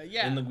been here.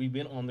 Yeah. And we've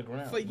been on the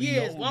ground for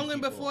years, longer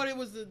before there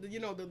was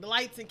the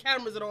lights and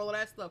cameras and all of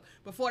that stuff.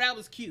 Before that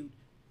was cute.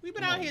 We've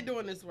been out here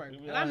doing this work,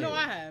 and I know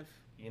I have.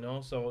 You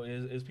know, so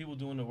is people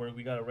doing the work,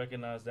 we got to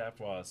recognize that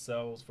for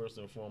ourselves first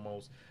and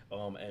foremost,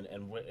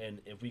 and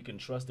if we can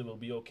trust it will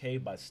be okay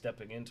by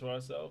stepping into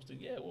ourselves, then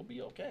yeah, we'll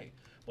be okay.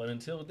 But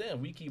until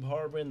then, we keep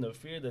harboring the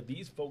fear that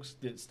these folks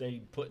that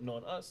stay putting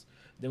on us,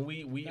 then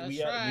we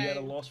at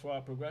a loss for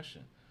our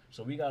progression.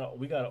 So we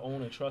gotta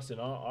own and trust in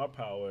our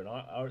power and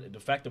our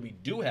the fact that we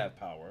do have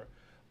power,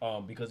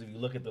 because if you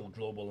look at the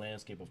global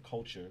landscape of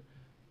culture,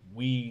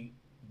 we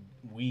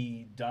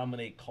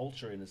dominate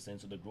culture in the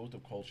sense of the growth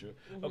of culture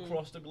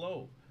across the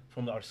globe,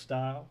 from our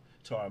style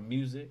to our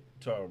music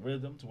to our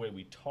rhythm to where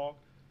we talk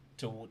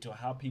to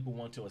how people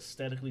want to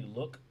aesthetically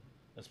look,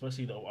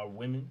 especially our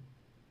women.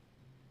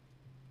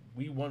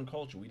 We run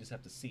culture. We just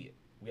have to see it.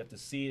 We have to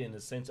see it in the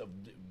sense of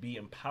be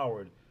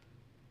empowered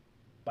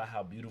by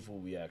how beautiful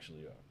we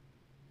actually are,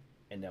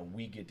 and that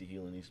we get to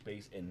heal in this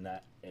space and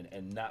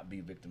not be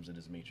victims of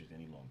this matrix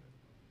any longer.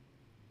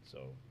 So.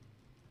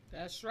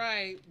 That's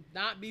right.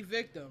 Not be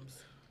victims.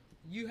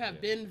 You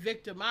have been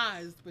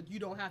victimized, but you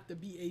don't have to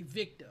be a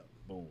victim.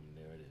 Boom,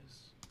 there it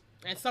is.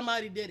 And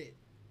somebody did it.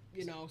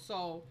 You know,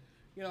 so,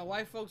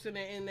 white folks in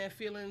their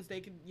feelings, they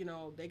can,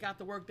 they got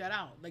to work that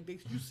out. Like,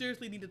 you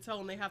seriously need to tell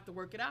them they have to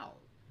work it out.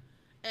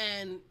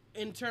 And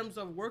in terms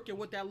of working,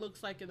 what that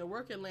looks like in the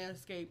working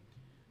landscape,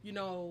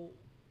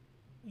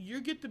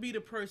 you get to be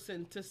the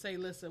person to say,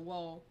 listen,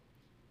 well,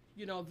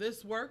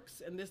 this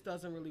works and this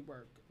doesn't really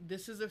work.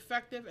 This is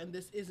effective and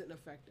this isn't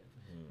effective.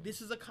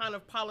 This is a kind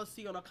of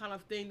policy or a kind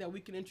of thing that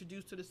we can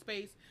introduce to the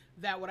space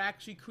that would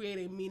actually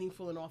create a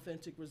meaningful and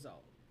authentic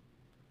result.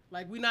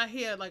 Like, we're not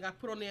here, like I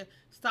put on there,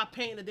 stop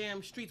painting the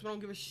damn streets. We don't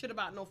give a shit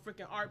about no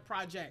freaking art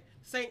project.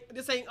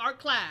 This ain't art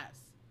class.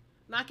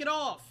 Knock it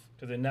off.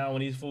 Because then now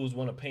when these fools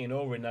want to paint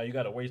over it, now you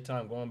got to waste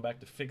time going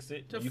back to fix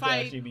it. To you fight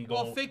can actually be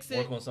going, or fix it.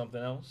 Work on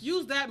something else.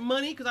 Use that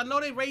money, because I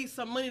know they raised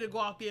some money to go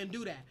out there and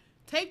do that.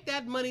 Take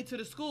that money to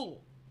the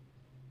school.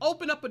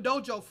 Open up a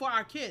dojo for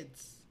our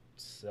kids.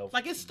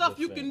 Like, it's stuff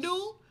you can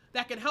do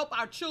that can help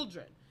our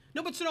children.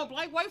 No, but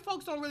like, white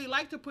folks don't really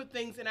like to put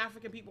things in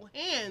African people's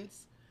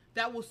hands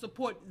that will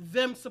support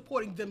them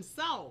supporting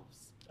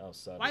themselves.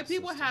 Outside white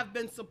people have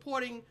been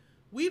supporting,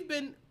 we've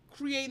been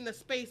creating a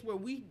space where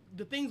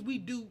the things we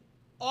do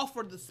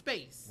offer the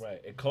space.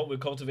 Right. We're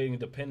cultivating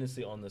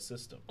dependency on the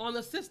system. On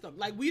the system.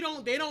 Like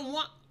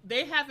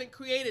they haven't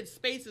created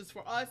spaces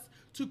for us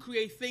to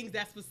create things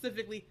that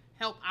specifically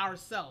help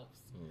ourselves.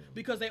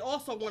 Because they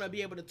also want to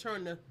be able to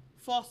turn the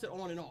faucet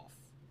on and off.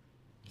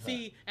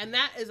 See, and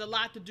that is a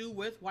lot to do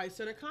with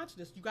white-centered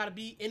consciousness. You got to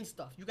be in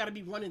stuff. You got to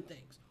be running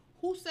things.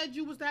 Who said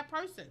you was that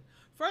person?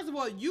 First of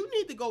all, you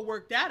need to go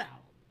work that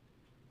out.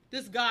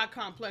 This God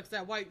complex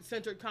that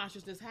white-centered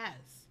consciousness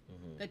has.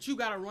 That you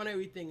got to run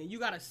everything and you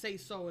got to say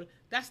so.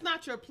 That's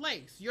not your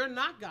place. You're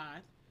not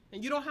God.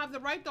 And you don't have the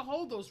right to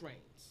hold those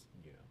reins.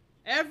 Yeah.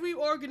 Every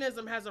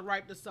organism has a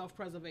right to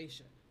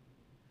self-preservation.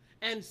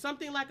 And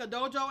something like a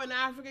dojo in the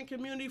African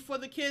community for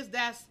the kids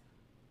that's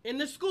in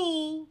the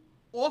school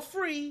or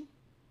free,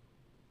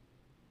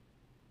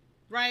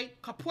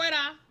 right?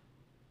 Capoeira,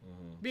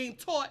 being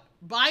taught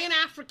by an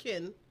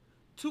African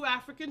to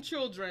African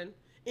children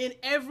in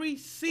every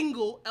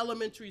single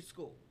elementary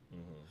school.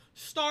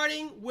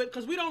 Starting with,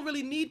 because we don't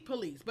really need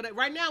police, but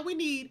right now we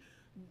need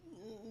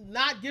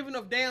not giving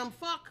a damn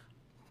fuck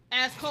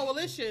as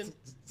coalition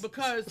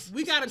because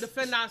we got to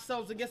defend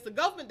ourselves against the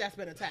government that's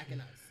been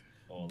attacking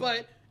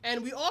us.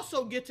 And we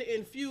also get to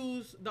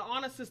infuse the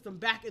honor system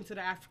back into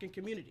the African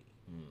community.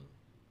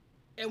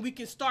 And we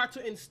can start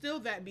to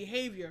instill that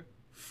behavior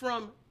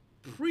from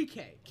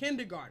pre-K,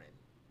 kindergarten.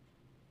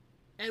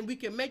 And we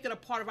can make it a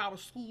part of our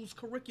school's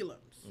curriculums.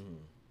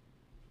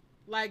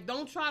 Like,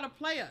 don't try to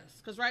play us.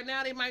 Because right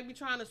now they might be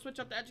trying to switch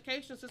up the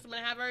education system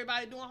and have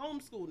everybody doing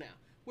homeschool now.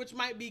 Which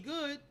might be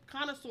good,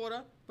 kind of, sort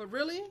of. But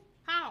really?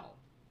 How?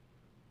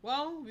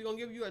 Well, we're going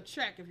to give you a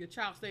check if your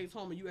child stays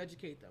home and you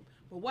educate them.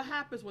 But what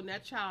happens when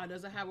that child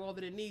doesn't have all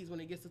that it needs when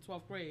it gets to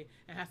 12th grade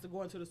and has to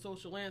go into the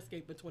social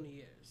landscape in 20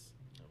 years?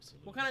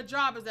 Absolutely. What kind of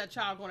job is that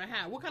child going to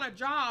have? What kind of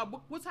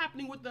job? What's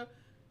happening with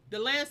the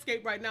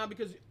landscape right now?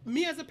 Because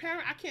me as a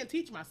parent, I can't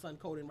teach my son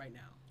coding right now.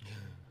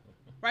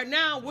 Right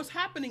now, what's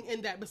happening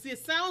in that? But see,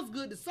 it sounds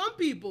good to some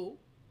people,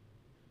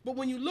 but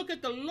when you look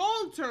at the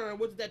long term,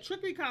 which is that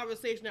trickery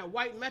conversation that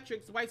white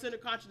metrics,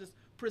 white-centered consciousness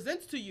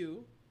presents to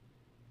you,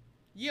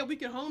 yeah, we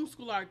can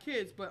homeschool our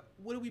kids, but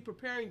what are we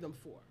preparing them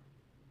for?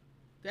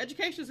 The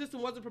education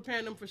system wasn't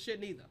preparing them for shit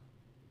neither.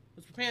 It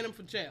was preparing them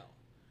for jail.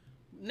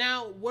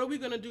 Now, what are we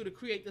going to do to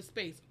create the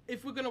space?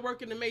 If we're going to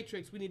work in the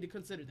matrix, we need to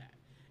consider that.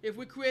 If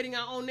we're creating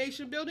our own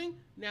nation building,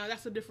 now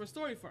that's a different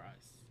story for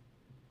us.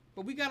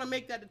 But we got to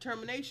make that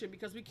determination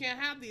because we can't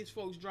have these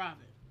folks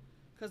driving.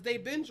 Because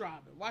they've been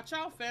driving. Watch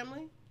out,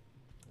 family.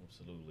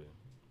 Absolutely.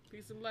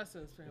 Peace and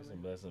blessings, family. Peace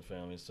and blessings,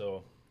 family.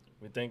 So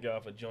we thank y'all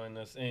for joining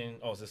us in.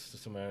 Oh, this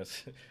is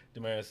Damaris.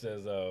 Damaris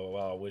says,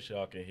 wow, I wish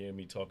y'all could hear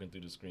me talking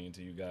through the screen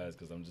to you guys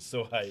because I'm just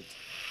so hyped.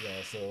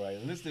 Yeah, so right.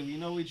 Listen,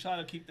 we try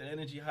to keep the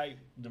energy hype,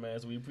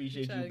 Damaris. We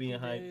appreciate you being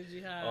hyped.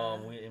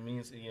 It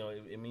means,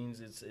 it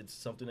means it's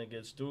something that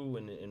gets through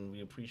and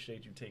we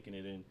appreciate you taking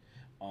it in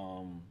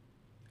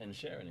and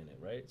sharing in it,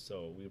 right?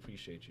 So we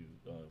appreciate you.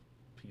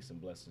 Peace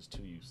and blessings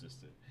to you,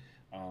 sister.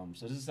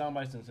 So this is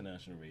Soundbites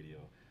International Radio.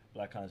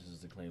 Black Consciousness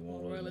is Declared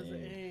One World is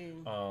the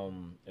Aim.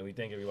 And we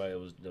thank everybody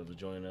that was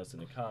joining us in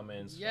the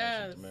comments.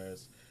 Yes.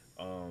 Damaris,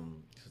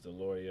 Sister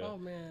Loria. Oh,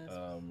 man.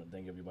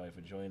 Thank everybody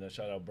for joining us.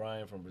 Shout out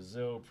Brian from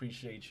Brazil.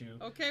 Appreciate you.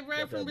 Okay,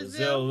 Brian from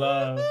Brazil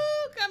love.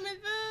 Woo-hoo, coming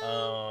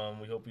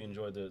through. We hope you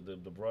enjoyed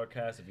the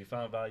broadcast. If you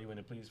found value in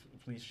it,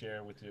 please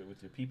share with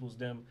your peoples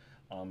them.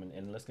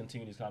 And let's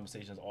continue these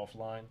conversations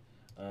offline.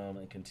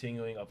 And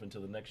continuing up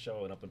until the next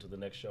show and up until the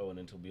next show and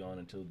until beyond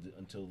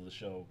until the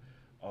show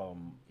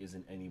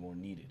isn't any more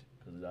needed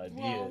because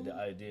the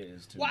idea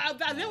is to. Well,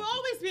 there will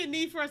always be a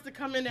need for us to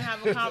come in and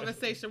have a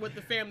conversation with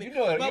the family.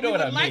 But we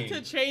would like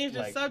to change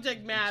the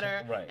subject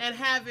matter and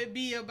have it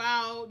be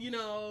about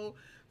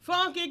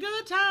funky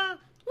good time.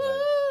 Woo,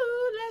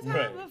 let's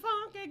have a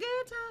funky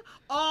good time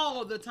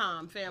all the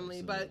time, family.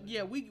 Absolutely. But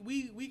yeah,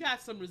 we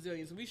got some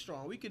resilience. We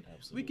strong. We can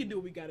do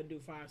what we got to do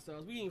for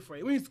ourselves. We ain't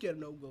afraid. We ain't scared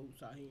of no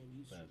ghosts out here.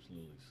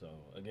 Absolutely. So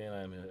again,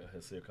 I'm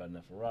Hasir Khan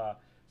Neferah.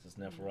 This is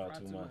Neferah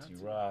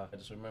Tumati Ra.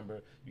 Just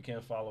remember, you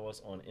can follow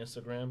us on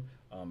Instagram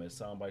at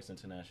Soundbites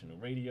International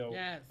Radio.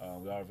 Yes.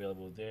 We are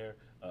available there.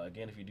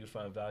 Again, if you do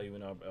find value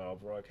in our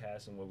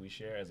broadcast and what we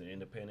share as an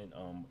independent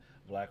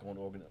Black-owned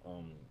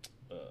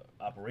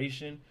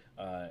operation,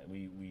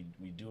 we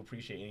do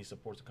appreciate any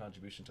support and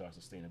contribution to our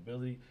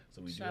sustainability.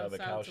 So we do have a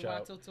cow shout.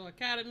 Shout out to Watoto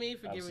Academy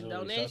for giving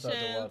donations.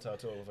 Shout out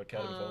to Watoto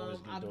Academy for always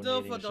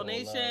Abdul for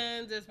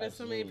donations. There's been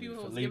so many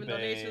people who's giving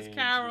donations.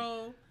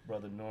 Carol.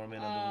 Brother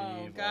Norman, I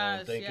believe.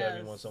 Gosh, thank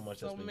everyone so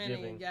much that's been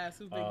giving. Yes,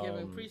 who've been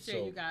giving.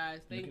 Appreciate you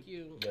guys. Thank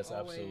you. Yes,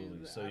 always.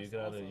 absolutely. So you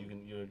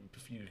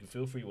can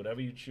feel free.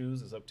 Whatever you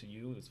choose is up to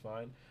you. It's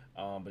fine.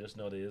 But just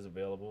know that it is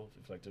available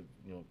if you'd like to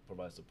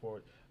provide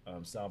support.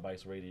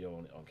 Soundbites Radio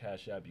on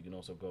Cash App. You can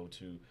also go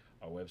to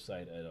our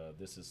website at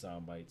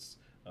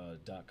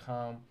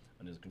thisissoundbites.com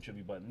and there's a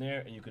contribute button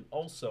there. And you can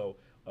also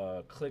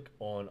click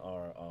on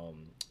our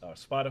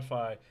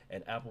Spotify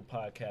and Apple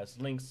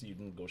Podcast links so you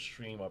can go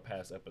stream our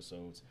past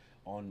episodes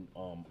on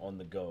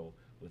the go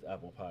with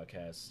Apple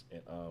Podcasts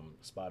and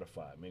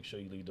Spotify. Make sure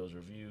you leave those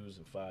reviews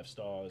and 5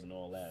 stars and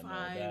all that.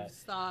 5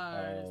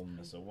 stars.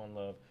 So one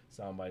love,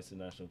 Soundbites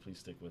International. Please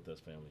stick with us,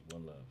 family.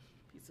 One love.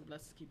 Peace and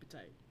blessings. Keep it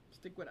tight.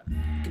 Stick with us.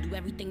 Can do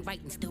everything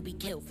right and still be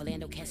killed,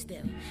 Philando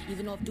Castile.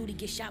 Even off duty,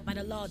 get shot by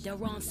the law, they're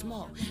on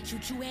small.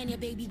 Shoot you and your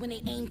baby when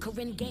they aim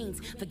Corinne Gaines.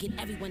 Forget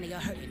everyone they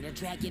are hurting, they'll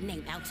drag your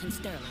name out in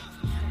Sterling.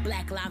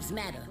 Black lives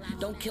matter,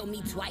 don't kill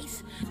me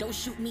twice. Don't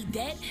shoot me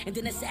dead and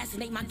then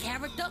assassinate my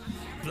character.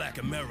 Black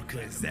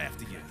America is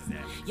after you.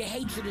 Your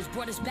hatred has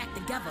brought us back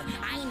together,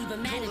 I ain't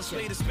even mad Call a at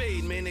spade you. a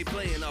spade, man, they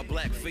playing our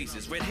black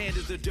faces. Red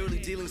handed the dirty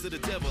dealings of the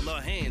devil,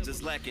 our hands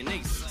is lacking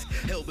aces.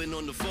 Hell-bent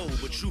on the foe,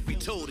 but truth be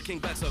told, the king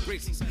backs our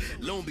graces.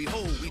 Lo and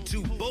behold, we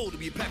too bold to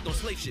be packed on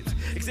slave ships.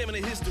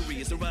 Examining history,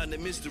 it's a riding a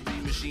mystery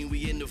machine.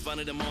 We in the find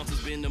of the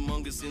monsters been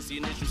among us since the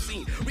initial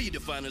scene.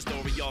 Redefine the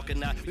story,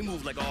 Argonaut. We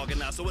move like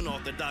Argonaut, so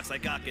unorthodox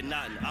like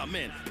Akhenaten.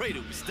 Amen. Pray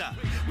that we stop.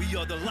 We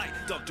are the light,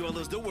 dark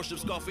dwellers, the worship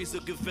Scarface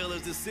of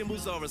Goodfellas. The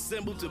symbols are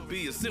assembled to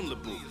be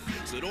assimilable.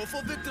 So don't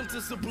fall victim to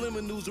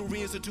subliminals or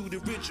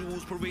reinstituted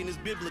rituals. Parade is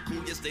biblical,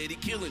 yet steady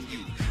killing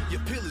you.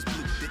 Your pill is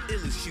blue, the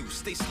ill is you.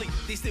 Stay sleep,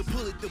 they still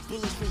pull it, the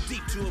bullets from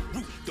deep to a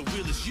root. The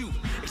real is you.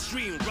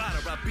 Extreme rider,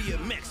 I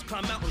BMX.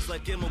 Climb mountains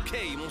like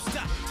MLK. Won't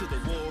stop to the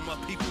war, my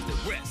people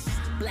that rest.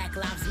 Black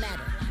lives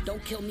matter,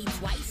 don't kill me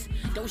twice.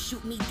 Don't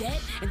shoot me dead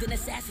and then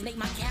assassinate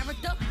my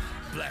character.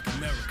 Black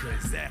America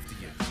is after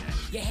you.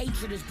 Your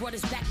hatred has brought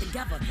us back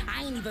together,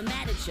 I ain't even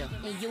mad at you.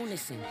 In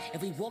unison,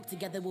 if we walk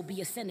together we'll be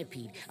a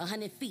centipede.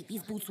 100 feet,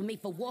 these boots were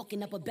made for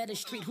walking up a better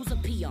street. Who's a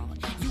peon?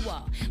 You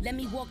are. Let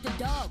me walk the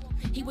dog.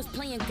 He was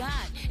playing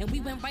God, and we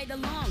went right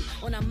along.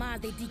 On our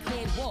minds they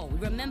declared war. We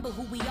remember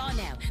who we are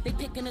now. They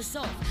picking us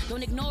off.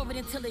 Don't ignore it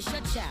until it's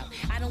your child.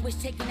 I don't wish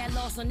taking that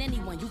loss on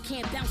anyone. You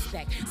can't bounce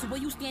back. So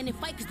where you stand and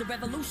fight, cause the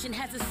revolution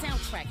has a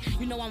soundtrack.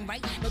 You know I'm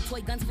right. No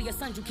toy guns for your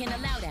sons, you can't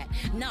allow that.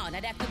 Nah,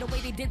 not after the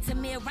way they did to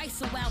Mayor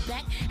Rice a while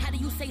back. How do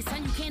you say,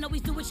 son, you can't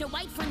always do what your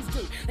white friends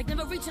do? Like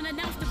never reach and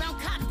announce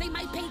around cops, they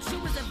might paint you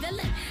as a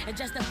villain and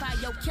justify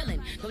your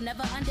killing. Don't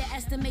never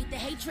underestimate the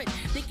hatred,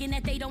 thinking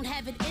that they don't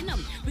have it in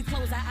them. We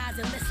close our eyes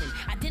and listen,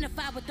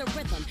 identify with the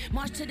rhythm,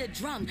 march to the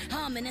drum,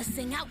 hum and then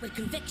sing out with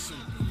conviction.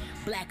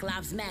 Black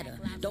lives matter,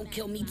 don't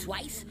kill me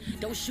twice.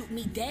 Don't shoot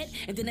me dead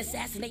and then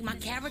assassinate my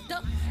character.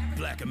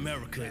 Black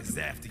America is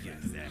after you.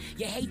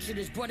 Your hatred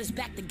has brought us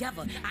back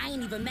together, I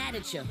ain't even mad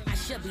at you. I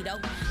should be though,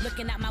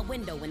 looking out my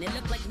window and it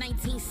looked like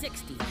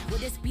 1960. Will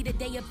this be the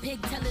day a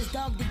pig tell his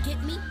dog to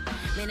get me?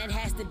 Man, it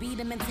has to be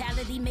the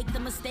mentality. Make the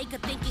mistake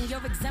of thinking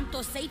you're exempt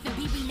or safe and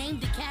be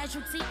renamed a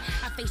casualty.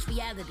 I face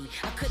reality,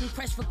 I couldn't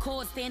press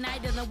record, stand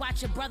idle and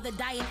watch your brother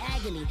die in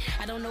agony.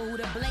 I don't know who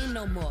to blame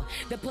no more,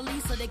 the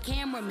police or the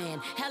cameraman.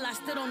 Hell, I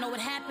still don't know what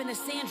happened to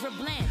Sandra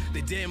Bland.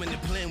 They damning the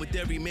plan with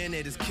every man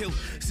that is killed.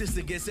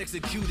 Sister gets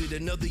executed,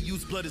 another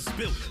youth's blood is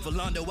spilled.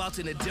 Philando out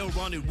in the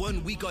Delron in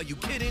 1 week, are you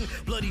kidding?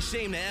 Bloody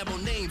shame to have no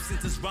name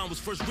since this rhyme was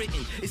first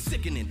written. It's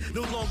sickening,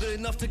 no longer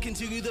enough to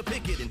continue the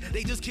picketing.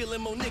 They just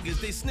killing more niggas,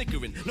 they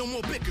snickering, no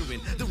more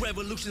bickering. The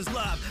revolution's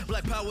live,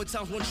 Black Power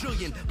times 1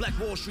 trillion. Black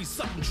Wall Street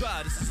sucking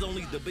dry, this is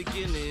only the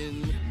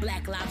beginning.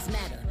 Black lives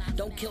matter,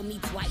 don't kill me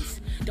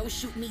twice. Don't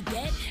shoot me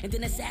dead and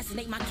then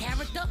assassinate my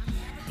character.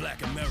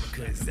 Black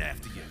America is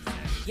after you.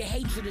 Your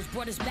hatred has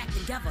brought us back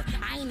together,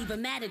 I ain't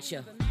even mad at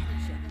you.